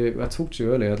financed. I talked to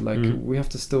you earlier. We have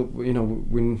to still, we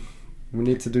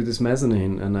need to do this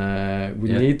mezzanine, and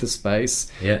we need the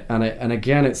space. And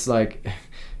again, it's like.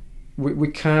 We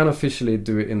can officially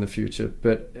do it in the future,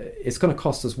 but it's going to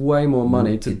cost us way more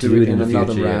money to do it in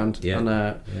another round.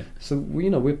 So we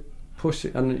push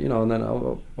it, and and then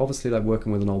obviously like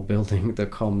working with an old building, there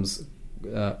comes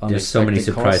there's so many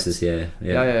surprises.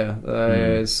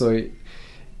 So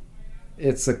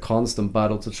it's a constant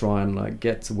battle to try and like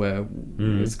get to where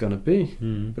it's going to be.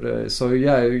 But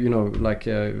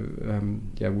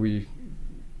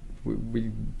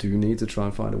we do need to try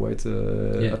and find a way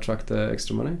to attract the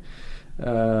extra money,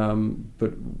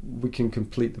 but we can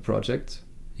complete the project.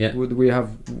 We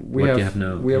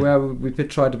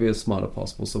tried to be as smart as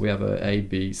possible, so we have a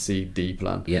B, C, D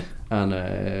plan.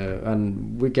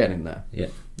 And we're getting there.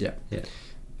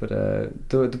 But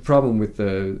the problem with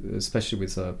especially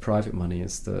with private money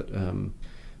is that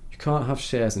you can't have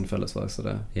shares in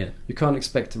Fellesverksteder. You can't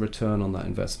expect a return on that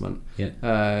investment.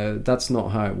 That's not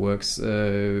how it works.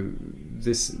 You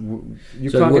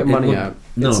can't get money out.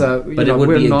 But it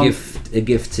would be a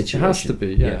gift situation. It has to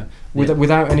be,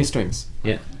 without any strings.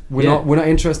 We're not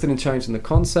interested in changing the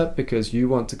concept because you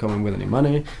want to come in with any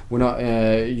money. We're not.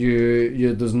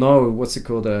 There's no what's it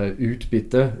called,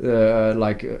 utbyte.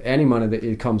 Like any money that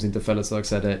it comes into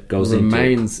Fellesverksteder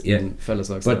remains in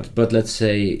Fellesverksteder. But let's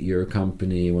say your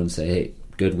company wants to say, hey,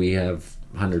 good, we have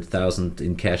 100,000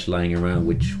 in cash lying around,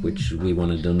 which we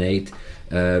want to donate.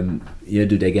 Do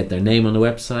they get their name on the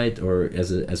website or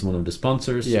as one of the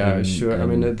sponsors? Sure. I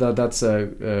mean that's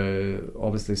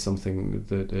obviously something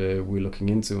that we're looking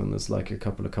into, and there's like a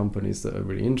couple of companies that are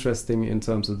really interesting in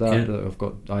terms of that have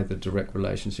got either direct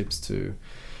relationships to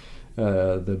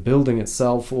the building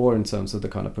itself or in terms of the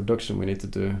kind of production we need to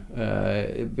do.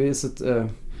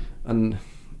 And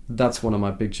that's one of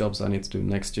my big jobs I need to do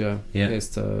next year, is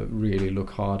to really look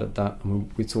hard at that. And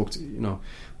we talked,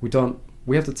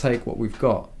 we have to take what we've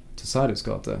got to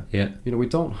Cytoscata. We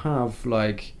don't have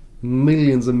like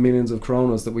millions and millions of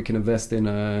kronas that we can invest in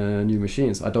new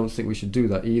machines. I don't think we should do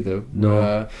that either.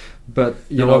 No, but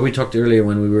what we talked earlier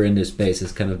when we were in this space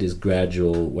is kind of this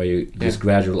gradual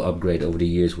gradual upgrade over the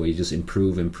years, where you just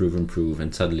improve,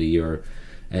 and suddenly you're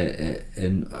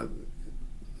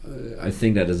I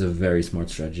think that is a very smart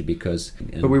strategy because.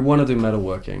 But we want to do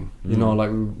metalworking.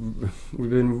 We've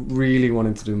been really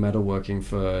wanting to do metalworking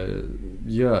for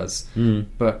years,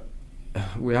 but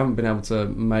we haven't been able to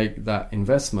make that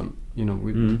investment.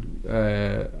 There's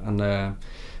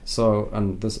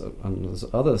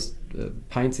other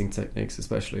painting techniques,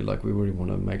 especially like we really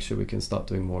want to make sure we can start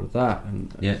doing more of that.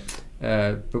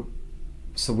 But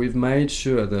so we've made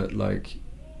sure that like.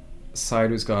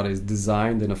 Cytoscata is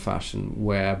designed in a fashion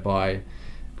whereby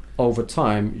over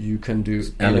time you can do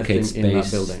anything in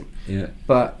that building.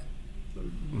 But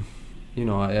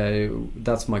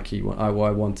that's my key one. I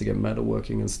want to get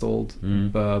metalworking installed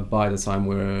by the time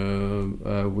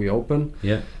we open.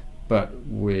 But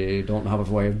we don't have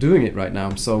a way of doing it right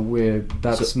now. So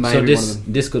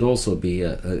this could also be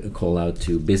a call out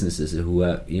to businesses who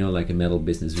like a metal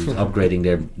business who's upgrading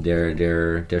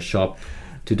their shop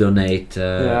to donate.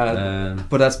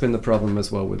 But that's been the problem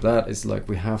as well with that. Is like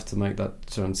we have to make that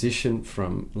transition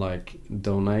from like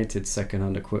donated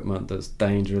secondhand equipment that's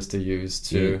dangerous to use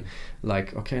to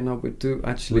like we do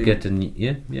actually get the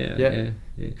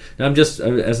No, I'm just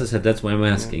as I said, that's why I'm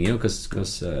asking, because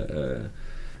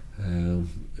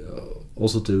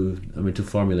also to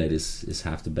formulate is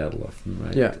half the battle often,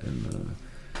 right?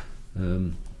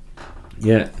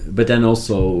 But then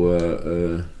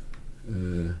also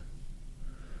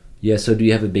so do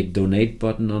you have a big donate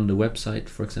button on the website,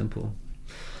 for example?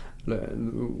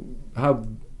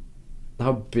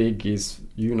 how big is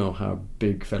how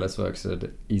big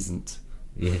Fellesverkstad isn't.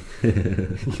 Yeah.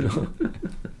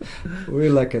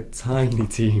 We're like a tiny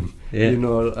team.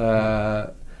 Yeah.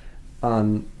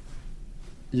 And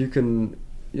you can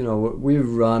we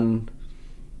run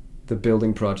the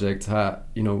building project.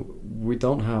 We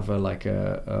don't have a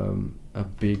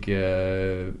big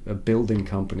building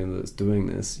company that's doing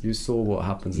this. You saw what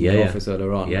happens in the office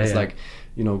earlier on. It's like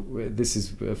this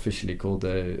is officially called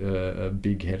a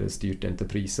byggherrestyrt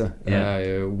entreprise,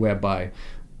 whereby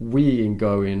we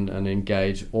go in and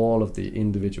engage all of the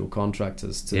individual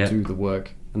contractors to do the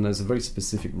work. And there's a very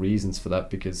specific reasons for that,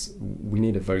 because we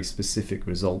need a very specific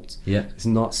result. Yeah, it's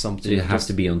not something. So you have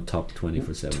to be on top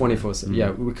 24/7. 24/7.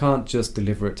 Yeah, we can't just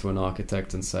deliver it to an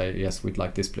architect and say, yes, we'd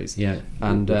like this, please. Yeah,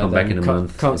 and we'll come back in a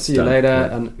month. Can't see you later,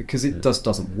 and because it just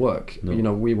doesn't work.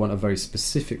 No. We want a very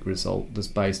specific result that's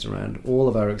based around all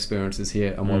of our experiences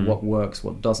here and what works,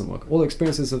 what doesn't work. All the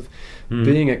experiences of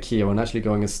being at Kia and actually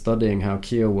going and studying how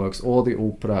Kia works, or the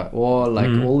opera, or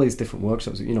all these different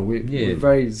workshops. We're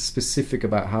very specific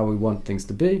about how we want things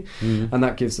to be, and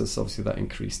that gives us obviously that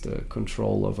increased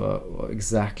control over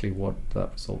exactly what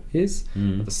that result is.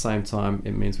 At the same time,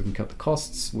 it means we can cut the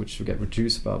costs, which will get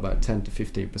reduced by about 10 to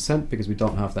 15%, because we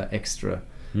don't have that extra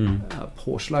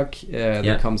påslag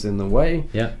that comes in the way,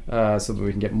 so that we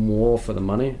can get more for the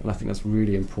money. And I think that's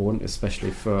really important,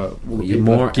 especially for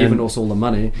given us all the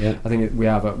money. I think we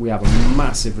have a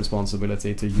massive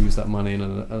responsibility to use that money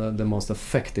in the most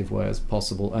effective way as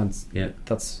possible, and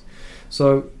that's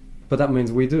so. But that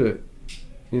means we do it,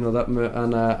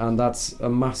 and that's a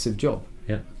massive job.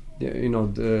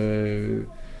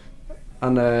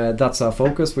 And that's our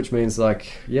focus, which means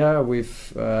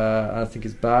we've I think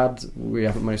it's bad we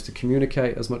haven't managed to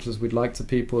communicate as much as we'd like to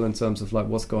people in terms of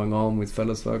what's going on with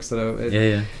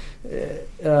Fellesverkstad.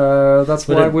 That's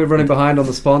why we're running behind on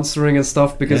the sponsoring and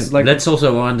stuff, because that's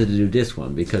also why I wanted to do this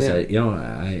one, because I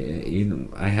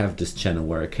have this channel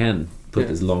where I can put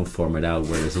this long format out,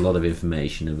 where there's a lot of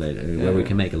information available, where we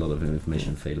can make a lot of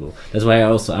information available. That's why I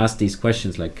also ask these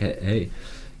questions, hey,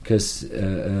 because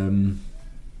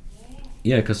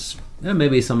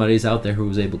maybe somebody's out there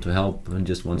who's able to help and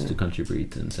just wants to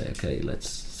contribute and say, okay, let's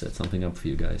set something up for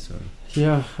you guys.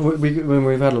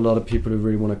 We've had a lot of people who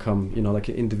really want to come,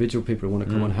 individual people who want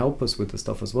to come and help us with the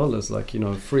stuff as well as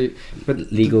free,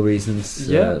 but legal reasons.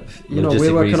 We're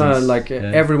working on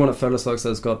everyone at Fellesverkstad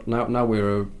has got now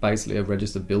we're basically a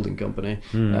registered building company.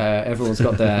 Everyone's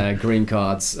got their green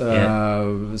cards,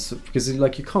 because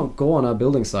you can't go on our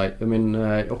building site. I mean,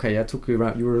 I took you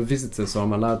around. You were a visitor, so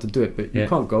I'm allowed to do it, but you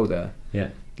can't go there.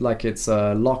 It's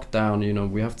locked down.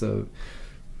 We have to.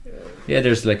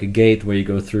 There's a gate where you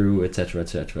go through, etc.,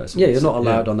 etc. So you're not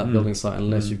allowed on that building site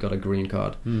unless you've got a green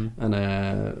card,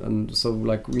 and so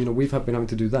we've been having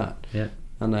to do that.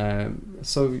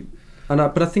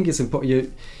 But I think it's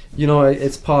important.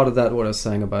 It's part of that what I was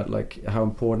saying about how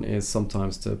important it is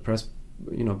sometimes to press,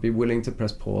 be willing to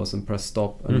press pause and press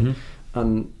stop, and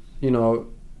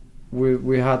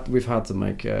we've had to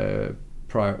make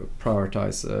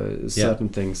prioritize certain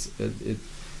things.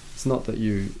 It's not that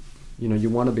you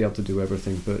want to be able to do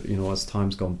everything, but as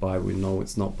time's gone by, we know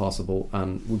it's not possible,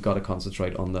 and we've got to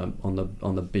concentrate on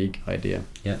the big idea.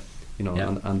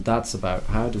 And that's about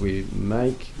how do we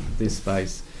make this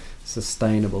space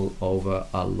sustainable over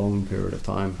a long period of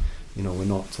time. We're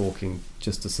not talking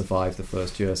just to survive the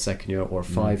first year, second year, or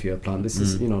 5-year plan. This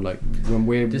is when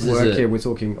we work here, we're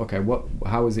talking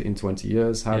how is it in 20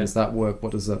 years? How does that work?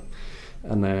 What does that?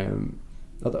 And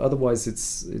otherwise,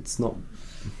 it's not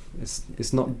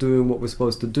doing what we're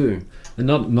supposed to do, and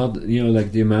not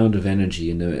the amount of energy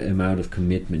and the amount of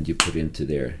commitment you put into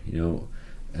there.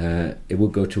 It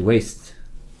would go to waste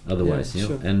otherwise.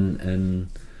 And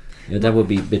that would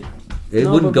be a bit. It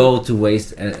wouldn't go to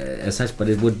waste as such, but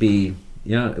it would be.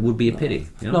 It would be a pity.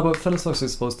 No, but Fellesverkstad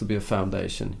is supposed to be a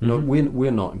foundation.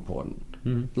 We're not important.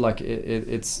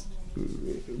 It's.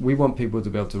 We want people to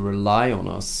be able to rely on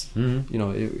us.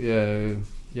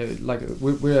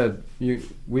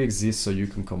 We exist so you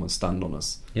can come and stand on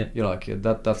us.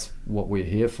 That's what we're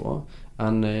here for.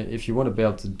 And if you want to be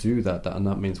able to do that, and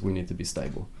that means we need to be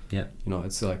stable.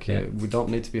 It's we don't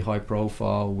need to be high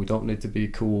profile. We don't need to be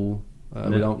cool.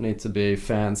 We don't need to be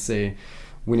fancy.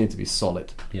 We need to be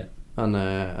solid.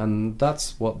 And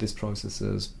that's what this process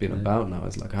has been about now.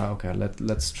 It's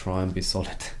let's try and be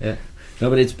solid. No,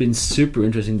 but it's been super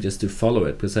interesting just to follow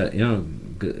it, because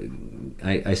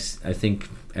I think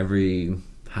every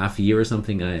half a year or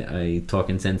something, I talk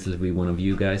intensively with one of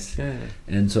you guys,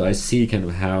 and so I see kind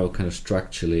of how kind of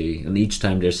structurally, and each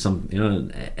time there's some,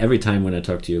 every time when I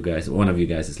talk to you guys, one of you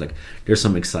guys, is like there's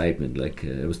some excitement. Like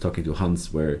I was talking to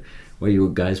Hans where you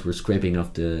guys were scraping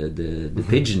off the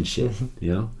pigeon shit,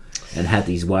 and had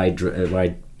these wide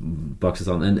boxes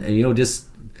on, and just.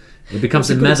 It becomes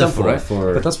a metaphor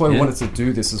for... But that's why I wanted to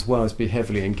do this as well, is be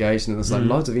heavily engaged, and there's like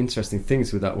loads of interesting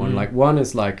things with that one. Like one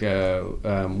is like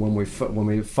when we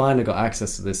finally got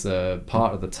access to this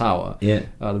part of the tower,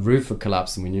 the roof had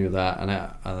collapsed, and we knew that, and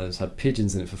it's had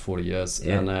pigeons in it for 40 years,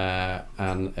 and there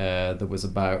was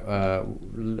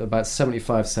about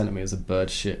 75 centimeters of bird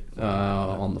shit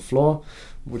on the floor,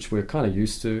 which we're kind of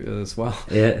used to as well.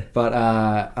 But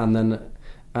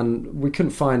and we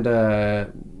couldn't find our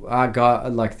guy.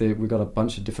 We got a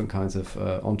bunch of different kinds of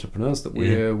entrepreneurs that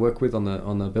we work with on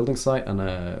the building site, and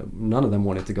none of them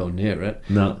wanted to go near it.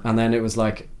 No. And then it was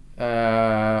like,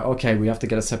 okay, we have to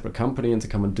get a separate company in to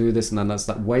come and do this, and then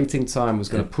that waiting time was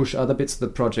going to push other bits of the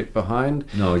project behind.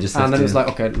 No, just and then it was like,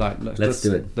 okay, let's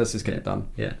do it. Let's just get it done.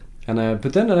 Yeah. And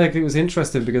but then like it was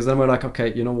interesting because then we're like,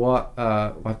 okay, you know what?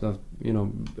 Örtegård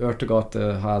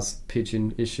has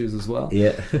pigeon issues as well.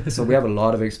 Yeah. So we have a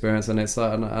lot of experience, and it's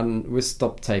and we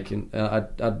stopped taking. I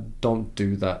don't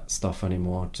do that stuff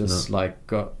anymore. Just I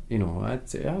have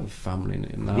a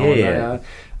family now. Yeah.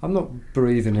 I'm not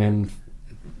breathing in.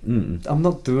 I'm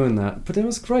not doing that, but it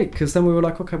was great because then we were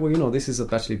like, okay, well, this has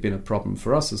actually been a problem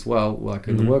for us as well, like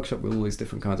in the workshop with all these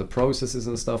different kinds of processes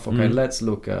and stuff. Okay, let's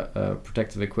look at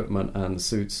protective equipment and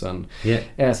suits and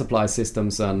air supply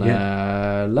systems, and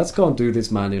let's go and do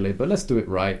this manually, but let's do it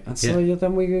right. And so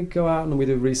then we go out and we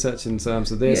do research in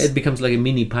terms of this. It becomes like a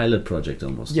mini pilot project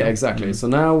almost. Yeah, exactly. So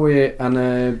now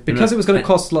because it was going to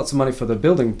cost lots of money for the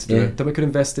building to do it, then we could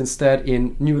invest instead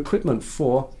in new equipment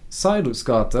for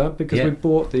Seilutskata, because we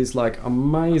bought these like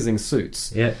amazing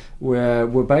suits where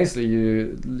we're basically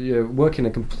you work in a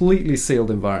completely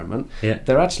sealed environment.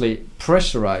 They're actually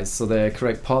pressurized, so they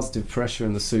create positive pressure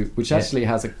in the suit, which actually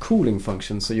has a cooling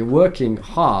function, so you're working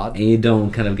hard and you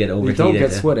don't kind of get overheated, you don't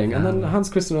get sweating. And then Hans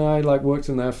Christian and I worked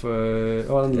in there for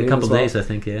a couple of days, I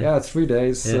think. 3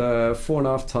 days,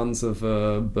 4.5 tons of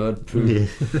bird poop.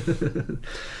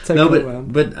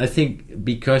 But I think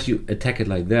because you attack it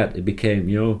like that, it became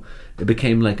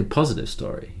like a positive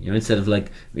story, instead of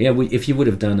like if you would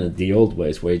have done it the old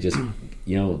ways where you just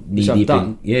knee deep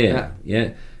in,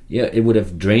 it would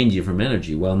have drained you from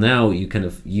energy. Well, now you kind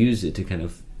of use it to kind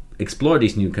of explore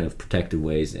these new kind of protective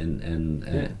ways and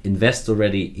invest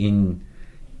already in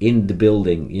the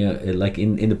building, like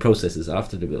in the processes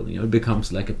after the building. It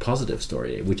becomes like a positive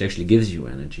story which actually gives you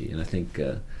energy. And I think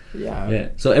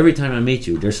so every time I meet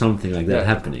you, there's something like that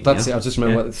happening. That's it. I just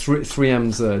remember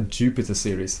 3M's Jupiter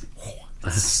series.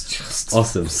 It's just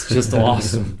awesome. It's just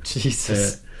awesome.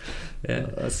 Jesus.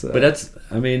 But that's,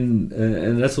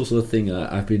 and that's also a thing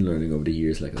I've been learning over the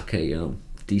years. Like, okay,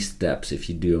 these steps, if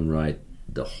you do them right,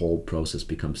 the whole process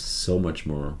becomes so much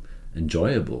more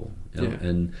enjoyable.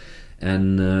 And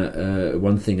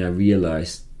one thing I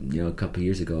realized, a couple of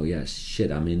years ago,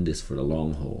 I'm in this for the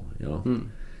long haul.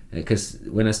 Because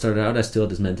when I started out, I still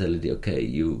had this mentality. Okay,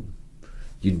 you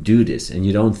do this, and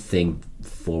you don't think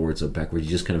forwards or backwards.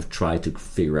 You just kind of try to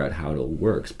figure out how it all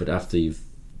works. But after you've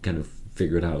kind of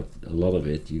figured out a lot of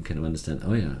it, you kind of understand.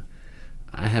 Oh yeah,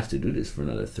 I have to do this for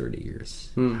another 30 years.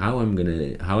 How am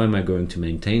I going to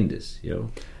maintain this?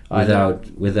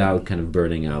 Without kind of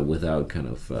burning out, without kind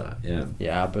of but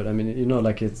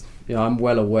it's I'm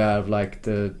well aware of like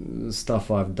the stuff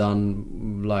I've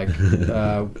done like with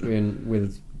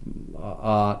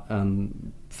art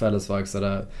and fellowsverks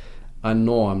that I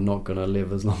know I'm not going to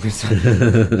live as long as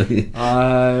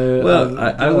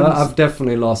I've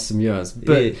definitely lost some years,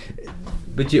 but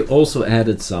you also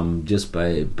added some just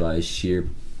by sheer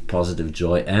positive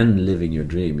joy and living your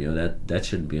dream. That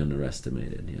shouldn't be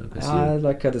underestimated. I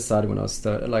decided when I was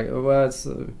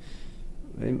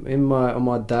it's on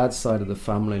my dad's side of the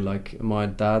family. Like my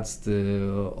dad's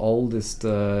the oldest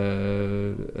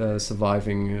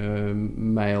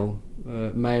surviving male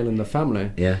in the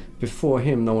family. Before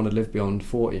him, no one had lived beyond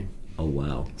 40. Oh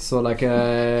wow! So I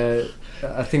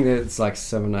think it's like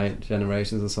 7-8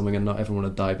 generations or something, and not everyone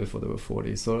had died before they were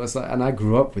 40. So it's and I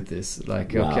grew up with this. So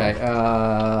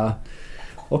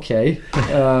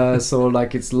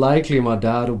it's likely my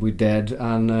dad will be dead,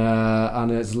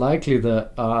 and it's likely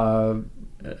that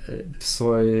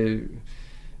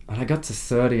and I got to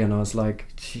 30 and I was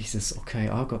like, Jesus, okay,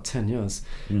 I've got 10 years.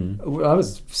 I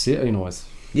was,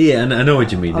 and I know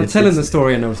what you mean. I'm telling the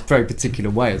story in a very particular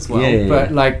way as well.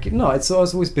 But it's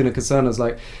always been a concern.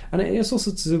 And it's also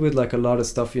to do with like a lot of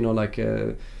stuff,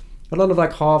 a lot of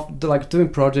like doing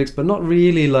projects, but not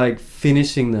really like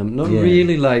finishing them, not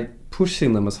really like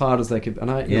pushing them as hard as they could.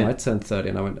 And I turned 30,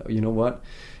 and I went, you know what?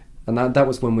 And that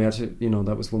was when we actually,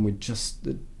 that was when we just,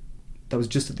 that was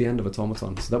just at the end of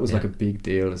Automaton. So that was like a big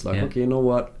deal. It's like, okay, you know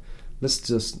what?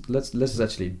 Let's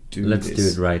actually do this. Let's do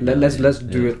it right. Let's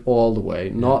do it all the way.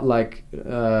 Not like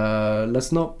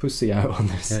let's not pussy out on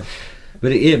this. Yeah.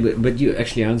 But you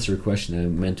actually answered a question I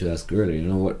meant to ask earlier.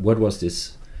 What was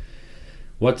this?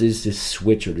 What is this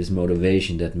switch or this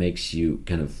motivation that makes you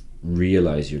kind of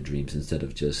realize your dreams instead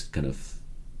of just kind of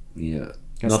That's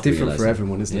not different for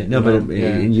everyone, isn't it? No, but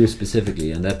in you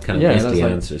specifically, and that kind of basically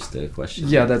answers the question.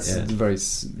 Yeah, that's very.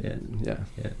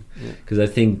 Because I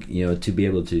think to be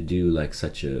able to do like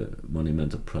such a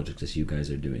monumental project as you guys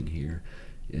are doing here,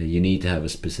 you need to have a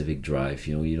specific drive.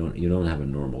 You don't have a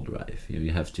normal drive.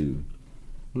 You have to.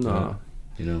 No.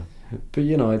 But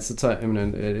it's a time. I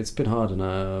mean, it's been hard in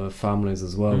our families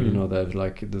as well. They've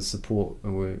like the support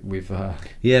we've had.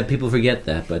 Yeah, people forget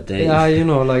that, but they.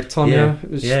 Like Tonya.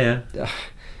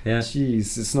 Yeah.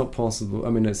 Jeez, it's not possible. I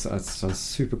mean, it sounds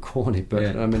super corny,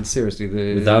 but I mean, seriously,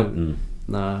 without.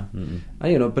 Nah.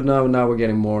 And, but now we're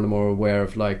getting more and more aware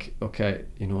of like, okay,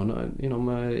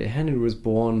 my Henry was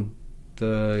born.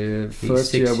 The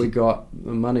first year we got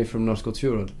money from Norsk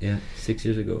Kulturråd. Yeah, 6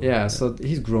 years ago. Yeah, so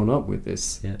he's grown up with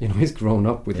this. Yeah. He's grown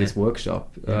up with this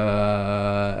workshop,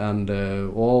 and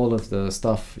all of the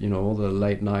stuff. All the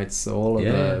late nights, all of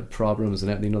the problems,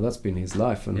 and everything. That's been his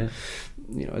life, and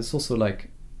it's also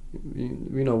like,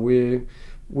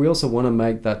 we also want to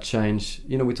make that change.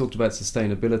 We talked about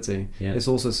sustainability. Yeah. It's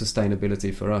also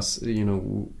sustainability for us.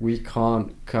 We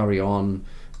can't carry on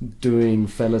doing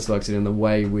Fellesverkstedet in the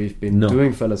way we've been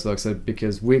doing Fellesverkstedet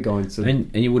because we're going to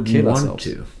and you wouldn't want ourselves.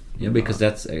 To because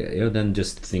that's then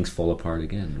just things fall apart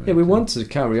again, right? We want to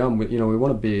carry on with we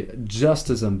want to be just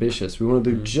as ambitious, we want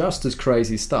to do just as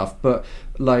crazy stuff, but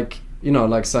like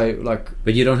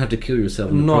but you don't have to kill yourself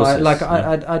in the process.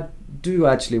 I do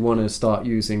actually want to start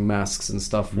using masks and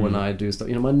stuff when I do stuff.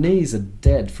 My knees are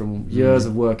dead from years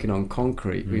of working on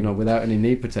concrete, without any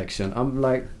knee protection. I'm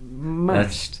like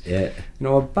mashed.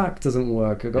 My back doesn't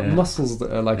work. I've got muscles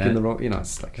that are like in the wrong.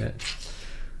 It's like,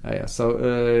 so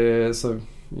it's. No,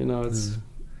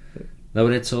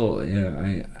 but it's all.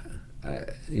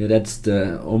 That's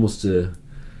the almost the.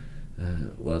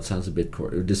 Well, it sounds a bit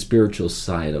the spiritual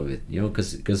side of it,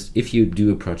 because if you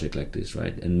do a project like this,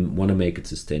 right, and want to make it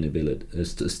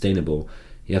sustainable,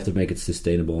 you have to make it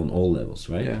sustainable on all levels,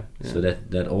 right? Yeah. So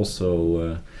that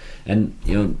also, and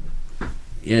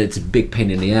it's a big pain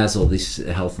in the ass, all these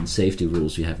health and safety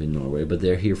rules you have in Norway, but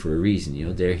they're here for a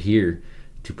reason. They're here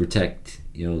to protect,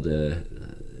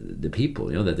 the people,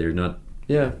 that they're not,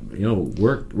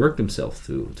 work themselves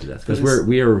through to that, because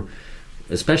we are.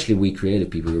 Especially we creative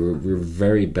people, we're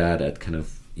very bad at kind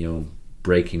of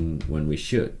breaking when we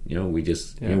should. We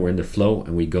just we're in the flow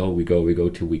and we go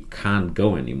till we can't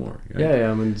go anymore. Right?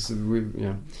 I mean,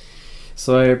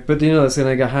 So, but it's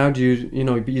like, how do you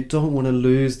but you don't want to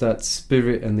lose that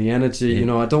spirit and the energy.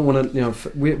 I don't want to.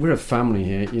 We're a family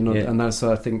here. And that's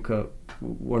I think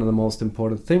one of the most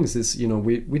important things is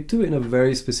we do it in a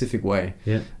very specific way.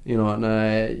 Yeah.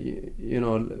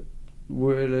 And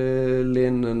we're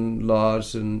Lynn and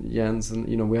Lars and Jens,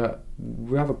 and we have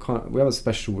a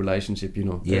special relationship,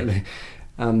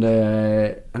 and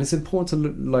it's important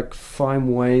to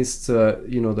find ways to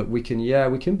that we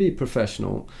can be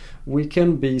professional, we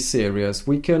can be serious,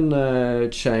 we can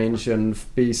change and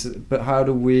be, but how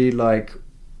do we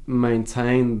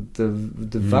maintain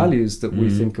the values that we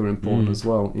think are important as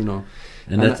well,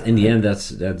 and that's in the end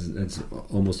that's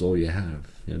almost all you have,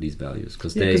 these values,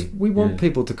 because we want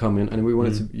people to come in, and we want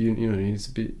it to needs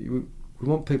to be, we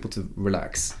want people to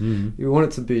relax, we want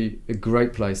it to be a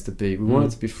great place to be, we want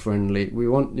it to be friendly, we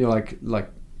want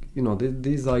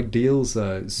these ideals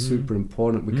are super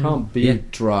important. We can't be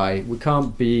dry, we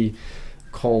can't be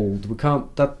cold, we can't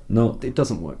it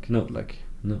doesn't work. No.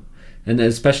 And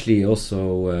especially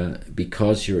also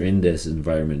because you're in this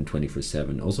environment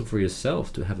 24/7, also for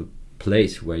yourself to have a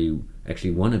place where you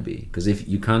actually want to be, because if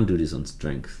you can't do this on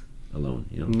strength alone,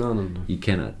 no, you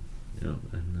cannot, and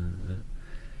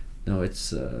no,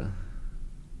 it's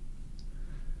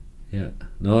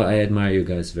no, I admire you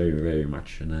guys very, very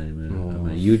much, and I'm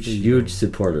a huge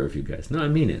supporter of you guys. No, I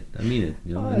mean it, and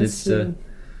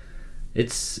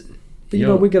it's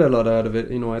we get a lot out of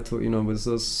it. I thought with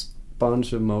those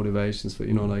bunch of motivations for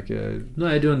no,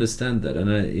 I do understand that,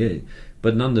 and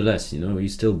but nonetheless, you're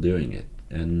still doing it,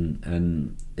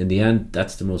 and in the end,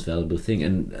 that's the most valuable thing,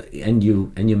 and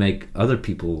you make other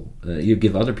people, you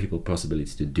give other people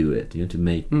possibilities to do it, to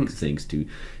make things, to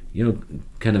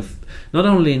kind of not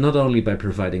only by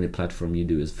providing the platform you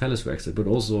do as fellows works, but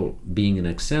also being an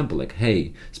example. Like,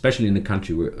 hey, especially in a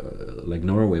country where, like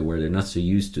Norway, where they're not so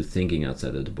used to thinking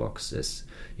outside of the box as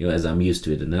I'm used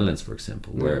to it in the Netherlands, for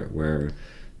example, where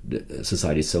the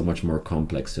society is so much more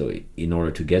complex. So in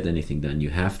order to get anything done, you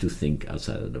have to think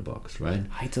outside of the box, right?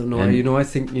 I don't know. I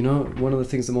think one of the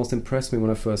things that most impressed me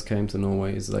when I first came to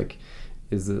Norway is that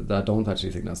I don't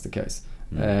actually think that's the case.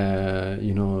 Well,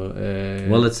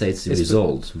 let's say it's the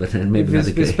result, but then maybe not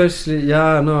the case. Especially,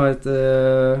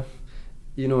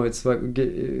 it's like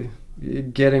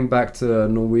getting back to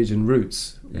Norwegian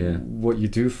roots. Yeah. What you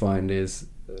do find is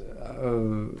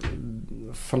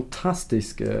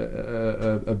fantastic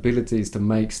abilities to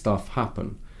make stuff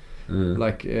happen.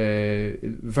 Like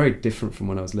very different from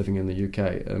when I was living in the UK.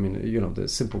 I mean, the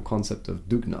simple concept of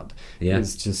dugnad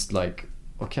is just like,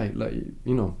 okay, like,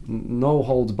 no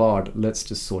holds barred, let's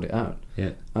just sort it out.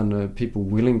 Yeah. And people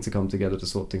willing to come together to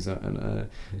sort things out. And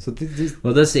so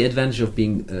well, that's the advantage of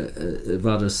being a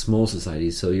rather small society.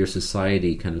 So your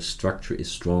society kind of structure is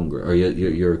stronger, or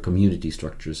your community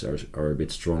structures are a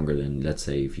bit stronger than, let's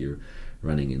say, if you're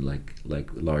running in like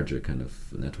larger kind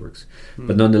of networks.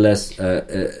 But nonetheless,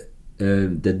 that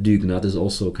dugnad is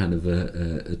also kind of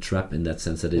a trap in that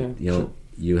sense that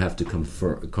you have to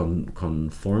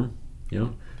conform.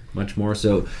 Much more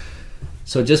so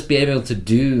just be able to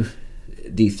do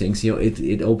these things.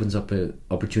 It opens up an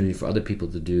opportunity for other people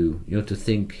to do, to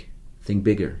think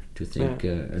bigger, to think,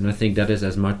 and I think that is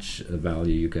as much a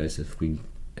value you guys have been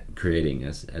creating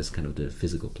as kind of the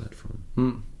physical platform.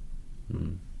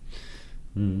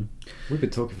 We've been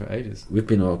talking for ages. We've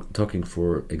been talking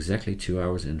for exactly 2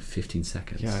 hours and 15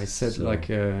 seconds. Yeah, I said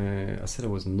I said I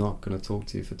was not going to talk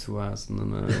to you for 2 hours, and then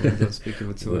we ended up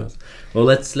speaking for 2 hours. Well,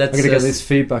 let's. I'm going to get this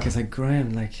feedback. It's like,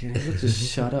 Graham,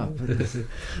 just shut up.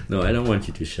 No, I don't want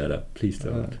you to shut up. Please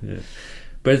don't.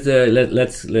 But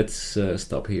let's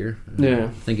stop here.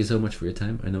 Thank you so much for your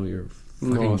time. I know you're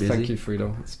fucking busy. Thank you,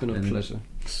 Frido. It's been a pleasure.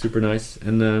 Super nice.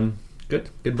 And good.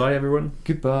 Goodbye, everyone.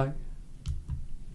 Goodbye.